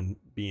doing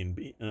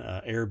B&B,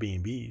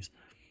 Airbnbs.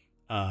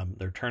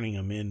 They're turning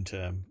them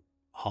into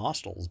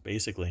hostels,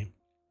 basically.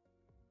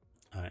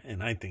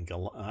 And I think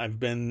I've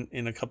been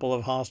in a couple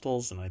of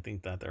hostels, and I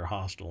think that they're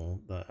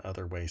hostel the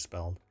other way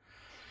spelled.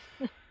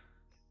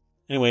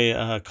 Anyway,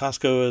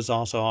 Costco is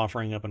also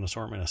offering up an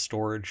assortment of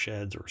storage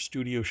sheds or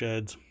studio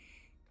sheds.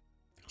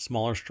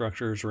 Smaller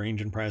structures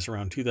range in price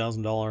around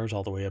 $2,000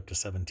 all the way up to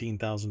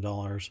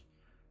 $17,000.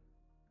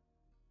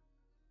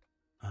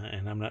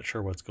 And I'm not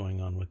sure what's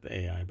going on with the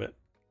AI, but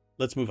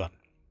let's move on.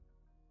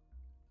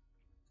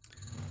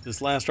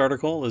 This last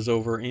article is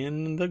over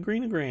in the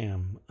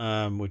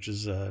Greenogram, which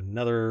is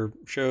another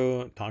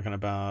show talking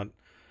about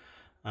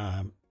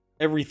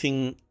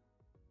everything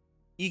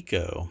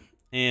eco.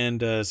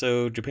 And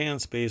so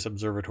Japan's Space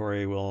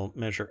Observatory will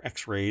measure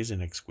X-rays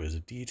in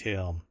exquisite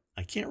detail.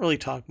 I can't really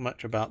talk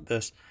much about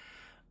this,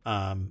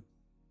 but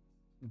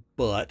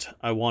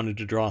I wanted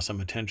to draw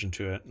some attention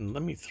to it. And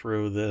let me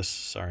throw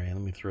this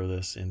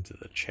into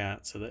the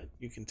chat so that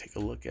you can take a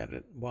look at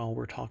it while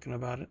we're talking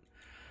about it.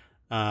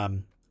 How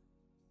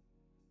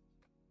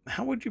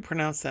would you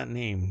pronounce that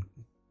name?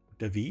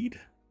 David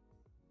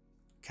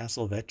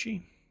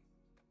Castelvecchi?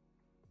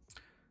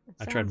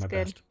 I tried my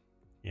best.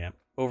 Yeah.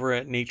 Over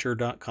at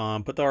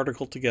nature.com, put the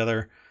article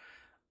together.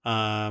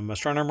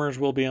 Astronomers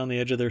will be on the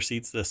edge of their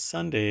seats this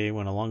Sunday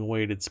when a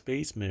long-awaited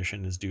space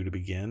mission is due to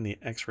begin. The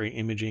X-ray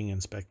imaging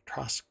and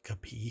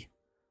spectroscopy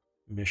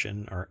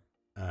mission, or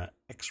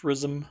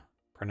XRISM,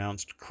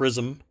 pronounced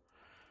CRISM,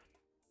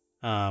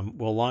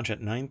 will launch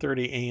at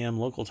 9:30 a.m.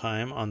 local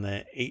time on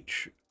the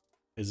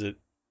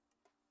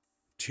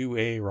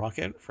S2E237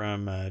 rocket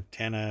from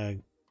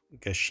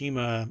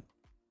Tanegashima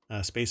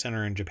Space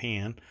Center in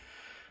Japan.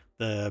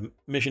 The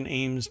mission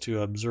aims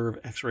to observe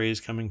X-rays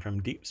coming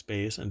from deep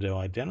space and to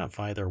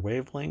identify their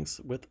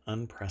wavelengths with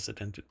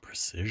unprecedented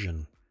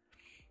precision.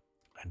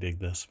 I dig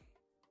this.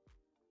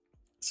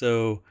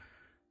 So,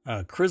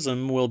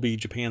 CRISM will be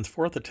Japan's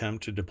fourth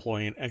attempt to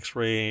deploy an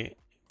X-ray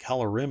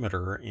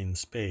calorimeter in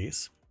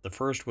space. The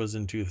first was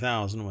in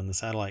 2000 when the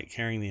satellite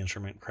carrying the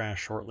instrument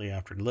crashed shortly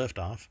after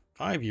liftoff.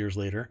 5 years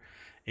later,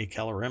 a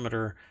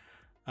calorimeter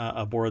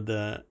aboard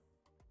the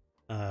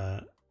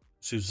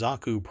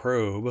Suzaku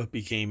probe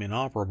became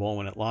inoperable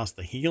when it lost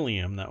the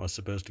helium that was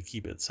supposed to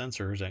keep its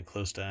sensors at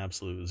close to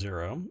absolute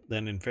zero.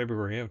 Then in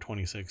February of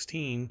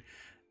 2016,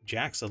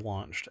 JAXA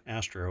launched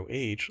Astro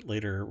H,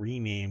 later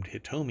renamed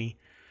Hitomi.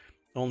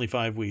 Only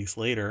 5 weeks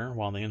later,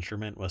 while the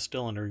instrument was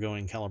still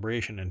undergoing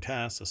calibration and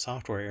tests, a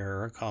software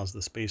error caused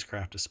the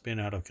spacecraft to spin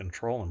out of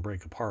control and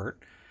break apart.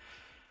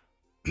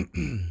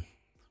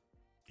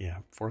 Yeah,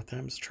 fourth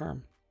time's the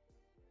charm.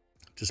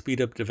 To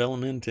speed up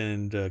development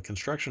and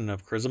construction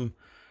of CRISM,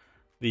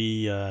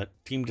 the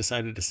team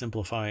decided to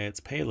simplify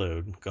its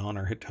payload. Gone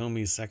are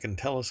Hitomi's second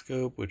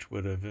telescope, which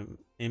would have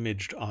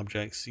imaged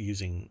objects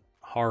using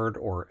high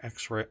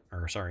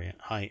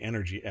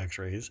energy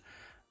X-rays,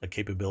 a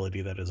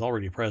capability that is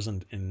already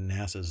present in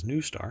NASA's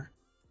New Star.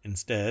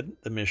 Instead,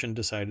 the mission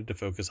decided to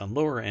focus on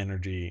lower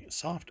energy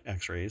soft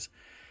X-rays,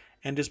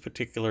 and in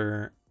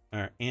particular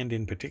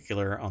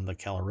on the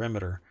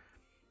calorimeter,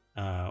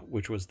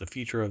 which was the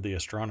feature of the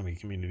astronomy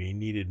community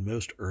needed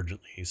most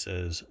urgently,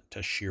 says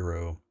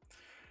Tashiro.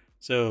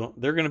 So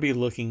they're going to be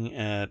looking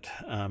at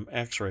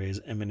X-rays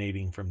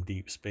emanating from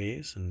deep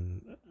space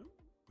and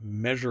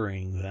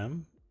measuring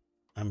them.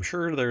 I'm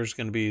sure there's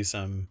going to be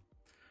some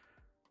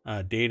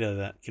data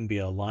that can be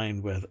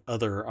aligned with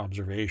other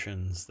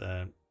observations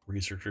that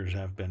researchers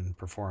have been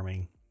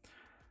performing.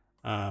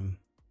 It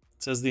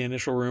says the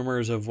initial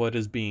rumors of what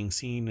is being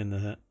seen in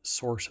the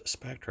source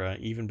spectra,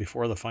 even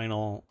before the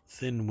final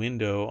thin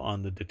window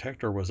on the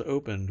detector was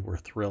opened, were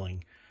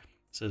thrilling,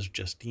 says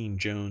Justine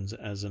Jones,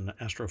 as an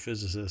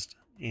astrophysicist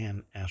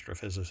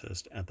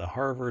at the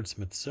Harvard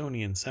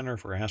Smithsonian Center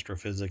for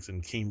Astrophysics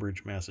in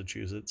Cambridge,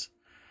 Massachusetts.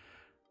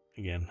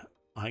 Again,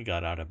 I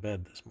got out of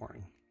bed this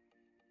morning.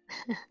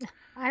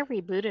 I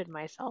rebooted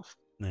myself.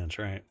 That's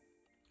right.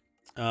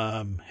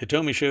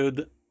 Hitomi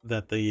showed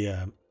that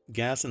the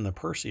gas in the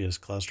Perseus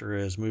cluster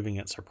is moving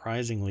at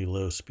surprisingly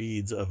low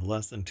speeds of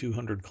less than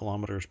 200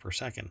 kilometers per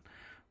second.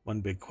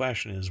 One big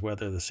question is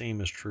whether the same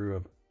is true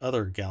of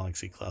other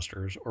galaxy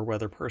clusters or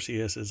whether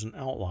Perseus is an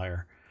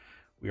outlier.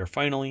 We are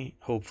finally,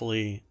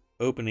 hopefully,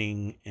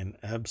 opening an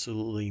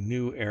absolutely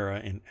new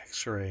era in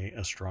X-ray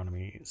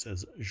astronomy,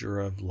 says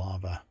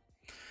Zhuravleva.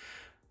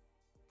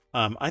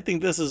 I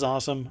think this is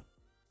awesome.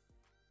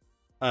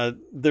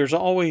 There's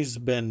always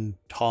been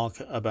talk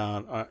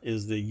about,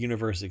 is the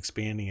universe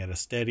expanding at a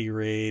steady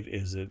rate?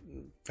 Is it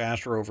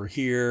faster over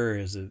here?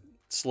 Is it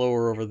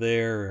slower over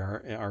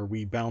there? Are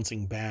we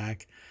bouncing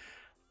back?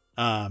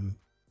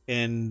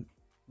 And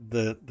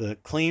the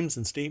claims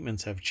and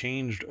statements have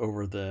changed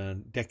over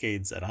the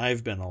decades that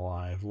I've been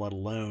alive, let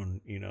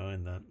alone, in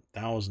the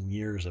 1,000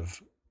 years of,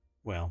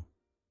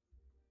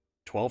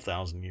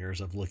 12,000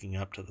 years of looking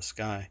up to the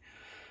sky.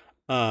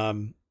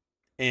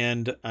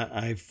 And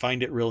I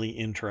find it really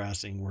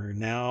interesting. We're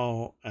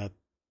now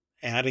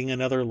adding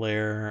another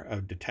layer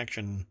of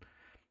detection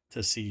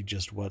to see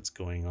just what's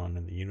going on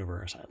in the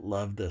universe. I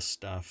love this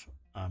stuff.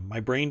 My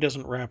brain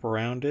doesn't wrap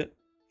around it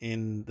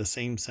in the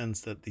same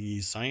sense that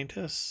the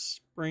scientists'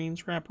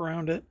 brains wrap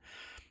around it,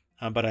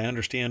 but I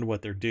understand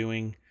what they're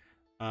doing.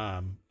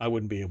 I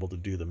wouldn't be able to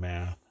do the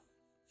math.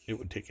 It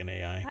would take an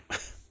AI.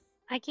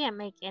 I can't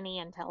make any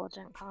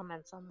intelligent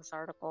comments on this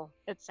article.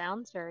 It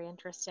sounds very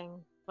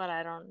interesting, but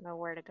I don't know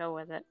where to go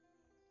with it.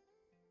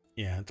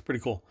 Yeah, it's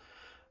pretty cool.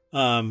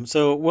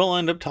 So we'll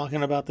end up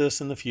talking about this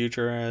in the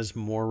future as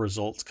more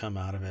results come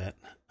out of it.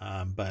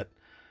 But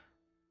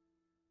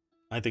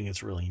I think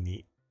it's really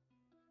neat.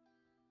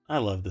 I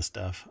love this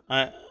stuff.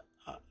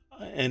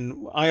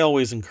 And I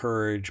always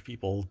encourage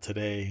people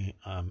today,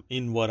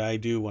 in what I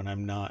do when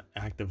I'm not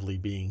actively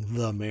being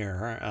the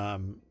mayor,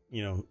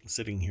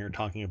 sitting here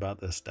talking about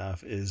this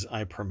stuff, is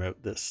I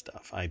promote this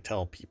stuff. I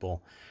tell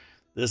people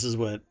this is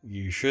what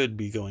you should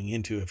be going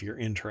into if you're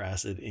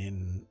interested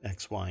in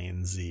X, Y,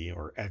 and Z,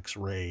 or X,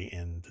 ray,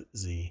 and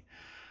Z,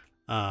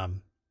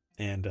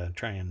 and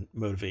try and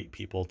motivate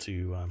people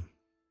to,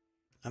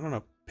 I don't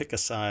know, pick a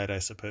side, I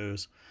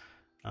suppose,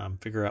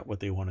 figure out what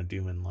they want to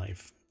do in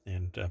life,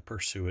 and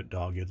pursue it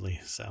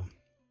doggedly. So,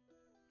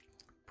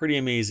 pretty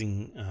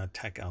amazing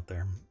tech out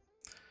there.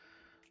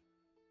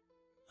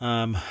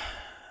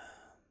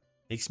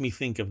 Makes me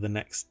think of the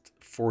next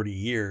 40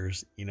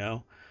 years,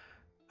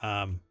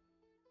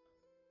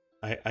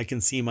 I can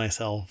see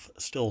myself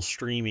still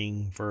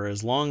streaming for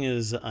as long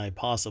as I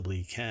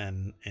possibly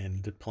can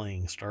and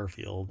playing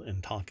Starfield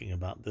and talking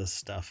about this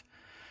stuff.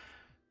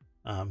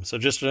 So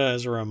just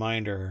as a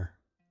reminder,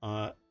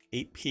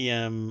 8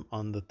 p.m.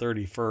 on the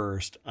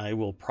 31st, I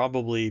will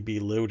probably be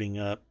loading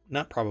up,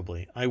 not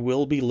probably, I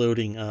will be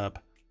loading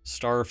up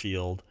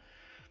Starfield,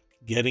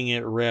 getting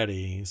it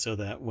ready so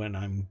that when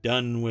I'm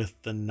done with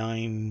the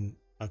 9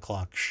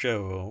 o'clock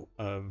show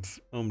of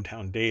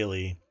ohmTown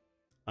Daily,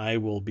 I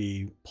will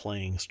be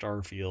playing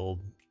Starfield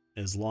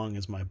as long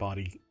as my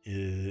body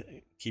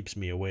keeps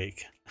me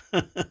awake.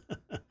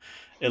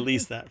 At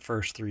least that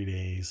first 3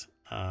 days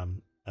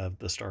of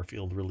the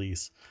Starfield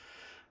release.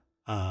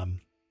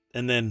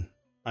 And then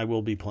I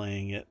will be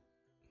playing it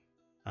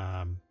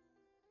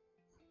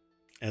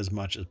as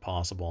much as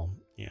possible.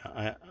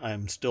 Yeah,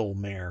 I'm still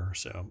mayor,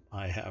 so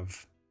I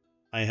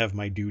have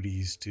my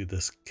duties to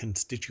this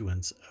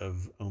constituents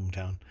of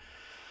ohmTown.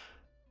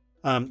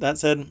 That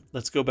said,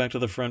 let's go back to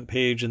the front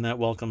page and that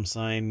welcome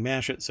sign.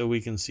 Mash it so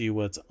we can see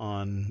what's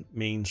on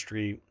Main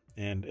Street,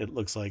 and it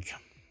looks like,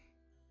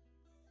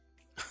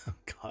 oh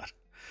God.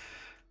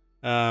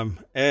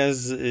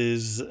 As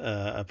is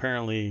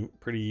apparently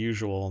pretty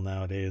usual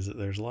nowadays,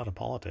 there's a lot of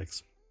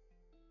politics.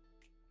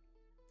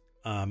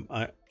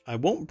 I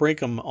won't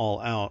break them all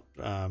out,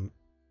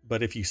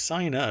 but if you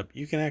sign up,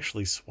 you can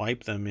actually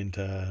swipe them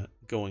into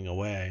going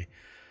away.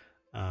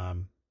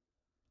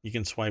 You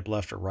can swipe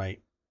left or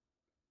right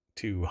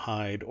to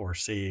hide or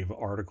save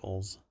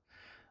articles.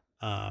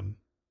 And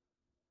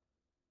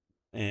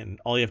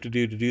all you have to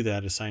do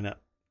that is sign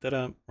up.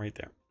 Ta-da, right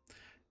there.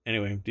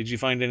 Anyway, did you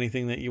find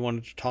anything that you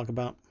wanted to talk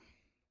about?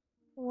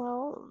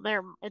 Well,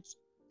 it's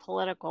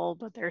political,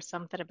 but there's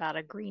something about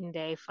a Green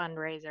Day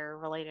fundraiser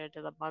related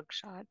to the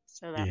mugshot,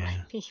 so that Yeah.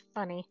 might be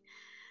funny.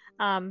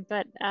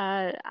 But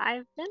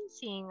I've been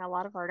seeing a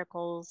lot of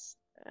articles,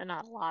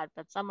 not a lot,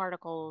 but some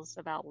articles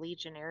about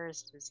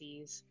Legionnaire's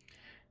disease,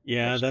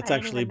 Yeah, which that's I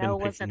didn't actually even been know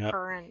was a picking up.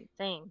 current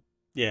thing.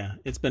 Yeah,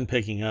 it's been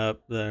picking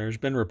up. There's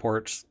been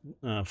reports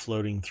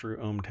floating through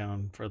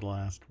ohmTown for the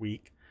last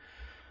week.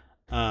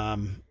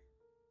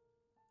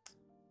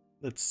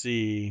 Let's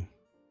see.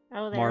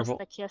 Oh, there's Marvel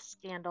the Kiss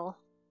scandal.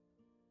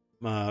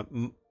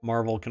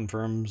 Marvel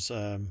confirms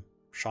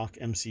Shock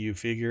MCU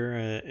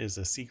figure is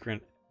a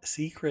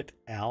secret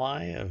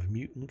ally of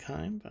mutant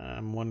kind.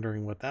 I'm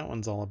wondering what that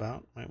one's all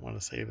about. Might want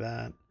to save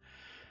that.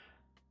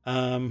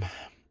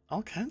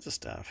 All kinds of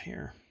stuff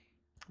here.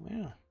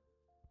 Yeah.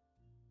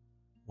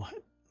 What?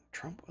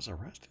 Trump was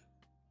arrested.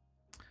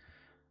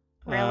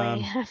 Really?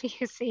 Have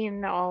you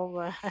seen all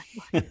the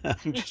I'm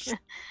headlines? just.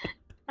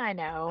 I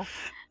know.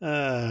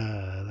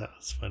 That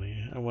was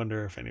funny. I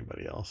wonder if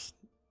anybody else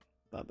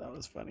thought that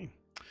was funny.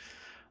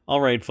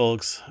 All right,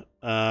 folks.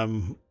 Yeah,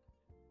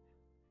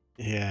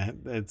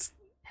 it's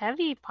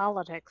Heavy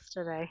politics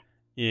today.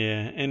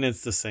 yeah, and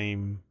it's the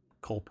same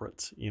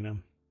culprits.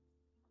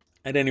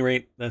 At any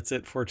rate, that's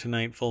it for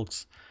tonight,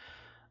 folks.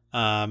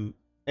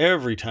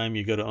 Every time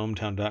you go to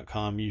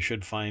ohmTown.com, you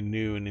should find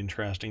new and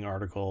interesting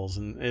articles.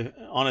 And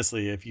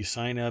honestly, if you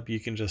sign up,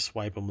 you can just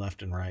swipe them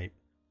left and right,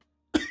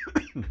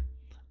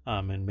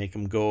 and make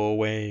them go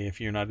away if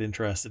you're not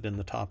interested in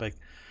the topic.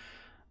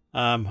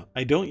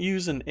 I don't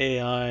use an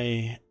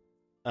AI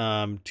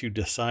to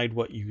decide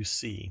what you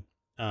see.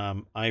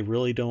 I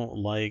really don't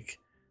like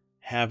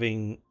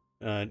having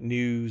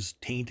news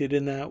tainted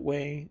in that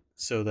way,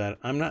 so that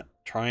I'm not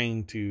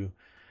trying to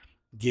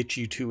get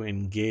you to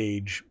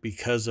engage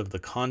because of the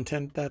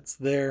content that's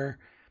there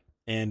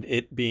and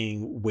it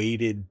being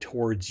weighted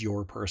towards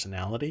your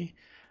personality.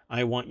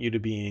 I want you to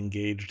be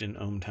engaged in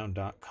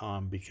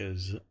ohmTown.com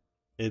because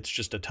it's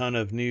just a ton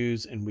of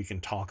news and we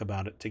can talk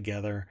about it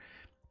together.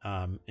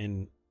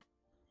 And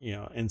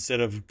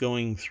instead of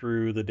going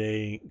through the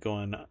day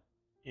going,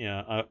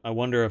 I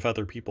wonder if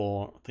other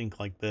people think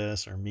like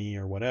this or me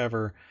or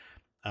whatever,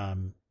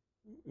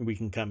 we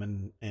can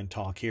come and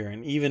talk here.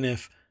 And even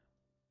if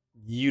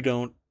you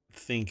don't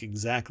think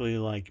exactly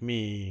like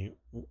me,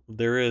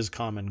 there is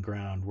common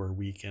ground where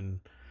we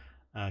can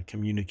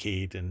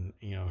communicate and,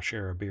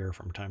 share a beer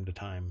from time to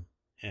time,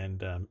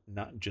 and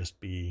not just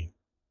be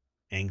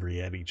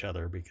angry at each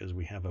other because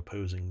we have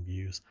opposing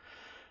views.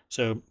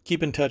 So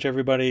keep in touch,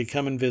 everybody.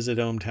 Come and visit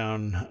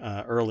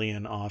ohmTown early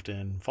and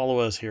often. Follow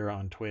us here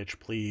on Twitch,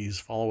 please.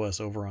 Follow us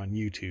over on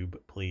YouTube,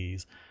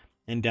 please.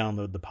 And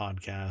download the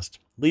podcast.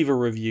 Leave a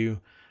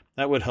review.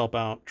 That would help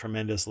out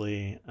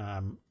tremendously.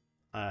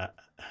 I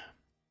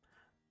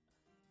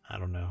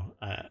don't know.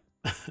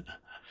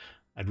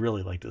 I'd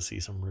really like to see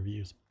some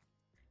reviews.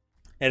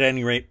 At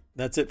any rate,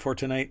 that's it for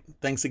tonight.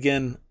 Thanks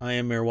again. I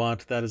am Mayor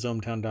Watt. That is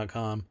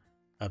ohmTown.com.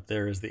 Up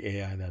there is the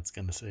AI that's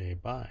going to say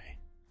bye.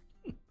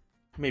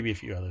 Maybe a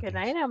few other Good things.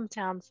 night,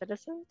 ohmTown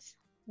citizens.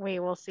 We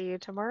will see you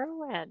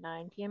tomorrow at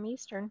 9 p.m.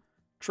 Eastern.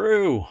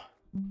 True.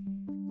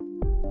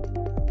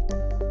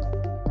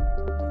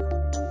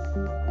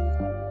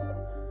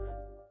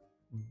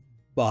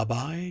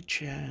 Bye-bye,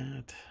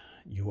 chat.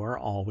 You are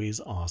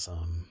always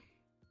awesome.